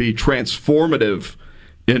that would be transformative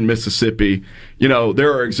in Mississippi.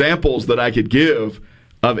 There are examples that I could give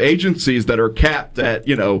of agencies that are capped at,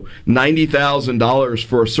 $90,000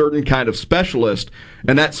 for a certain kind of specialist,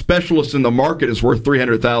 and that specialist in the market is worth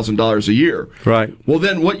 $300,000 a year. Right. Well,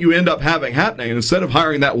 then what you end up having happening, instead of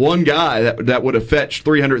hiring that one guy that would have fetched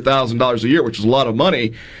 $300,000 a year, which is a lot of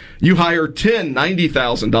money, you hire 10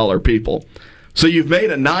 $90,000 people. So you've made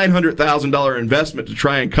a $900,000 investment to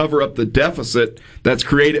try and cover up the deficit that's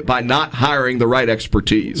created by not hiring the right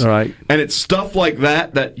expertise. Right. And it's stuff like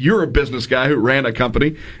that you're a business guy who ran a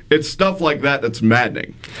company. It's stuff like that that's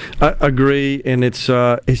maddening. I agree, and it's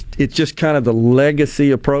just kind of the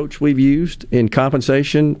legacy approach we've used in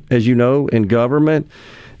compensation, as you know, in government.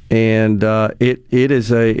 And it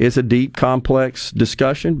is a deep, complex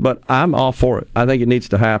discussion, but I'm all for it. I think it needs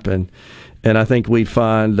to happen. And I think we'd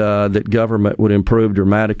find that government would improve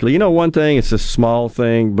dramatically. One thing, it's a small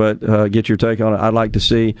thing, but get your take on it, I'd like to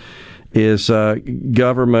see is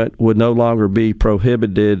government would no longer be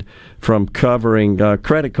prohibited from covering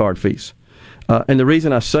credit card fees. And the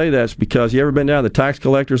reason I say that is because you ever been down to the tax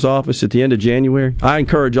collector's office at the end of January? I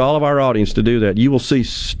encourage all of our audience to do that. You will see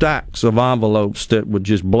stacks of envelopes that would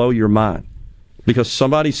just blow your mind because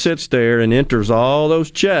somebody sits there and enters all those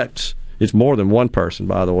checks. It's more than one person,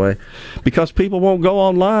 by the way, because people won't go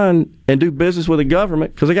online and do business with the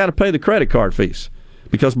government because they got to pay the credit card fees.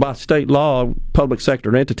 Because by state law, public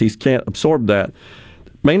sector entities can't absorb that.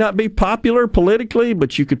 May not be popular politically,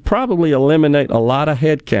 but you could probably eliminate a lot of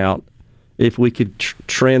headcount if we could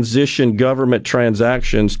transition government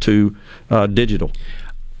transactions to digital.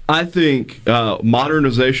 I think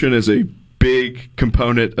modernization is a big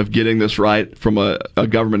component of getting this right from a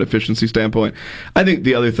government efficiency standpoint. I think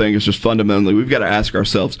the other thing is just fundamentally we've got to ask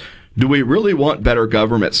ourselves, do we really want better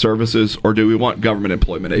government services or do we want government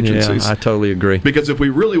employment agencies? Yeah, I totally agree. Because if we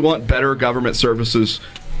really want better government services,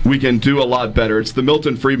 we can do a lot better. It's the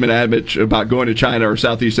Milton Friedman adage about going to China or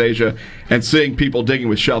Southeast Asia and seeing people digging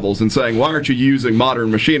with shovels and saying, why aren't you using modern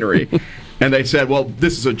machinery? And they said, well,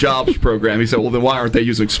 this is a jobs program. He said, well, then why aren't they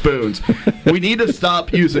using spoons? We need to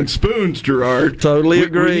stop using spoons, Gerard. Totally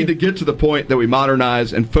agree. We need to get to the point that we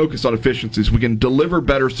modernize and focus on efficiencies. We can deliver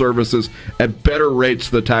better services at better rates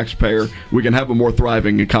to the taxpayer. We can have a more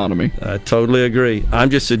thriving economy. I totally agree. I'm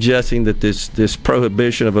just suggesting that this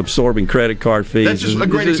prohibition of absorbing credit card fees That's just a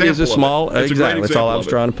great example is a small. of it. Exactly. That's all I was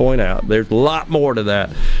trying to point out. There's a lot more to that.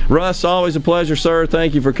 Russ, always a pleasure, sir.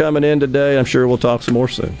 Thank you for coming in today. I'm sure we'll talk some more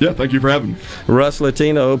soon. Yeah, thank you for having me. Russ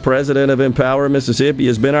Latino, president of Empower Mississippi,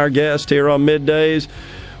 has been our guest here on Middays.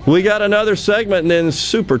 We got another segment and then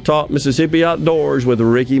Super Talk Mississippi Outdoors with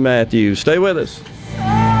Ricky Mathews. Stay with us.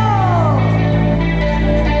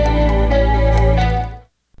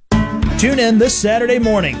 Tune in this Saturday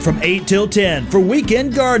morning from 8 till 10 for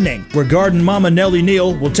Weekend Gardening, where Garden Mama Nellie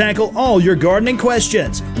Neal will tackle all your gardening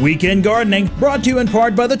questions. Weekend Gardening brought to you in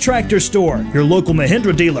part by The Tractor Store, your local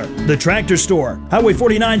Mahindra dealer. The Tractor Store, Highway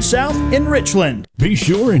 49 South in Richland. Be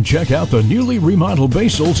sure and check out the newly remodeled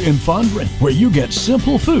Basil's in Fondren, where you get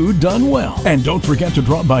simple food done well. And don't forget to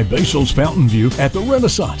drop by Basil's Fountain View at the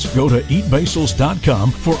Renaissance. Go to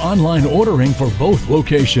eatbasils.com for online ordering for both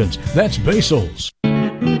locations. That's Basil's.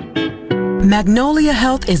 Magnolia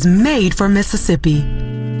Health is made for Mississippi.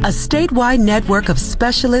 A statewide network of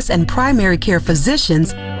specialists and primary care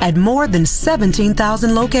physicians at more than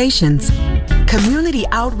 17,000 locations, community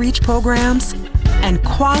outreach programs, and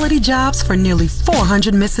quality jobs for nearly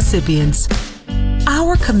 400 Mississippians.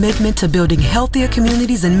 Our commitment to building healthier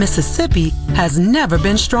communities in Mississippi has never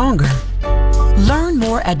been stronger. Learn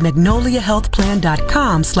more at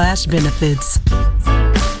magnoliahealthplan.com/benefits.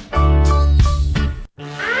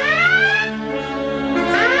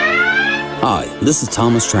 Hi, this is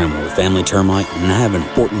Thomas Trammell with Family Termite, and I have an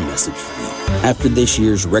important message for you. After this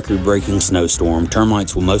year's record-breaking snowstorm,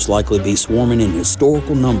 termites will most likely be swarming in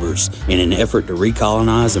historical numbers in an effort to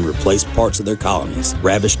recolonize and replace parts of their colonies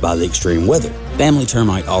ravaged by the extreme weather. Family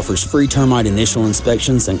Termite offers free termite initial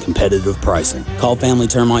inspections and competitive pricing. Call Family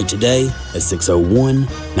Termite today at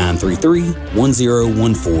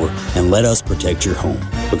 601-933-1014 and let us protect your home,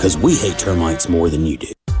 because we hate termites more than you do.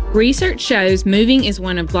 Research shows moving is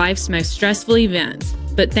one of life's most stressful events,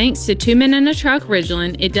 but thanks to 2 Men and a Truck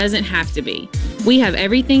Ridgeland, it doesn't have to be. We have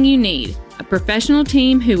everything you need: a professional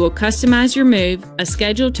team who will customize your move, a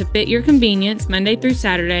schedule to fit your convenience Monday through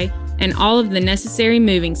Saturday, and all of the necessary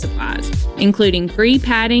moving supplies, including free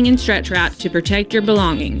padding and stretch wrap to protect your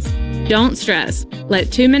belongings. Don't stress.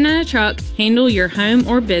 Let 2 Men and a Truck handle your home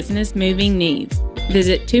or business moving needs.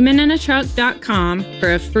 Visit 2menandatruck.com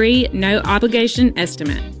for a free, no-obligation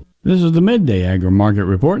estimate. This is the Midday Agri-Market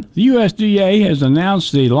Report. The USDA has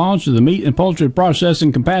announced the launch of the Meat and Poultry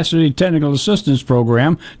Processing Capacity Technical Assistance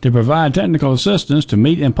Program to provide technical assistance to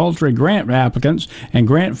meat and poultry grant applicants and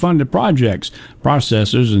grant-funded projects.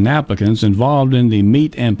 Processors and applicants involved in the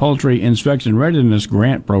Meat and Poultry Inspection Readiness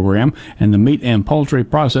Grant Program and the Meat and Poultry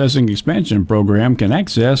Processing Expansion Program can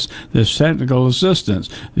access this technical assistance.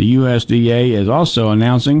 The USDA is also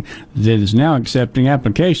announcing that it is now accepting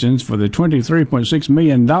applications for the $23.6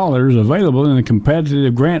 million available in the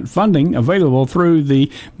competitive grant funding available through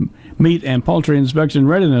the Meat and Poultry Inspection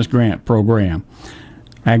Readiness Grant Program.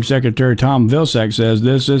 Ag Secretary Tom Vilsack says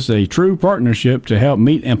this is a true partnership to help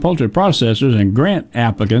meat and poultry processors and grant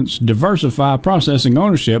applicants diversify processing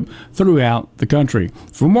ownership throughout the country.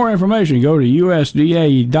 For more information, go to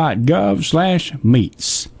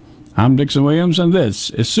usda.gov/meats. I'm Dixon Williams, and this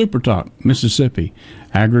is Super Talk Mississippi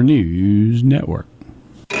Agri-News Network.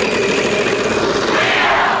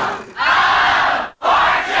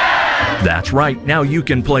 That's right. Now you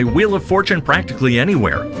can play Wheel of Fortune practically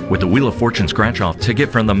anywhere. With the Wheel of Fortune scratch-off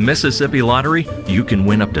ticket from the Mississippi Lottery, you can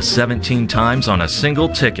win up to 17 times on a single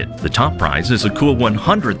ticket. The top prize is a cool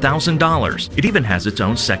 $100,000. It even has its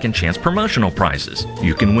own second chance promotional prizes.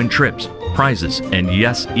 You can win trips, prizes, and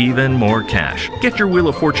yes, even more cash. Get your Wheel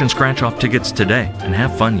of Fortune scratch-off tickets today and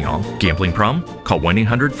have fun, y'all. Gambling problem? Call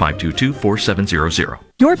 1-800-522-4700.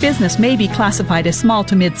 Your business may be classified as small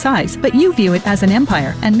to mid-size, but you view it as an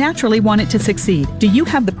empire and naturally want it to succeed. Do you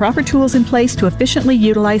have the proper tools in place to efficiently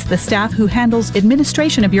utilize the staff who handles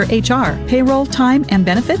administration of your HR, payroll, time, and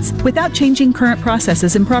benefits? Without changing current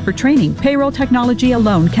processes and proper training, payroll technology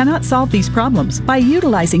alone cannot solve these problems. By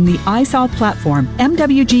utilizing the iSolve platform,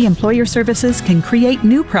 MWG Employer Services can create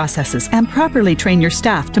new processes and properly train your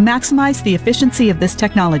staff to maximize the efficiency of this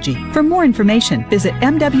technology. For more information, visit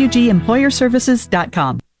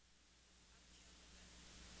MWGEmployerServices.com.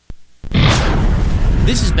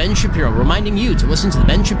 This is Ben Shapiro reminding you to listen to The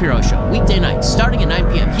Ben Shapiro Show weekday nights starting at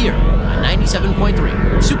 9 p.m. here on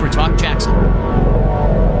 97.3 Super Talk Jackson.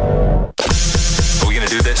 Are we going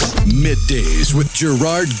to do this? Middays with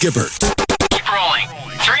Gerard Gibert. Keep rolling.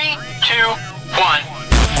 3, 2,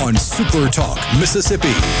 1. on Super Talk Mississippi.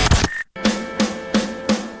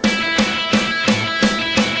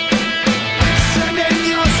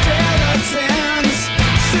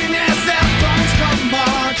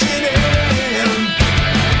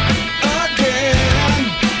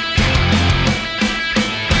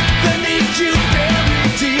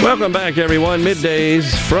 Welcome back, everyone.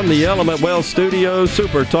 Middays from the Element Well Studios,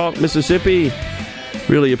 Super Talk Mississippi.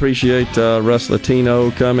 Really appreciate Russ Latino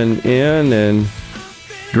coming in, and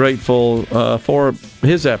grateful for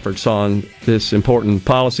his efforts on this important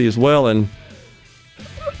policy as well. And,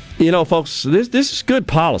 you know, folks, this is good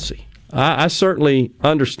policy. I certainly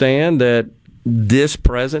understand that this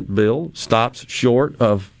present bill stops short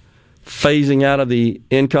of phasing out of the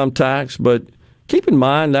income tax, but keep in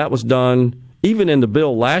mind that was done even in the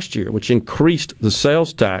bill last year, which increased the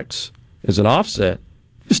sales tax as an offset.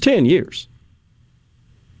 It was 10 years.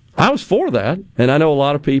 I was for that, and I know a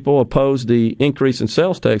lot of people opposed the increase in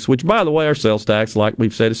sales tax, which, by the way, our sales tax, like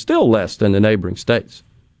we've said, is still less than the neighboring states.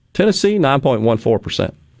 Tennessee,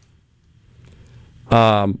 9.14%.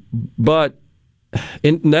 But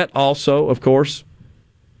that also, of course,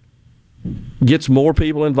 gets more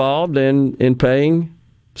people involved in paying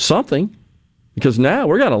something, because now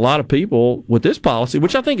we've got a lot of people with this policy,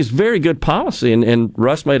 which I think is very good policy, and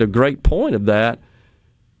Russ made a great point of that.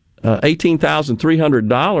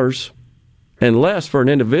 $18,300 and less for an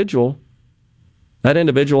individual, that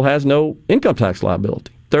individual has no income tax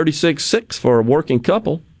liability. $36,600 for a working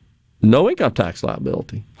couple, no income tax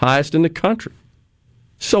liability, highest in the country.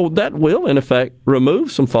 So that will, in effect,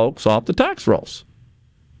 remove some folks off the tax rolls.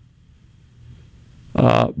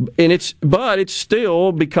 But it's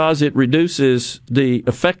still, because it reduces the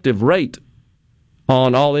effective rate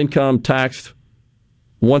on all income tax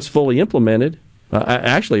once fully implemented.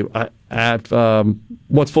 Once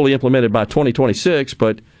fully implemented by 2026,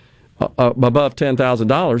 but above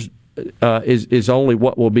 $10,000 is only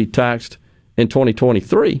what will be taxed in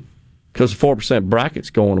 2023, because the 4% bracket's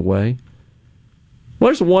going away. Well,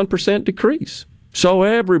 there's a 1% decrease, so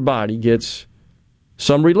everybody gets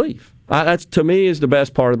some relief. That, to me, is the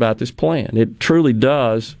best part about this plan. It truly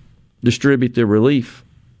does distribute the relief,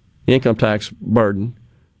 income tax burden,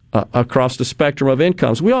 across the spectrum of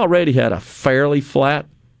incomes. We already had a fairly flat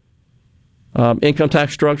income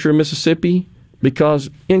tax structure in Mississippi, because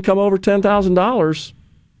income over $10,000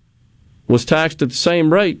 was taxed at the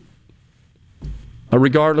same rate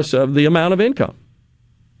regardless of the amount of income.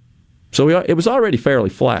 So it was already fairly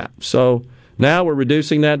flat. So now we're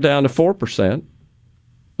reducing that down to 4%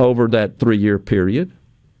 over that 3-year period,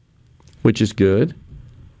 which is good.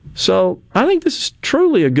 So I think this is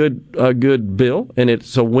truly a good bill, and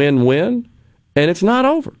it's a win-win, and it's not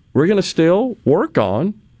over. We're going to still work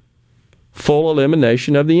on full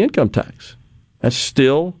elimination of the income tax. That's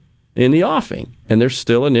still in the offing, and there's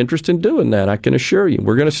still an interest in doing that, I can assure you.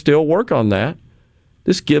 We're going to still work on that.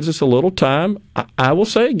 This gives us a little time. I will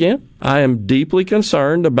say again, I am deeply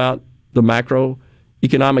concerned about the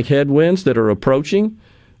macroeconomic headwinds that are approaching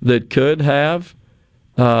that could have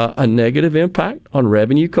a negative impact on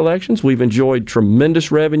revenue collections. We've enjoyed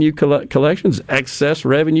tremendous revenue collections, excess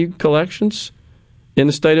revenue collections in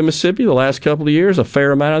the state of Mississippi the last couple of years, a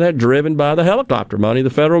fair amount of that driven by the helicopter money of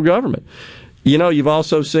the federal government. You know, you've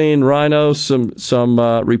also seen, Rhino, some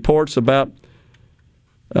reports about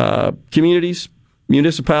communities,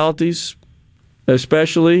 municipalities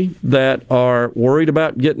especially, that are worried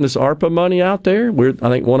about getting this ARPA money out there. We're, I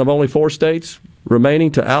think, one of only 4 states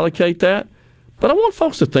remaining to allocate that. But I want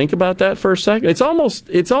folks to think about that for a second. It's almost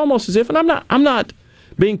as if, and I'm not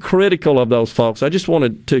being critical of those folks. I just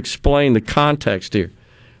wanted to explain the context here.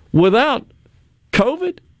 Without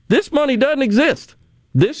COVID, this money doesn't exist.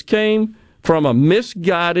 This came from a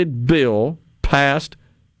misguided bill passed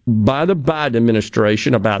by the Biden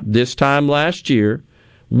administration about this time last year,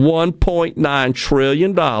 $1.9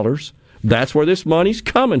 trillion. That's where this money's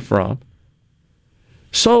coming from.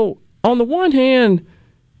 So, on the one hand,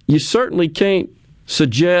 you certainly can't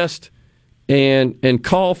suggest and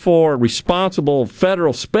call for responsible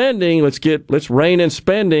federal spending. Let's rein in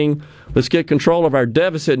spending. Let's get control of our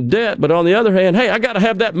deficit and debt. But on the other hand, hey, I got to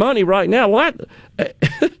have that money right now. Well,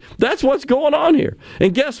 that's what's going on here.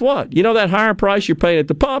 And guess what? You know that higher price you're paying at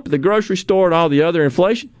the pump, at the grocery store, and all the other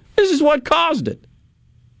inflation? This is what caused it.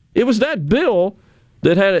 It was that bill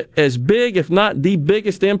that had as big, if not the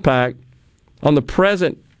biggest impact on the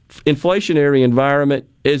present inflationary environment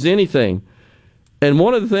as anything. And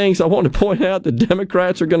one of the things I want to point out that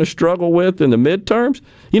Democrats are going to struggle with in the midterms,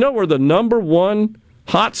 you know where the number one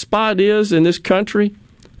hot spot is in this country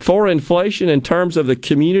for inflation in terms of the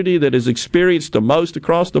community that has experienced the most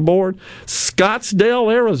across the board?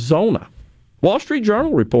 Scottsdale, Arizona. Wall Street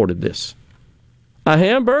Journal reported this. A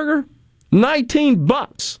hamburger,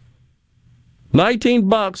 $19.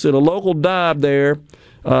 $19 at a local dive there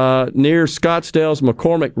near Scottsdale's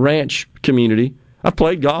McCormick Ranch community. I've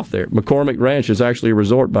played golf there. McCormick Ranch is actually a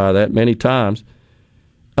resort by that many times.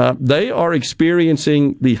 They are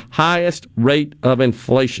experiencing the highest rate of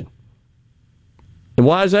inflation. And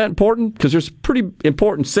why is that important? Because there's a pretty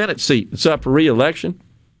important Senate seat that's up for re-election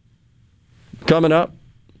coming up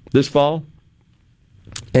this fall.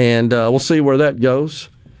 And we'll see where that goes.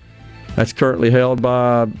 That's currently held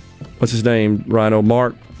by, what's his name, Rhino?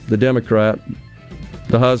 Mark, the Democrat,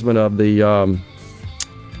 the husband of the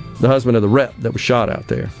rep that was shot out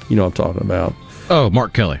there. You know what I'm talking about. Oh,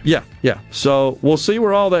 Mark Kelly. Yeah. So we'll see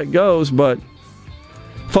where all that goes. But,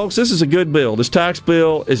 folks, this is a good bill. This tax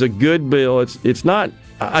bill is a good bill. It's not,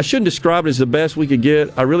 I shouldn't describe it as the best we could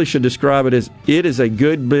get. I really should describe it as it is a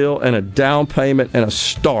good bill and a down payment and a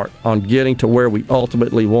start on getting to where we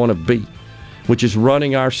ultimately want to be, which is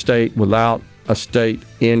running our state without a state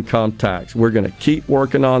income tax. We're going to keep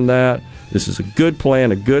working on that. This is a good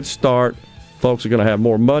plan, a good start. Folks are going to have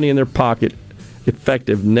more money in their pocket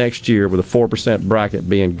effective next year with a 4% bracket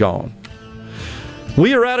being gone.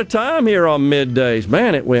 We are out of time here on Middays.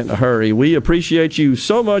 Man, it went in a hurry. We appreciate you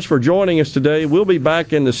so much for joining us today. We'll be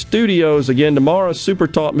back in the studios again tomorrow. Super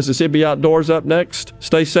Talk Mississippi Outdoors up next.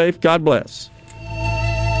 Stay safe. God bless.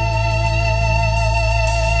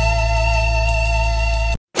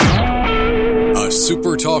 A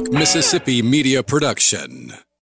Super Talk Mississippi media production.